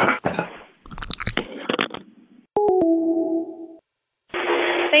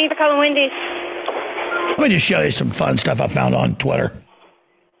 Thank you for calling Wendys. Let me just show you some fun stuff I found on Twitter.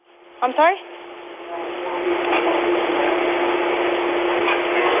 I'm sorry?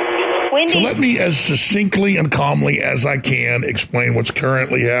 Wendys. So let me, as succinctly and calmly as I can, explain what's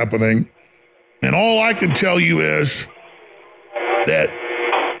currently happening. And all I can tell you is that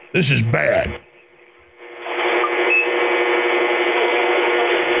this is bad.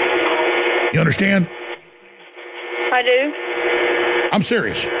 You understand? I do. I'm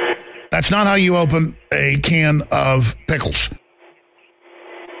serious. That's not how you open a can of pickles.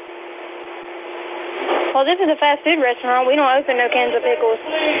 Well, this is a fast food restaurant. We don't open no cans of pickles.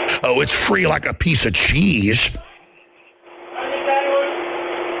 Oh, it's free like a piece of cheese.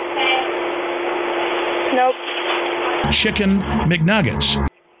 Nope. Chicken McNuggets.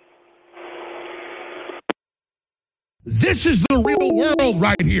 This is the real world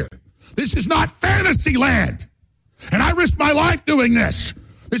right here. This is not fantasy land. And I risked my life doing this.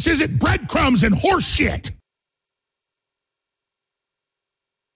 This isn't breadcrumbs and horse shit.